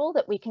data model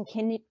that we can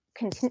continue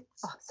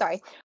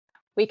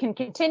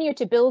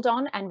to build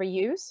on and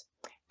reuse,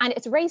 and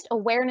it's raised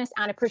awareness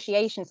and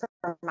appreciation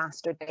for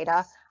master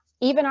data.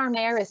 Even our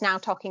mayor is now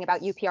talking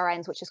about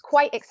UPRNs, which is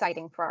quite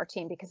exciting for our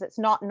team because it's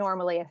not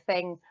normally a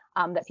thing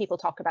that people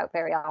talk about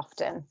very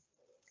often.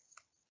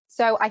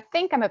 So I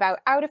think I'm about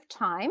out of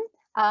time.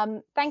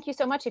 Thank you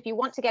so much. If you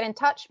want to get in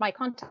touch, my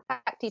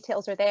contact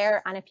details are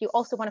there. And if you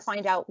also want to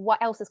find out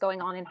what else is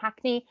going on in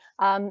Hackney,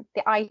 the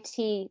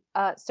IT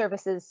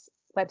services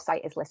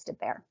website is listed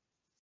there.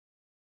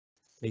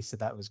 Lisa,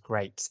 that was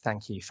great.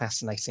 Thank you.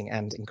 Fascinating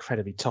and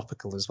incredibly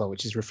topical as well,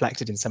 which is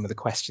reflected in some of the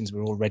questions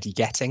we're already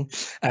getting.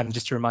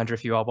 Just a reminder,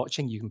 if you are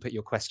watching, you can put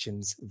your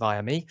questions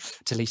via me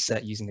to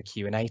Lisa using the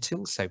Q&A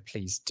tool. So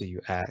please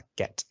do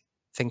get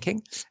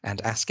thinking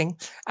and asking.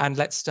 And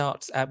let's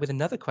start with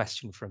another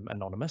question from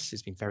Anonymous,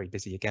 who's been very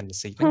busy again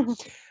this evening.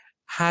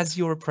 Has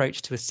your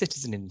approach to a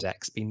citizen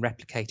index been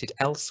replicated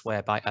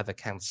elsewhere by other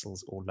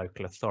councils or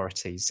local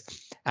authorities?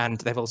 And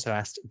they've also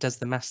asked, does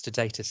the master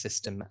data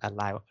system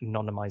allow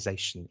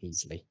anonymisation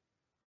easily?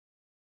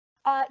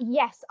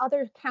 Yes,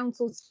 other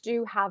councils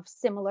do have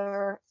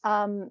similar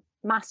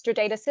master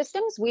data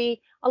systems.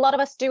 A lot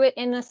of us do it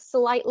in a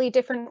slightly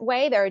different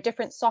way. There are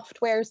different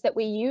softwares that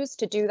we use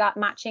to do that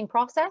matching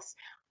process,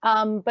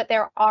 but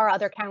there are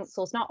other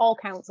councils, not all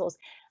councils.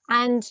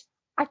 And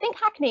I think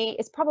Hackney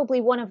is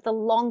probably one of the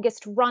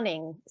longest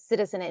running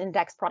citizen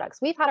index products.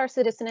 We've had our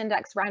citizen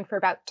index around for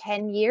about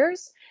 10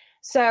 years.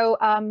 So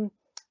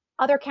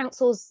other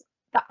councils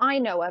that I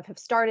know of have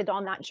started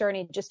on that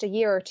journey just a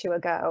year or two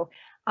ago.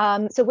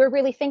 So we're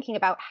really thinking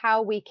about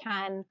how we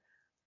can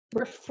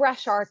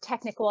refresh our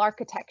technical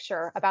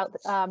architecture about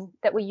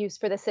that we use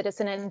for the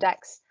citizen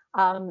index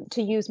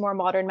to use more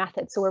modern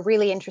methods. So we're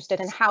really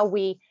interested in how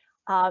we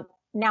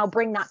now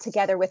bring that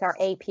together with our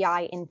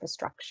API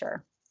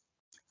infrastructure.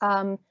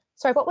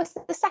 Sorry, what was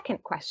the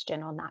second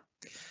question on that?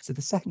 So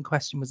the second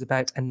question was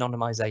about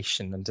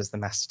anonymisation, and does the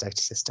master data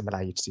system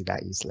allow you to do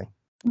that easily?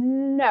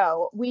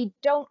 No, we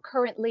don't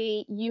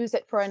currently use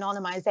it for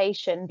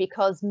anonymization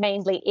because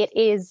mainly it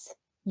is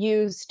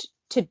used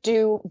to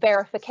do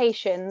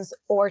verifications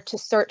or to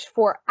search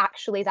for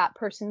actually that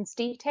person's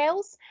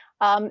details.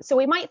 So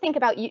we might think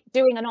about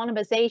doing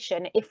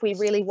anonymization if we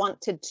really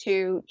wanted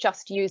to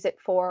just use it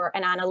for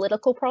an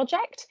analytical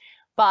project,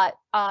 but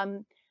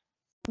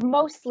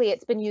mostly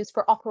it's been used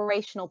for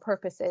operational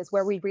purposes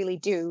where we really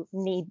do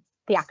need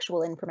the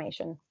actual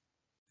information.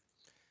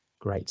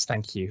 Great,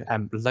 thank you.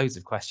 Loads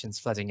of questions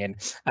flooding in.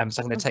 So I'm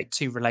going to take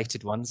two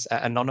related ones.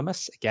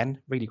 Anonymous,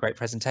 again, really great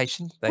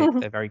presentation.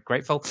 They're very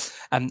grateful.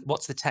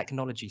 What's the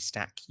technology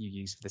stack you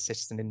use for the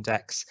Citizen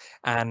Index?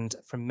 And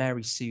from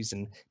Mary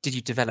Susan, did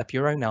you develop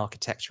your own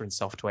architecture and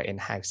software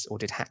in-house, or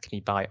did Hackney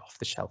buy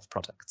off-the-shelf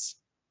products?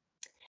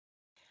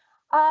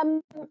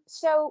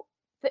 So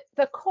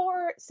the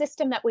core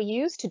system that we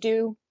use to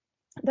do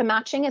the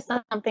matching is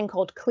something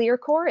called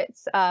ClearCore.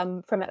 It's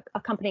from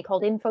a company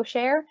called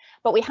InfoShare,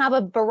 but we have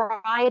a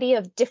variety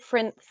of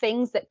different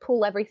things that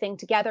pull everything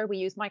together. We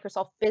use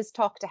Microsoft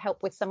BizTalk to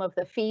help with some of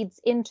the feeds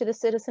into the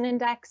Citizen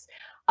Index.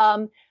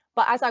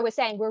 But as I was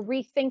saying, we're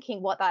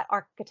rethinking what that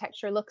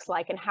architecture looks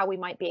like and how we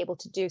might be able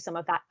to do some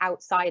of that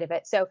outside of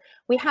it. So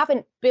we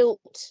haven't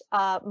built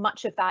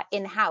much of that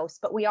in-house,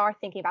 but we are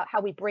thinking about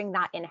how we bring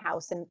that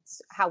in-house and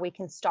how we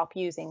can stop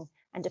using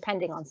and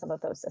depending on some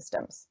of those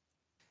systems.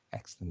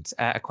 Excellent.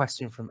 A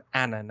question from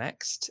Anna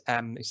next,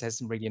 who says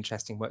some really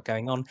interesting work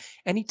going on.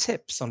 Any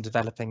tips on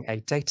developing a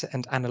data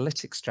and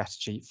analytics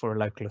strategy for a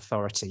local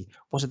authority?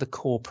 What are the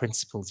core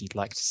principles you'd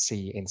like to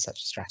see in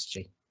such a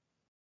strategy?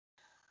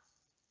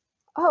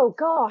 Oh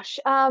gosh,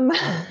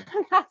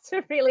 that's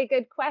a really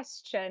good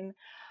question.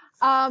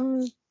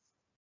 The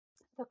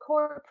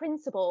core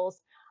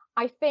principles,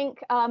 I think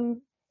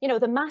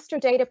the master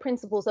data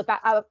principles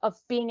of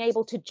being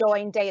able to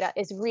join data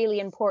is really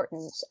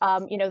important.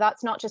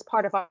 That's not just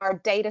part of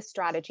our data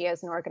strategy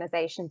as an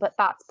organization, but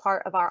that's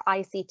part of our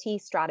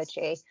ICT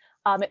strategy.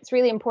 It's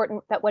really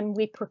important that when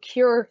we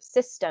procure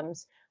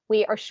systems,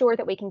 we are sure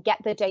that we can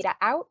get the data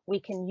out, we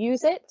can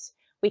use it,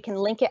 we can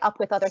link it up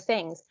with other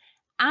things.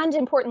 And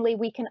importantly,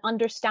 we can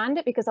understand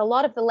it, because a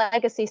lot of the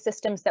legacy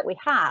systems that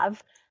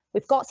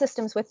we've got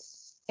systems with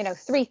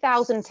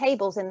 3,000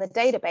 tables in the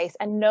database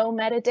and no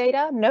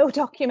metadata, no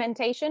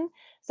documentation.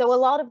 So a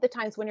lot of the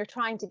times when you're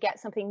trying to get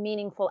something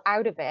meaningful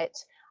out of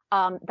it,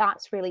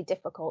 that's really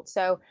difficult.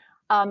 So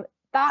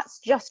that's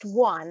just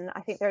one.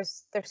 I think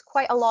there's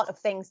quite a lot of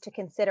things to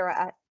consider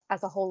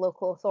as a whole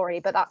local authority,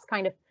 but that's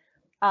kind of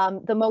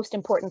the most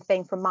important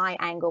thing from my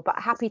angle, but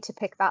happy to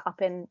pick that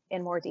up in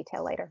more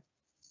detail later.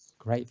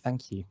 Great,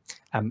 thank you.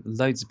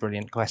 Loads of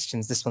brilliant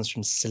questions. This one's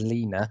from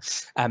Selena.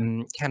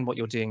 Can what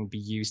you're doing be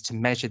used to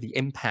measure the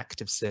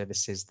impact of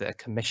services that are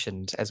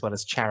commissioned, as well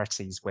as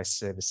charities where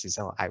services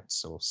are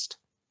outsourced?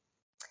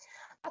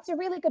 That's a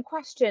really good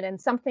question,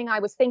 and something I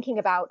was thinking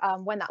about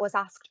when that was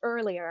asked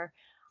earlier.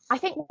 I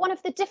think one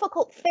of the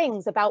difficult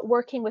things about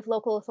working with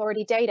local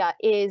authority data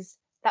is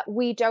that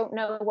we don't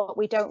know what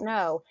we don't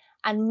know.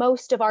 And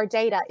most of our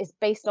data is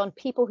based on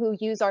people who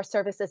use our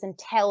services and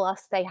tell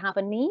us they have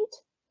a need.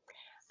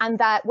 And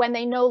that when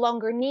they no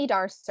longer need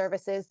our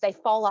services, they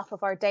fall off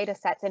of our data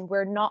sets and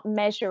we're not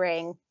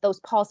measuring those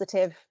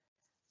positive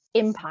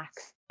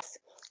impacts.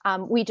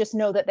 We just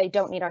know that they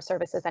don't need our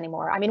services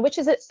anymore. I mean, which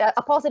is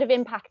a positive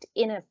impact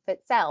in of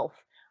itself,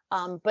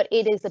 but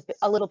it is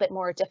a little bit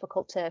more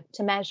difficult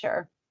to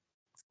measure.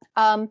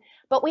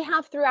 But we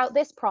have throughout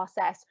this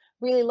process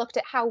really looked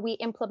at how we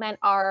implement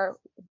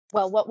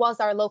what was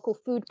our local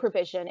food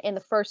provision in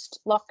the first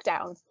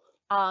lockdown,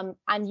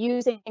 and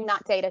using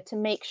that data to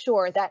make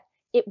sure that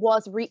it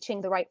was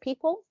reaching the right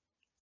people.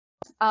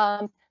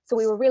 So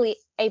we were really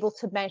able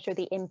to measure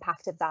the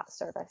impact of that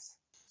service.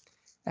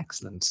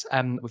 Excellent.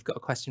 We've got a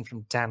question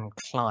from Dan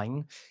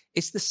Klein.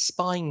 Is the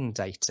spine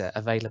data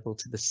available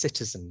to the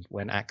citizen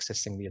when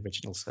accessing the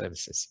original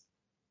services?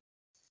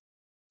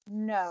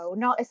 No,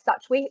 not as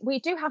such. We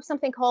do have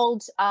something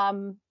called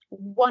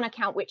One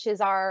Account, which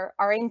is our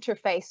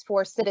interface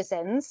for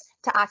citizens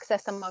to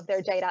access some of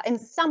their data, and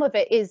some of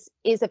it is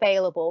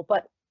available,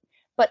 but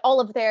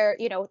all of their,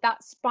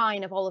 that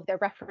spine of all of their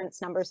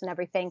reference numbers and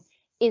everything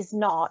is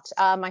not.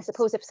 I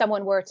suppose if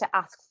someone were to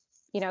ask,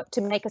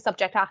 to make a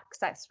subject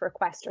access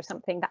request or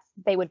something, that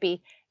they would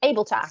be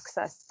able to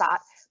access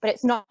that, but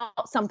it's not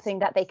something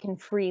that they can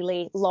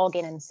freely log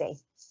in and see.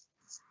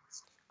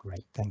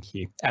 Great, thank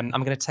you. I'm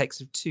going to take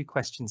sort of two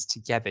questions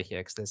together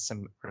here because there's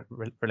some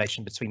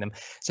relation between them.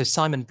 So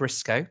Simon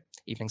Briscoe,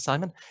 evening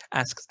Simon,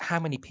 asks how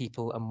many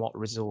people and what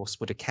resource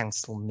would a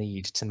council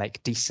need to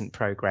make decent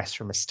progress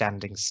from a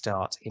standing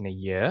start in a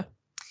year?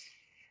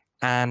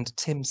 And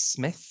Tim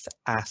Smith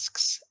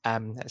asks,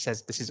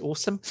 says this is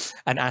awesome,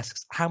 and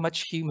asks how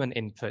much human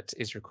input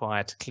is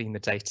required to clean the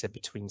data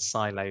between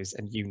silos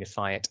and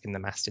unify it in the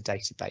master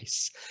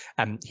database.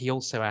 He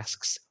also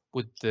asks,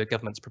 would the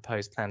government's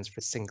proposed plans for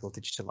a single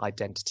digital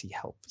identity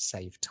help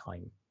save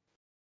time?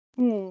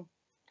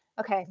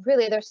 Okay,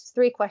 really, there's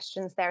three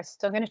questions there,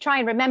 so I'm going to try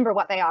and remember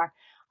what they are.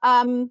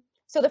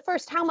 So the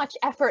first, how much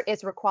effort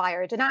is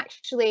required? And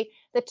actually,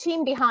 the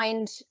team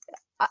behind,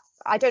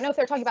 I don't know if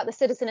they're talking about the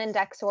Citizen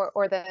Index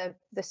or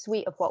the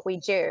suite of what we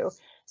do.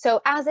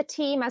 So as a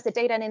team, as a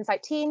data and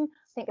insight team,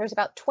 I think there's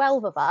about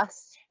 12 of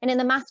us. And in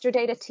the master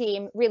data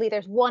team, really,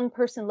 there's one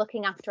person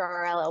looking after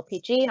our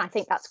LLPG, and I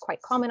think that's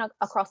quite common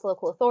across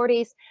local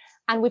authorities.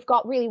 And we've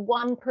got really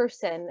one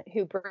person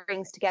who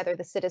brings together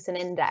the Citizen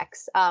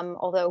Index,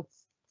 although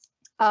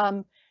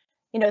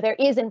there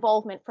is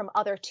involvement from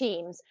other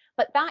teams,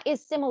 but that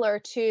is similar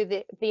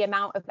to the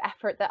amount of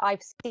effort that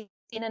I've seen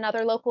in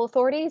other local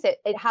authorities.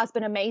 It has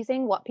been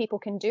amazing what people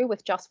can do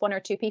with just one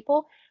or two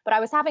people. But I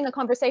was having a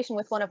conversation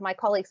with one of my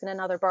colleagues in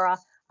another borough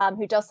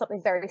who does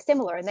something very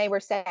similar, and they were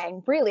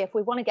saying, really, if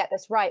we want to get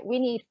this right, we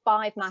need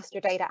 5 master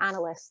data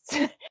analysts.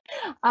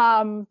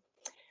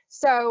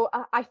 So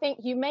I think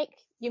you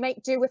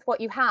make do with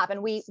what you have,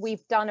 and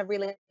we've done a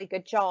really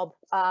good job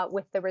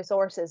with the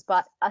resources,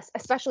 but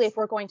especially if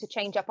we're going to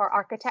change up our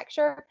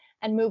architecture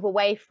and move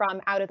away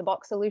from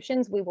out-of-the-box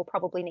solutions, we will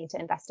probably need to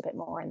invest a bit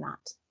more in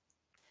that.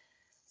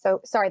 So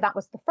sorry, that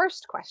was the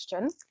first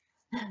question.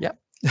 Yep.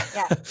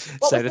 Yeah.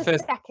 What was the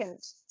second?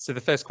 So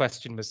the first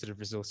question was sort of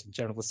resource in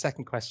general. The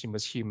second question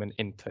was human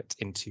input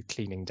into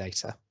cleaning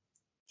data.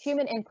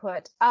 Human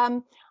input.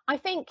 I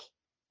think,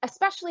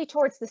 especially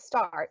towards the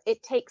start,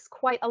 it takes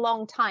quite a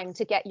long time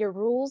to get your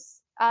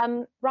rules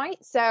right.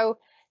 So,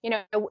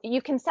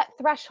 you can set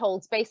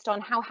thresholds based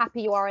on how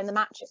happy you are in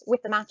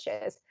with the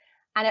matches.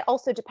 And it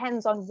also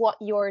depends on what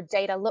your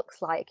data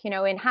looks like.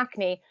 In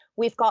Hackney,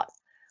 we've got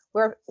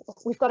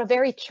a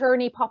very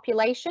churny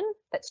population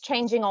that's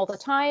changing all the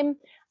time.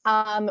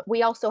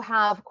 We also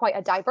have quite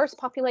a diverse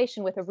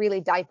population with a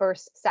really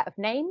diverse set of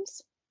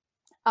names.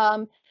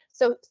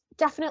 So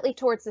definitely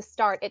towards the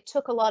start, it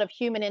took a lot of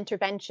human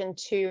intervention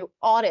to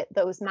audit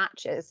those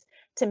matches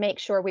to make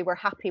sure we were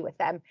happy with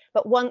them.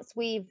 But once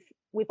we've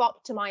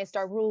optimized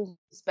our rules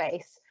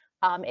base,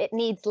 it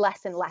needs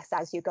less and less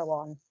as you go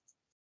on.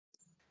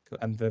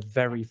 And the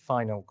very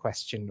final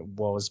question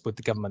was, with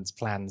the government's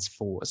plans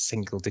for a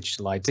single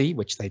digital ID,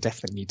 which they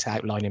definitely need to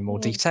outline in more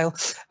detail,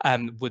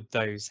 would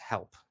those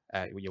help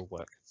your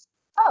work?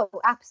 Oh,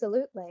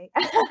 absolutely.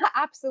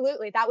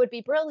 Absolutely. That would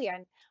be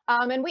brilliant.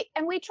 And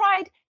we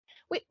tried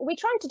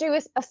to do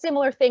a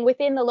similar thing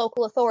within the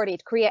local authority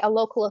to create a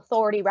local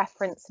authority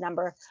reference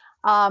number.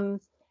 And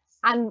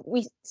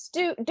we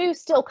do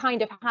still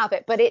kind of have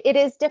it, but it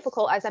is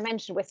difficult, as I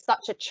mentioned, with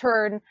such a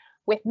churn,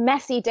 with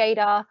messy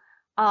data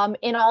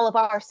in all of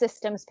our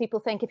systems. People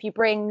think if you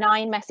bring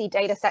 9 messy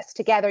data sets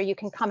together, you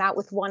can come out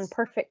with one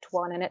perfect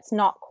one, and it's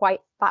not quite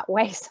that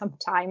way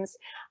sometimes.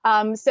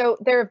 So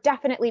there have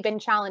definitely been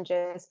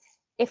challenges.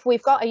 If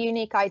we've got a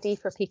unique ID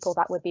for people,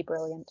 that would be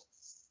brilliant.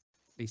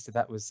 Lisa,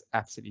 that was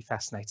absolutely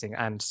fascinating,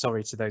 and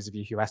sorry to those of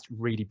you who asked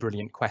really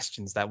brilliant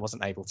questions that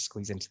wasn't able to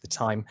squeeze into the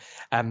time.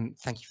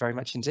 Thank you very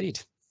much indeed.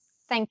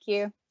 Thank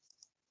you.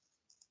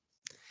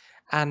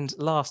 And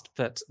last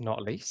but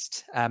not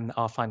least,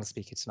 our final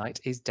speaker tonight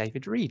is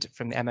David Reed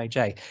from the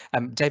MOJ.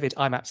 David,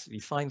 I'm absolutely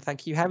fine,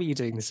 thank you. How are you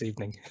doing this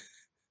evening?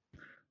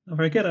 Oh,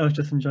 very good. I was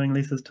just enjoying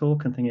Lisa's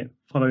talk and think it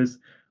follows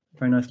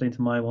very nicely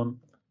into my one.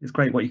 It's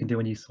great what you can do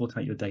when you sort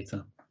out your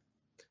data.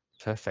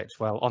 Perfect.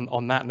 Well,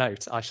 on that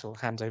note, I shall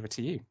hand over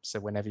to you. So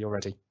whenever you're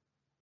ready.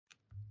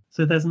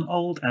 So there's an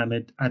old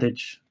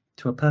adage,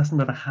 to a person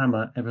with a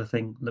hammer,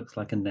 everything looks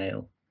like a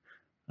nail.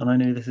 And I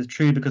know this is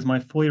true because my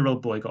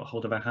 4-year-old boy got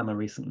hold of a hammer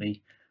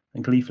recently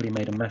and gleefully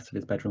made a mess of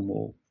his bedroom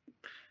wall.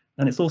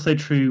 And it's also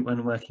true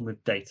when working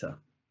with data.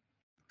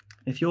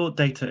 If your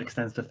data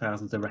extends to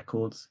thousands of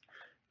records,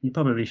 you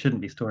probably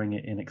shouldn't be storing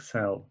it in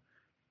Excel.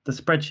 The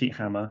spreadsheet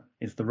hammer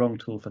is the wrong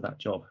tool for that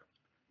job.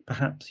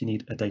 Perhaps you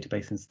need a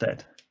database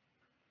instead.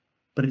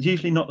 But it's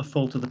usually not the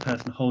fault of the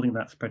person holding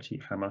that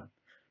spreadsheet hammer.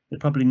 They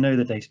probably know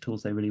the data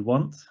tools they really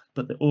want,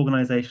 but the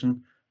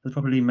organisation has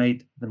probably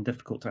made them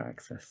difficult to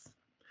access.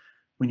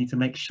 We need to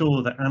make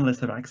sure that analysts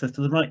have access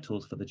to the right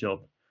tools for the job.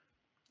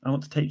 I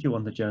want to take you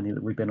on the journey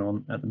that we've been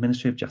on at the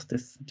Ministry of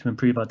Justice to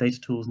improve our data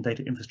tools and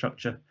data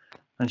infrastructure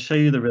and show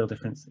you the real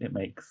difference it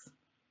makes.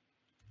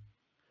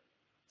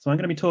 So I'm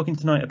going to be talking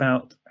tonight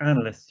about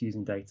analysts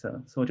using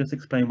data. So I'll just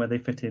explain where they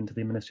fit into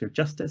the Ministry of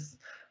Justice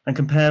and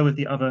compare with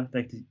the other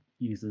data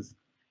users.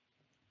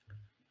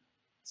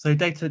 So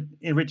data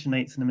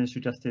originates in the Ministry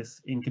of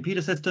Justice in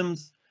computer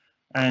systems,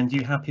 and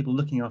you have people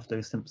looking after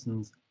those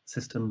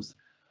systems,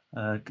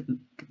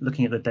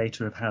 looking at the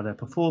data of how they're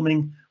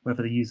performing,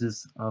 whether the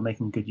users are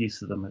making good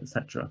use of them,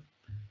 etc.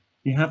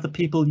 You have the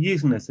people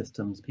using those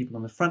systems, people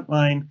on the front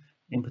line,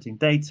 inputting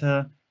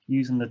data,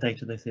 using the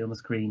data they see on the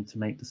screen to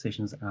make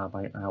decisions hour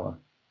by hour.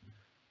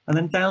 And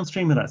then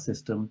downstream of that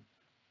system,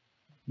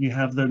 you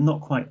have the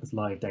not quite as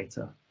live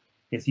data.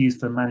 It's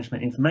used for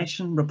management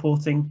information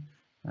reporting,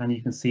 and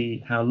you can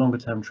see how longer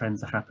term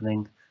trends are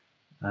happening.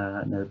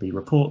 And there'll be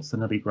reports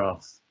and there'll be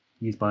graphs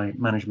used by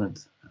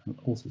management and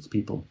all sorts of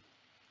people.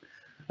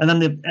 And then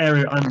the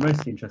area I'm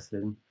mostly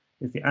interested in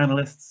is the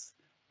analysts,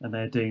 and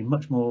they're doing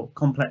much more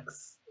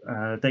complex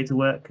data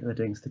work. They're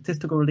doing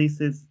statistical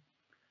releases.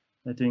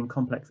 They're doing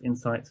complex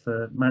insights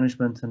for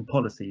management and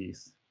policy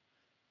use.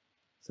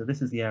 So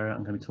this is the area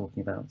I'm going to be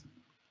talking about.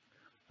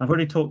 I've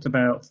already talked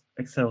about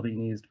Excel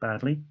being used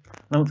badly.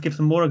 And I want to give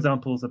some more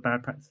examples of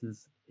bad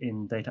practices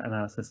in data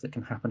analysis that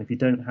can happen if you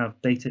don't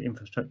have data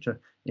infrastructure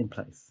in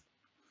place.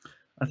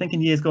 I think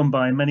in years gone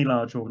by, many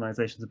large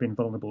organisations have been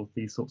vulnerable to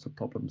these sorts of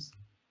problems.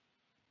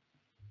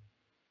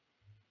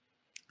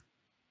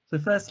 So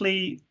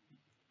firstly,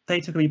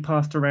 data can be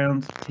passed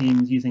around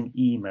teams using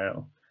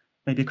email.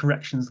 Maybe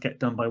corrections get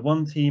done by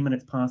one team and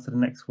it's passed to the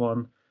next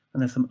one,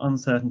 and there's some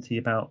uncertainty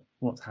about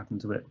what's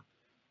happened to it.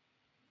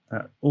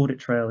 Audit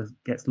trail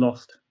gets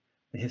lost,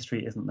 the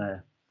history isn't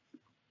there.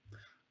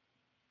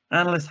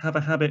 Analysts have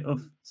a habit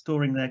of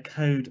storing their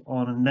code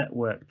on a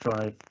network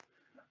drive,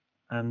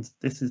 and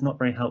this is not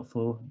very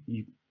helpful.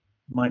 You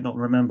might not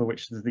remember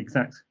which is the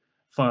exact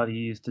file you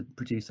used to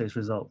produce those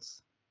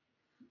results.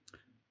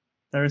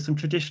 There are some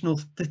traditional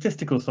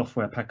statistical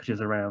software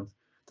packages around,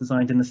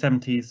 designed in the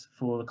 70s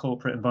for the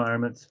corporate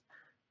environment,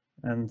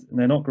 and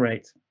they're not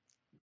great.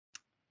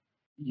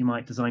 You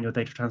might design your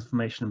data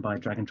transformation by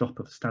drag and drop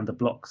of standard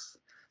blocks,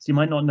 so you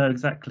might not know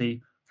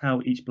exactly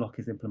how each block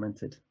is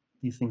implemented.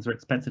 These things are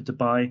expensive to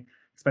buy,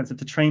 expensive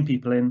to train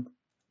people in,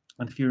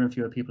 and fewer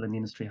people in the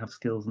industry have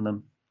skills in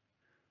them.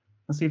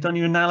 And so you've done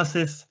your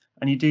analysis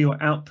and you do your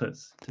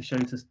outputs to show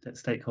to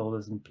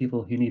stakeholders and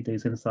people who need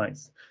those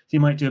insights. So you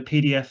might do a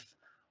PDF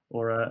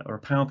or a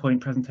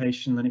PowerPoint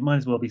presentation, and it might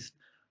as well be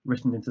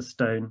written into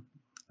stone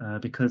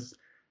because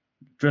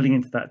drilling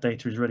into that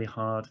data is really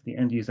hard. The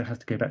end user has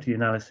to go back to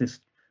the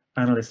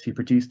analyst who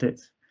produced it.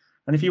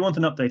 And if you want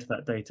an update of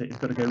that data, it's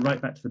got to go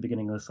right back to the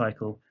beginning of the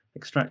cycle,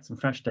 extract some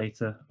fresh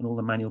data and all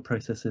the manual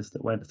processes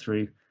that went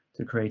through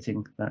to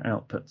creating that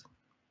output.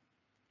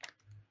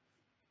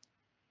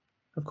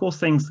 Of course,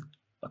 things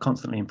are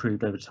constantly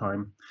improved over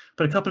time,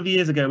 but a couple of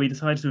years ago, we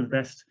decided to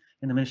invest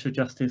in the Ministry of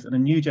Justice and a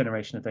new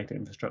generation of data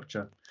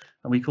infrastructure,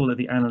 and we call it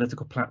the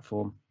analytical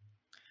platform.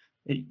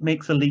 It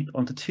makes a leap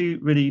onto two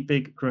really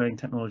big growing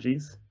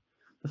technologies.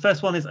 The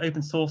first one is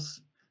open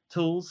source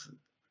tools.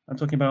 I'm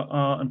talking about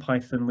R and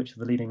Python, which are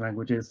the leading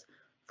languages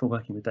for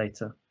working with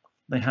data.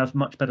 They have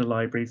much better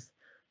libraries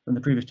than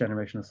the previous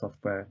generation of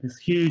software. This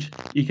huge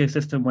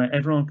ecosystem where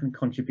everyone can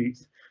contribute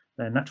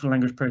their natural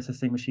language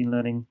processing, machine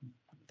learning,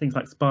 things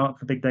like Spark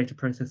for big data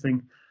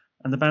processing,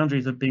 and the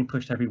boundaries are being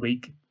pushed every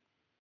week.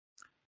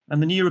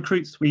 And the new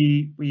recruits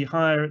we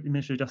hire at the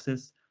Ministry of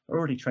Justice are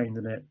already trained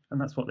in it, and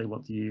that's what they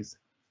want to use.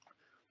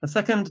 The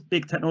second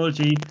big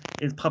technology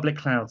is public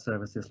cloud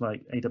services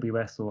like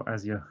AWS or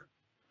Azure.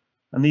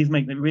 And these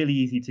make it really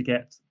easy to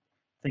get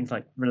things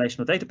like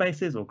relational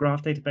databases or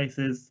graph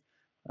databases,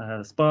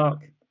 Spark,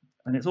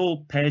 and it's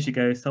all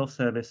pay-as-you-go,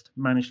 self-serviced,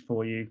 managed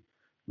for you,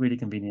 really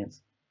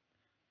convenient.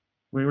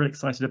 We're really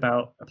excited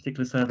about a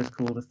particular service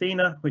called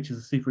Athena, which is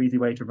a super easy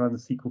way to run the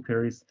SQL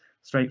queries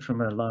straight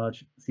from a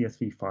large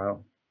CSV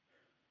file.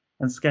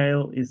 And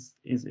scale is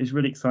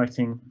really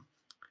exciting.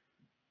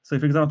 So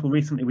for example,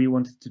 recently we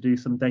wanted to do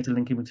some data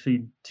linking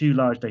between two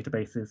large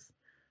databases.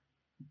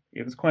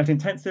 It was quite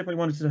intensive. We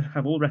wanted to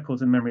have all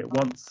records in memory at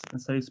once.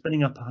 And so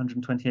spinning up a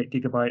 128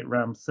 gigabyte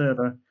RAM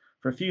server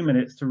for a few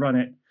minutes to run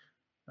it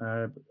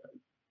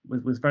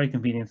was very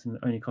convenient and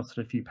only costed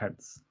a few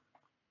pence.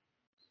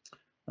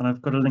 And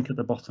I've got a link at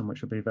the bottom,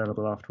 which will be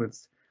available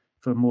afterwards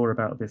for more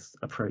about this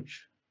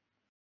approach.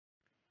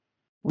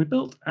 We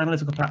built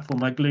Analytical Platform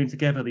by gluing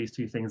together these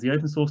two things, the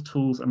open source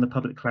tools and the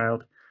public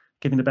cloud,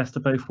 giving the best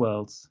of both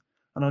worlds.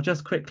 And I'll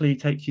just quickly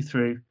take you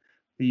through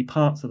the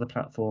parts of the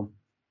platform.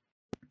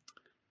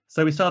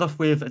 So we start off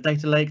with a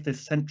data lake,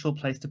 this central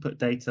place to put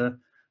data,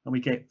 and we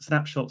get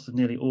snapshots of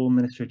nearly all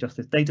Ministry of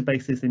Justice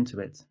databases into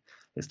it.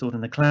 It's stored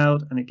in the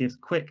cloud and it gives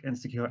quick and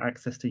secure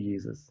access to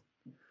users.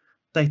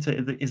 Data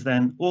is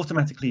then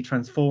automatically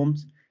transformed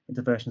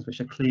into versions which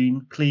are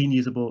clean,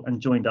 usable and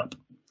joined up.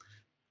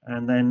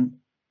 And then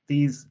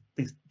these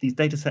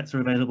data sets are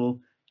available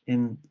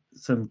in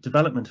some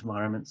development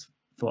environments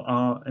for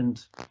R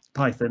and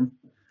Python,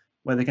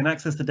 where they can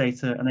access the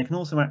data and they can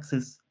also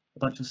access a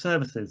bunch of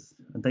services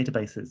and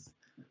databases.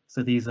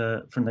 So these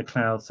are from the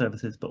cloud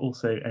services, but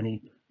also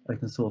any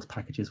open source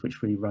packages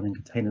which we run in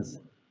containers.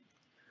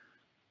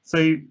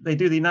 So they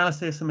do the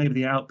analysis and maybe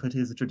the output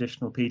is a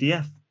traditional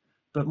PDF,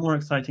 but more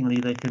excitingly,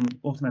 they can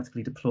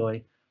automatically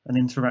deploy an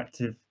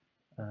interactive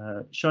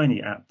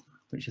Shiny app,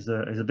 which is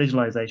a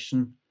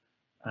visualization,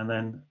 and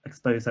then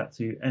expose that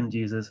to end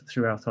users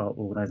throughout our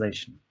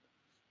organization.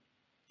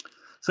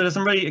 So there's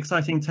some really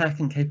exciting tech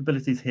and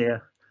capabilities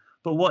here,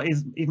 but what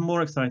is even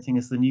more exciting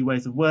is the new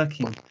ways of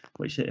working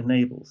which it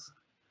enables.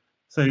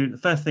 So the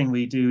first thing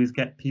we do is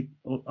get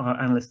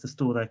our analysts to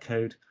store their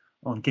code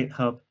on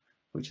GitHub,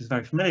 which is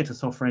very familiar to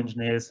software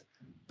engineers,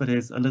 but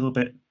is a little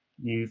bit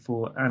new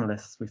for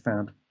analysts, we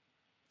found.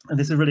 And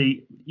this is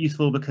really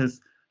useful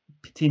because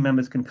team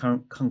members can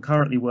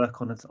concurrently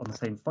work on the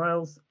same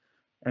files.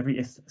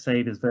 Every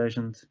save is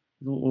versioned,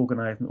 is all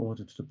organized and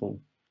auditable.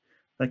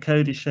 Their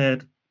code is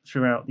shared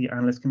throughout the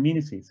analyst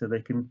community, so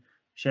they can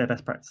share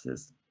best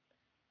practices.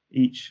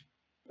 Each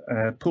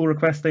pull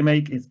request they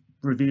make is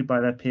reviewed by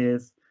their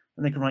peers,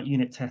 and they can write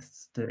unit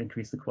tests to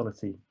increase the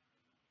quality.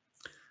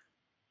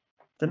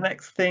 The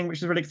next thing, which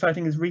is really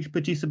exciting, is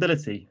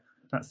reproducibility.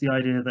 That's the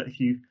idea that if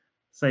you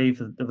save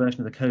the version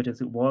of the code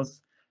as it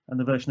was and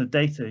the version of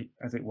data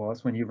as it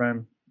was when you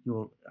ran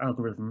your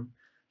algorithm,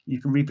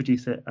 you can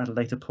reproduce it at a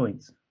later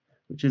point,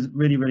 which is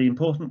really, really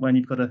important when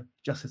you've got a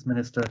justice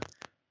minister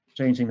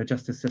changing the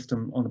justice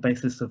system on the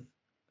basis of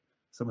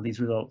some of these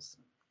results.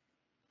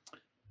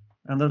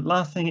 And the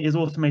last thing is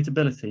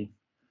automatability.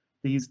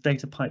 These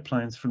data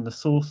pipelines from the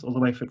source all the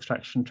way for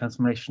extraction,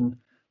 transformation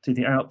to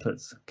the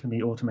outputs can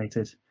be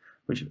automated,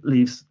 which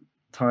leaves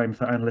time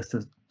for analysts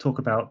to talk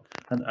about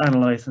and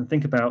analyze and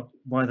think about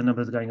why the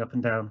numbers are going up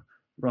and down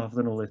rather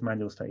than all those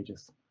manual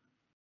stages.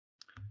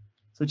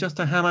 So just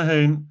to hammer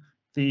home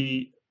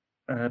the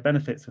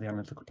benefits of the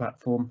analytical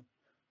platform,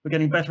 we're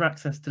getting better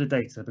access to the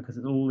data because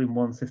it's all in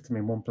one system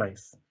in one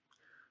place.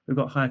 We've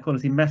got higher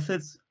quality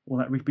methods, all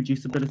that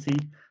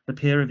reproducibility, the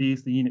peer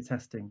reviews, the unit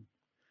testing.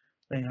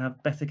 They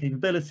have better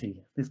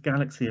capability, this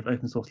galaxy of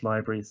open source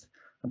libraries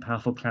and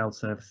powerful cloud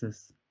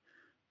services.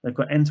 They've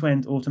got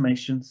end-to-end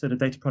automation, so the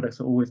data products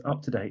are always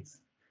up to date,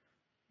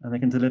 and they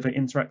can deliver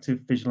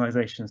interactive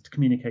visualizations to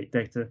communicate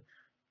data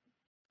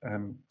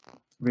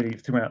really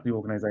throughout the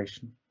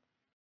organization.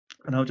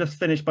 And I'll just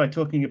finish by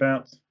talking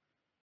about,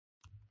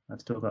 I have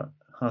to talk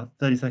about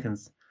 30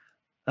 seconds,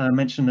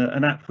 mention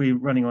an app we're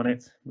running on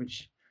it,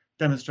 which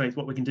demonstrates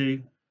what we can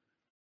do.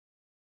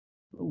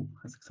 Oh,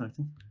 that's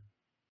exciting.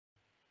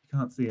 You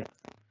can't see it.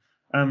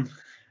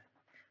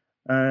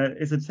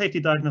 It's a safety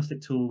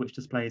diagnostic tool which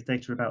displays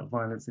data about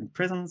violence in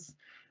prisons.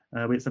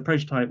 It's a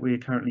prototype we're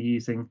currently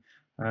using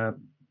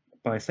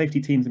by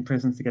safety teams in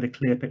prisons to get a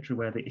clear picture of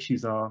where the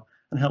issues are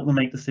and help them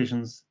make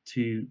decisions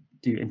to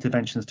do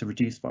interventions to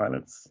reduce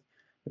violence.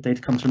 The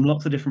data comes from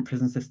lots of different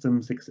prison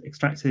systems,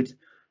 extracted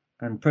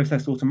and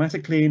processed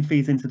automatically and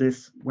feeds into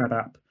this web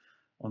app,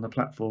 on the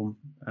platform,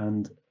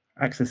 and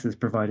access is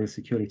provided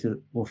securely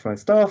to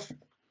authorised staff.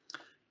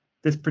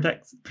 This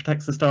protects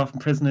the staff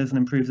and prisoners and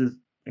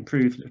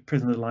improves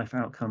prisoner life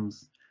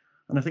outcomes.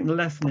 And I think the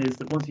lesson is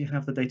that once you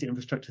have the data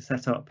infrastructure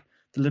set up,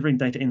 delivering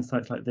data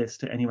insights like this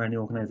to anywhere in the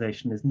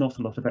organisation is not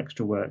a lot of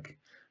extra work.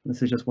 And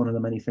this is just one of the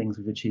many things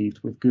we've achieved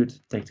with good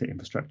data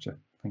infrastructure.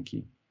 Thank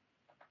you.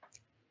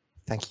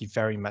 Thank you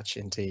very much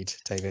indeed,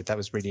 David. That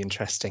was really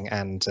interesting,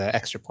 and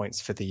extra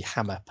points for the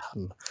hammer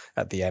pun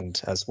at the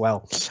end as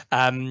well.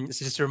 So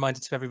just a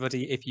reminder to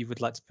everybody, if you would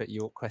like to put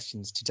your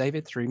questions to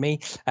David through me,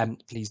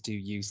 please do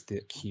use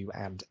the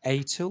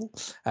Q&A tool.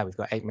 We've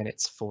got 8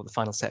 minutes for the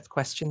final set of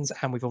questions,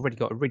 and we've already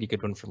got a really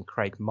good one from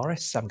Craig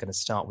Morris. So I'm going to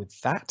start with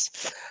that.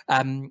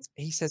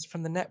 He says,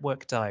 from the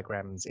network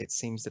diagrams, it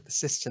seems that the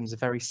systems are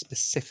very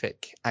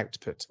specific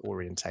output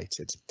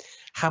orientated.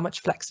 How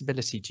much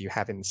flexibility do you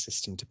have in the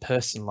system to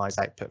personalize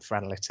output for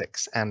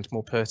analytics and,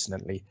 more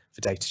pertinently,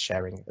 for data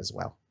sharing as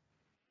well?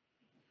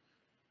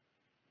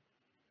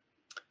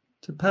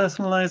 To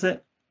personalize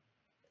it,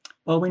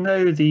 well, we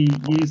know the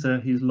user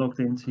who's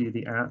logged into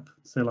the app.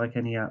 So like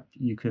any app,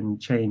 you can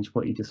change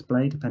what you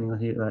display depending on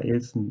who that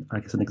is. And I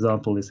guess an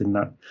example is in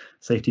that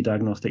safety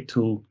diagnostic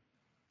tool.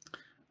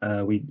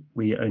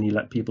 We only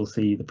let people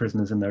see the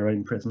prisoners in their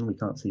own prison. We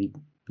can't see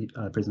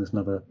prisoners in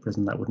another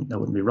prison. That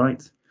wouldn't be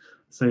right.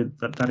 So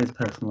that is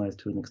personalized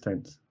to an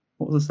extent.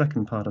 What was the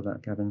second part of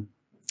that, Gavin?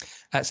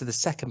 So the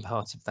second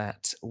part of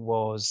that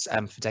was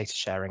for data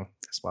sharing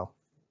as well.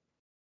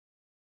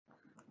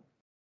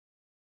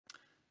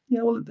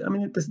 Yeah, well, I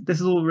mean, this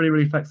is all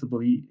really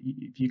flexible.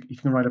 If you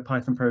can write a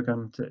Python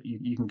program,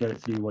 you can get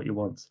it to do what you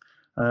want.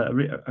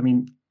 I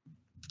mean,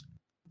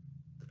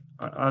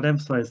 I'd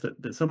emphasize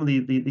that some of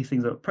these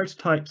things are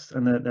prototypes,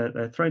 and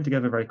they're thrown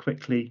together very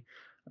quickly,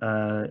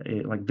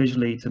 like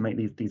visually, to make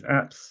these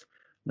apps.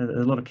 A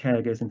lot of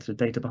care goes into the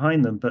data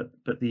behind them, but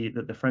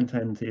the front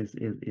end is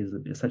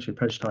essentially a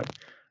prototype.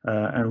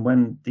 And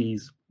when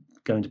these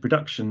go into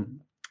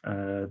production,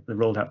 they're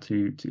rolled out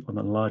to on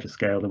a larger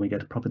scale, then we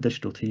get a proper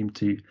digital team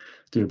to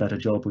do a better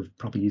job with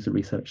proper user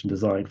research and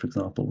design, for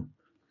example.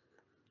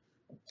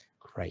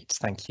 Great,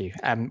 thank you.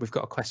 We've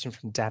got a question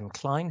from Dan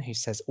Klein, who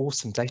says,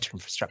 awesome data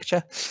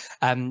infrastructure.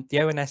 The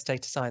ONS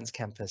Data Science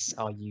Campus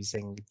are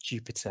using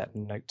Jupyter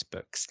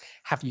Notebooks.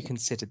 Have you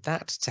considered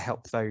that to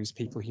help those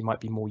people who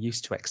might be more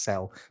used to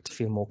Excel to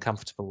feel more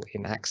comfortable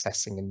in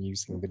accessing and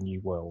using the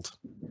new world?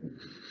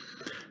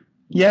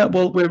 Yeah,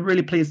 well, we're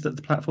really pleased that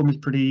the platform is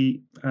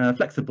pretty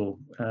flexible.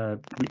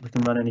 We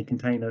can run any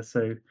container,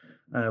 so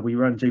we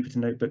run Jupyter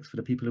Notebooks for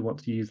the people who want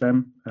to use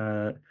them.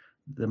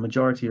 The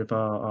majority of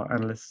our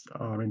analysts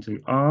are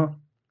into R,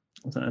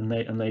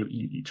 and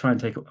you try and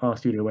take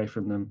RStudio away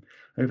from them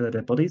over their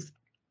dead bodies.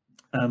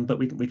 But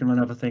we can run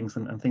other things,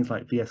 and things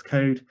like VS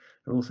Code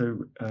are also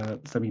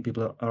so many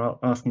people are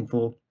asking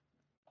for,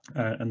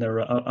 and there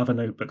are other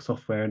notebook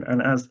software.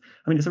 And as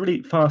I mean, it's a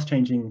really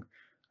fast-changing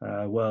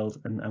world,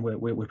 and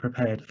we're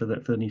prepared for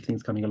the new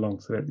things coming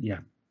along. So yeah.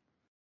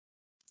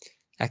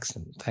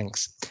 Excellent,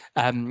 thanks.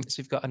 So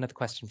we've got another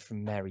question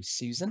from Mary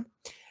Susan.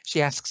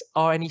 She asks,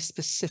 are any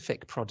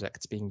specific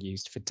products being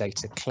used for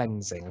data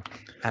cleansing,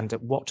 and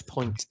at what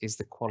point is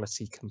the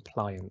quality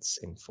compliance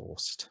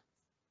enforced?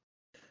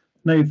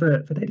 No, for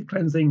data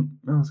cleansing,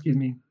 oh, excuse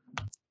me.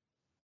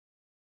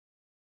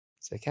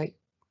 It's okay.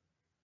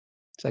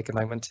 Take a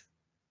moment.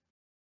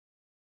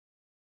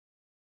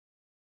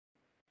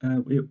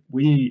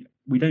 We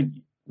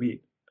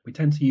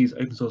tend to use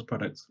open source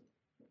products,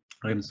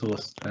 open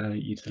source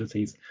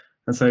utilities,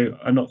 and so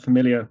I'm not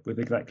familiar with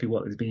exactly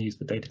what is being used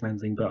for data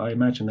cleansing, but I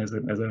imagine there's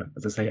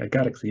as I say, a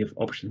galaxy of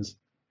options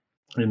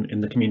in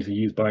the community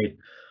used by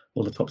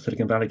all the top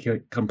Silicon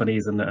Valley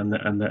companies and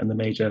the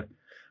major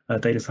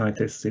data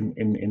scientists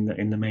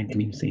in the main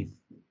community.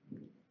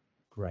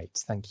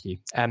 Great, thank you.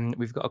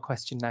 We've got a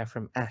question now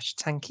from Ash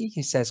Tanky,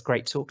 who says,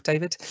 great talk,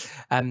 David.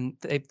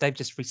 They've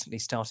just recently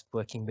started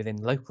working within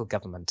local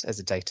government as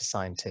a data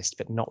scientist,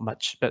 but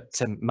much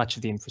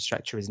of the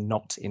infrastructure is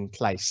not in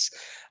place.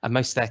 And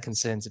most of their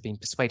concerns have been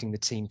persuading the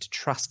team to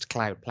trust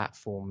cloud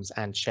platforms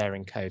and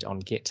sharing code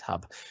on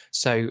GitHub.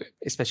 So,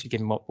 especially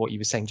given what you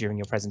were saying during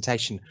your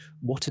presentation,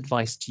 what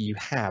advice do you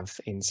have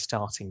in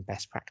starting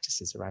best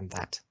practices around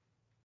that?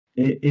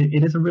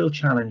 It is a real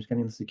challenge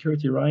getting the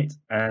security right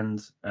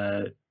and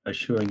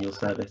assuring your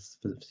service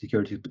for the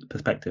security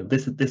perspective.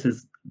 This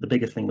is the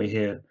biggest thing we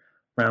hear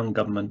around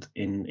government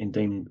in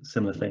doing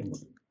similar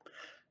things.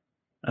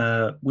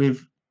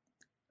 With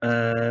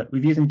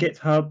using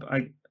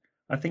GitHub,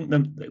 I think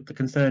the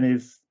concern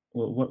is,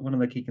 well, one of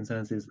the key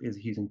concerns is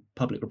using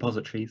public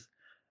repositories,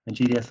 and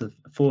GDS have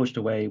forged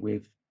a way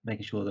with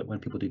making sure that when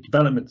people do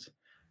development,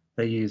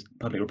 they use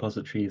public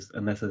repositories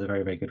unless there's a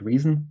very good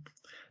reason.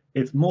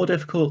 It's more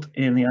difficult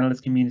in the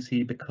analyst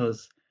community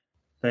because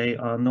they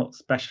are not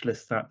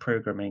specialists at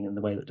programming in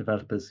the way that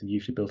developers have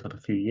usually built up a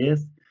few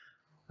years.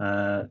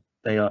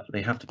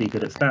 They have to be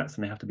good at stats,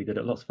 and they have to be good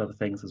at lots of other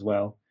things as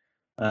well.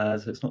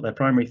 So it's not their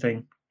primary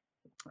thing,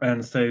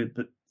 and so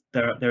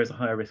there is a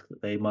higher risk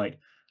that they might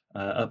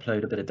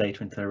upload a bit of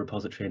data into their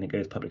repository and it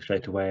goes public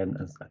straight away, and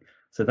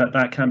so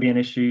that can be an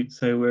issue.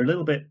 So we're a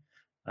little bit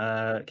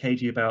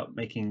cagey about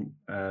making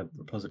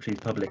repositories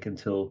public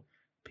until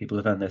people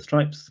have earned their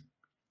stripes.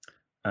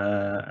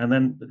 And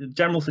then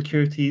general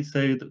security.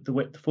 So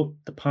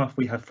the path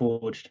we have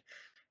forged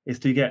is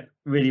to get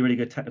really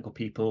good technical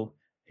people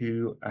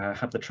who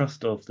have the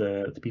trust of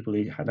the people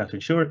who have to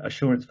ensure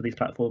assurance for these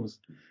platforms,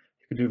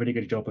 who can do a really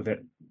good job of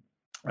it.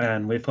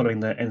 And we're following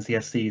the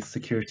NCSC's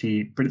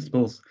security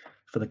principles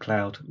for the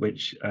cloud,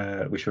 which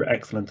are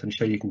excellent and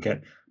show you can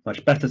get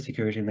much better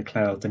security in the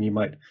cloud than you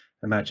might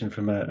imagine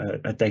from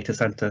a data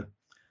center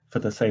for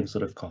the same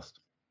sort of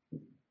cost.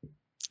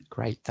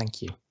 Great,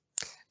 thank you.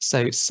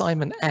 So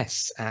Simon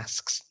S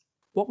asks,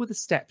 what were the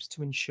steps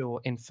to ensure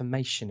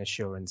information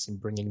assurance in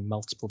bringing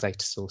multiple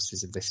data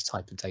sources of this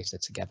type of data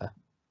together?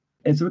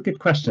 It's a good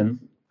question.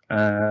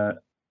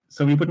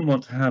 So we wouldn't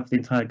want to have the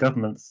entire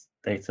government's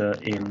data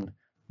in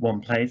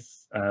one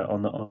place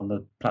on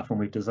the platform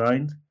we've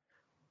designed.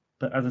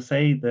 But as I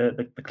say,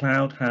 the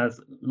cloud has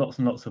lots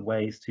and lots of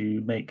ways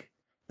to make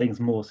things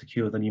more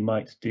secure than you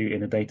might do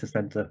in a data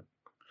center.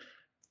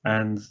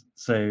 And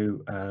so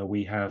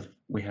we have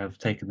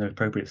taken the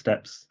appropriate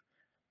steps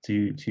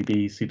to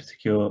be super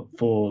secure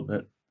for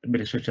the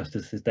Ministry of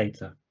Justice's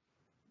data.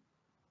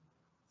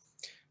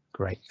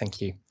 Great,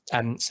 thank you.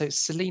 So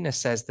Selena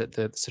says that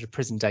the sort of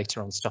prison data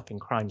on stopping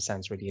crime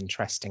sounds really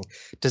interesting.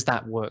 Does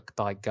that work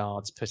by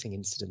guards putting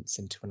incidents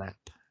into an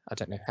app? I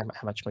don't know how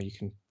much more you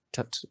can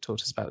talk to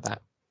us about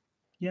that.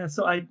 Yeah,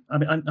 so I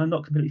mean, I'm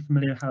not completely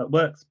familiar how it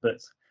works,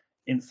 but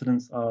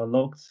incidents are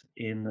logged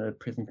in the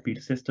prison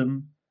computer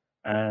system,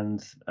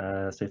 and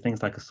so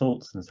things like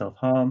assaults and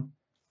self-harm,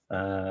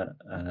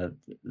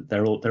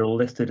 they're all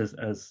listed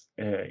as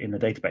in the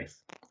database.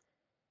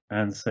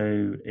 And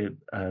so,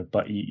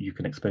 but you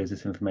can expose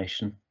this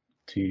information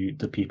to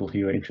the people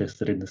who are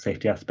interested in the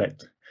safety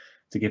aspect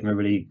to give them a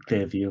really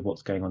clear view of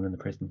what's going on in the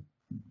prison.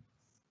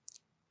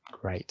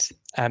 Great.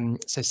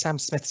 So Sam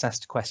Smith's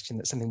asked a question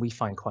that's something we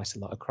find quite a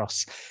lot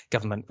across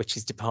government, which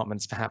is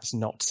departments perhaps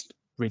not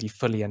really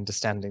fully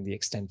understanding the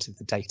extent of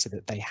the data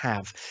that they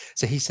have.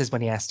 So he says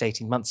when he asked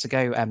 18 months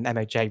ago,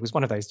 MOJ was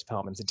one of those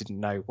departments that didn't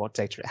know what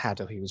data it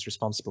had or who was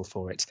responsible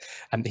for it.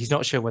 He's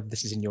not sure whether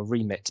this is in your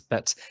remit,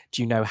 but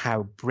do you know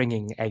how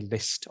bringing a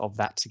list of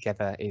that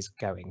together is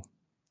going,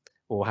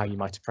 or how you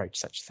might approach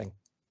such a thing?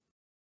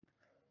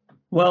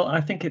 Well, I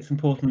think it's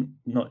important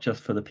not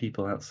just for the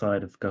people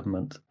outside of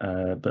government,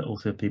 but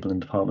also people in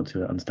departments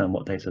who understand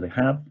what data they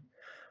have.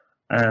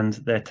 And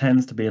there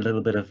tends to be a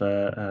little bit of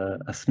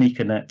a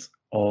sneaker net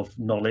of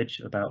knowledge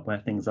about where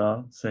things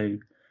are. So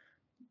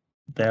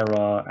there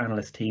are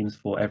analyst teams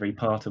for every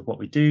part of what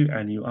we do,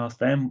 and you ask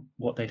them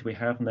what data we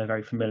have, and they're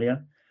very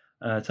familiar.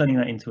 Turning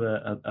that into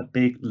a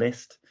big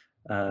list,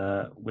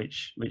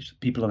 which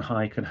people on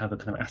high can have a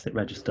kind of asset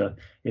register,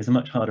 is a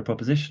much harder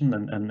proposition,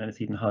 and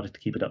it's even harder to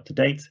keep it up to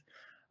date.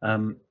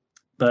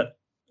 But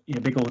you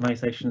know, big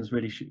organisations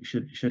really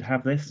should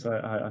have this.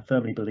 I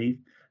firmly believe,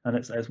 and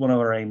it's one of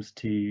our aims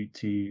to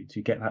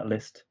get that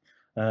list,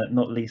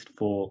 not least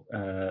for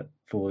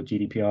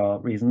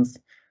GDPR reasons.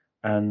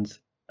 And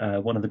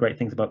one of the great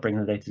things about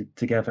bringing the data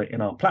together in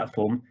our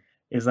platform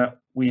is that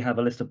we have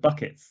a list of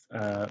buckets.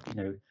 You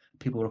know,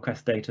 people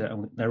request data,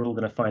 and they're all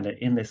going to find it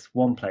in this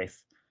one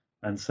place.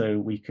 And so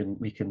we can,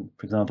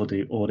 for example,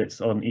 do audits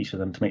on each of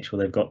them to make sure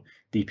they've got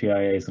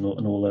DPIAs and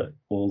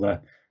all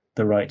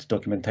the right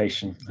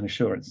documentation and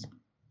assurance.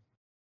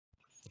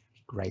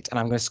 Great. And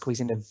I'm going to squeeze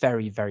in a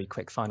very, very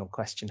quick final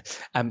question.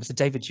 So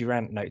David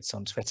Durant notes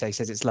on Twitter, he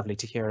says it's lovely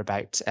to hear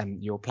about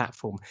your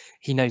platform.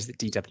 He knows that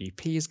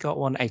DWP has got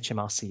one,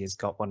 HMRC has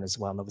got one as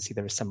well. And obviously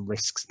there are some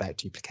risks about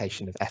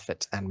duplication of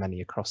effort and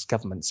money across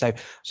government. So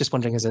just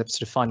wondering, as a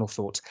sort of final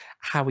thought,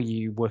 how are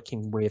you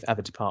working with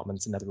other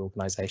departments and other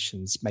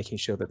organisations, making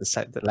sure that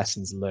the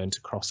lessons learned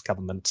across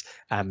government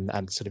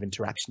and sort of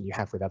interaction you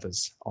have with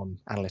others on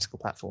analytical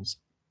platforms?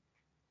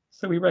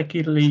 So we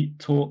regularly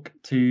talk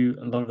to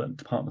a lot of the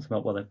departments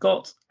about what they've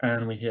got,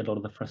 and we hear a lot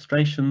of the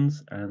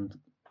frustrations, and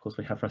of course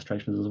we have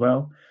frustrations as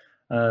well.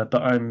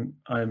 But I'm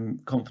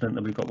confident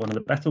that we've got one of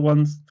the better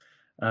ones,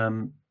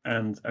 and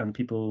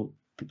people.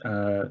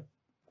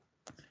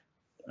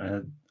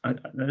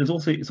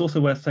 It's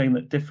also worth saying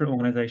that different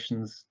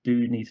organisations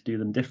do need to do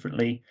them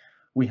differently.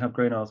 We have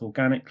grown ours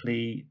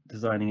organically,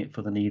 designing it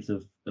for the needs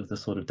of the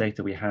sort of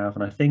data we have,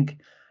 and I think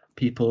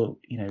people,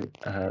 you know,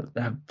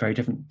 have very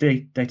different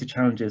data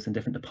challenges in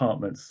different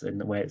departments in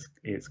the way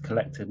it's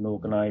collected and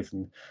organized,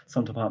 and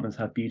some departments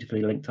have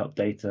beautifully linked up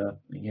data,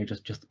 you know,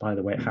 just by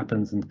the way it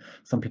happens, and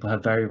some people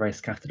have very, very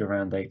scattered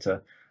around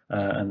data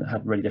and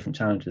have really different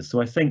challenges.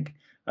 So I think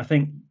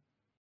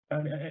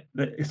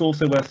it's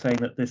also worth saying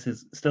that this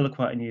is still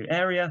quite a new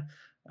area.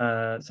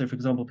 So for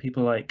example,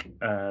 people like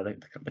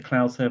the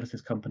cloud services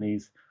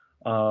companies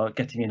are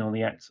getting in on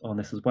the act on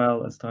this as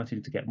well, and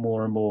starting to get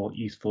more and more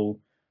useful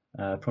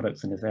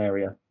products in this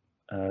area.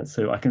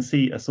 So I can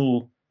see us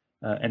all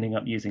ending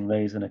up using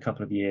those in a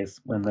couple of years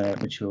when they're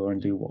mature and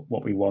do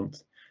what we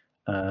want.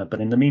 But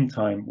in the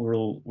meantime, we're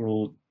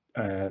all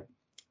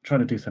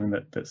trying to do something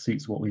that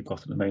suits what we've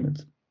got at the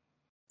moment.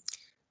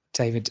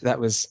 David, that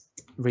was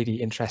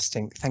really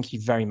interesting. Thank you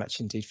very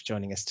much indeed for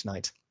joining us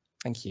tonight.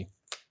 Thank you.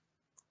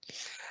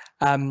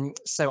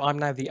 So I'm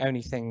now the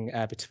only thing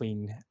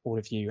between all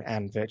of you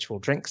and virtual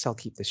drinks. I'll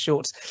keep this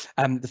short.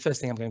 The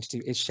first thing I'm going to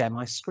do is share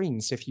my screen.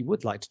 So if you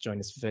would like to join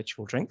us for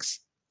virtual drinks,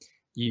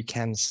 you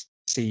can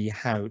see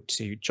how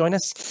to join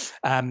us.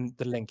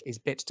 The link is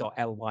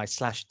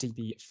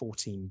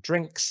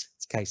bit.ly/db14drinks.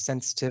 It's case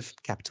sensitive,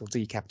 capital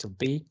D, capital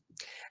B.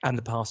 And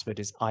the password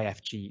is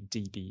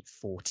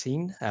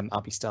IFGDB14.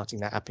 I'll be starting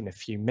that up in a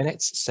few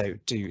minutes, so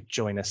do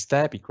join us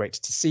there. Be great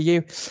to see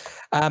you.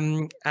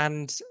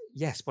 And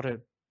yes, what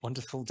a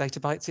wonderful Data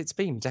Bytes it's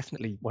been.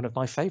 Definitely one of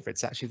my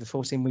favourites, actually, the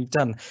 14 we've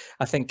done.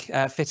 I think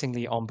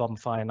fittingly on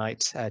Bonfire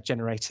Night,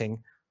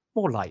 generating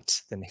more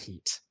light than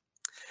heat.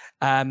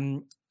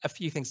 A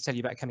few things to tell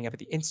you about coming up at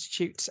the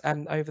Institute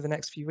over the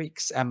next few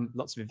weeks.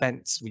 Lots of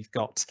events. We've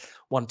got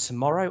one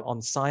tomorrow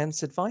on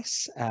science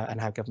advice and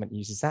how government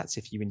uses that. So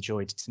if you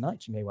enjoyed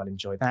tonight, you may well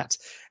enjoy that.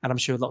 And I'm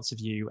sure lots of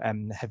you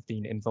have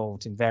been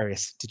involved in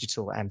various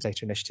digital and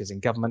data initiatives in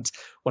government.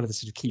 One of the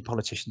sort of key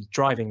politicians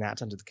driving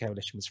that under the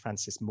coalition was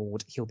Francis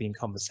Maud. He'll be in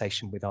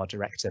conversation with our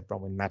director,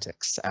 Bronwyn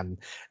Maddox,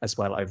 as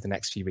well over the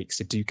next few weeks.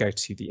 So do go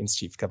to the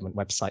Institute for Government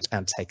website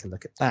and take a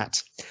look at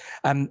that.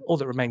 All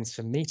that remains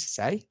for me to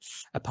say,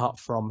 apart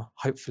from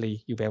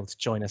hopefully you'll be able to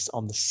join us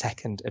on the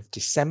 2nd of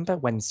December,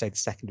 Wednesday, the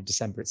 2nd of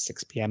December at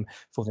 6 p.m.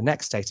 for the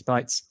next Data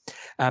Bytes.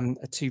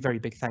 Two very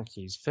big thank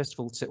yous. First of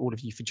all, to all of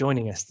you for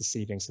joining us this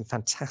evening. Some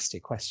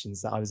fantastic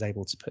questions that I was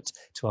able to put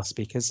to our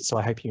speakers. So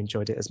I hope you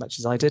enjoyed it as much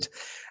as I did.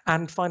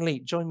 And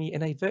finally, join me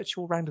in a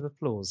virtual round of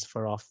applause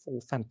for our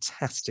 4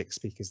 fantastic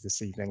speakers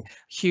this evening.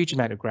 Huge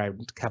amount of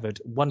ground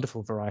covered,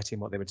 wonderful variety in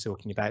what they were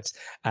talking about.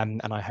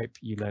 And I hope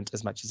you learned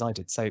as much as I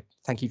did. So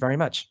thank you very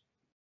much.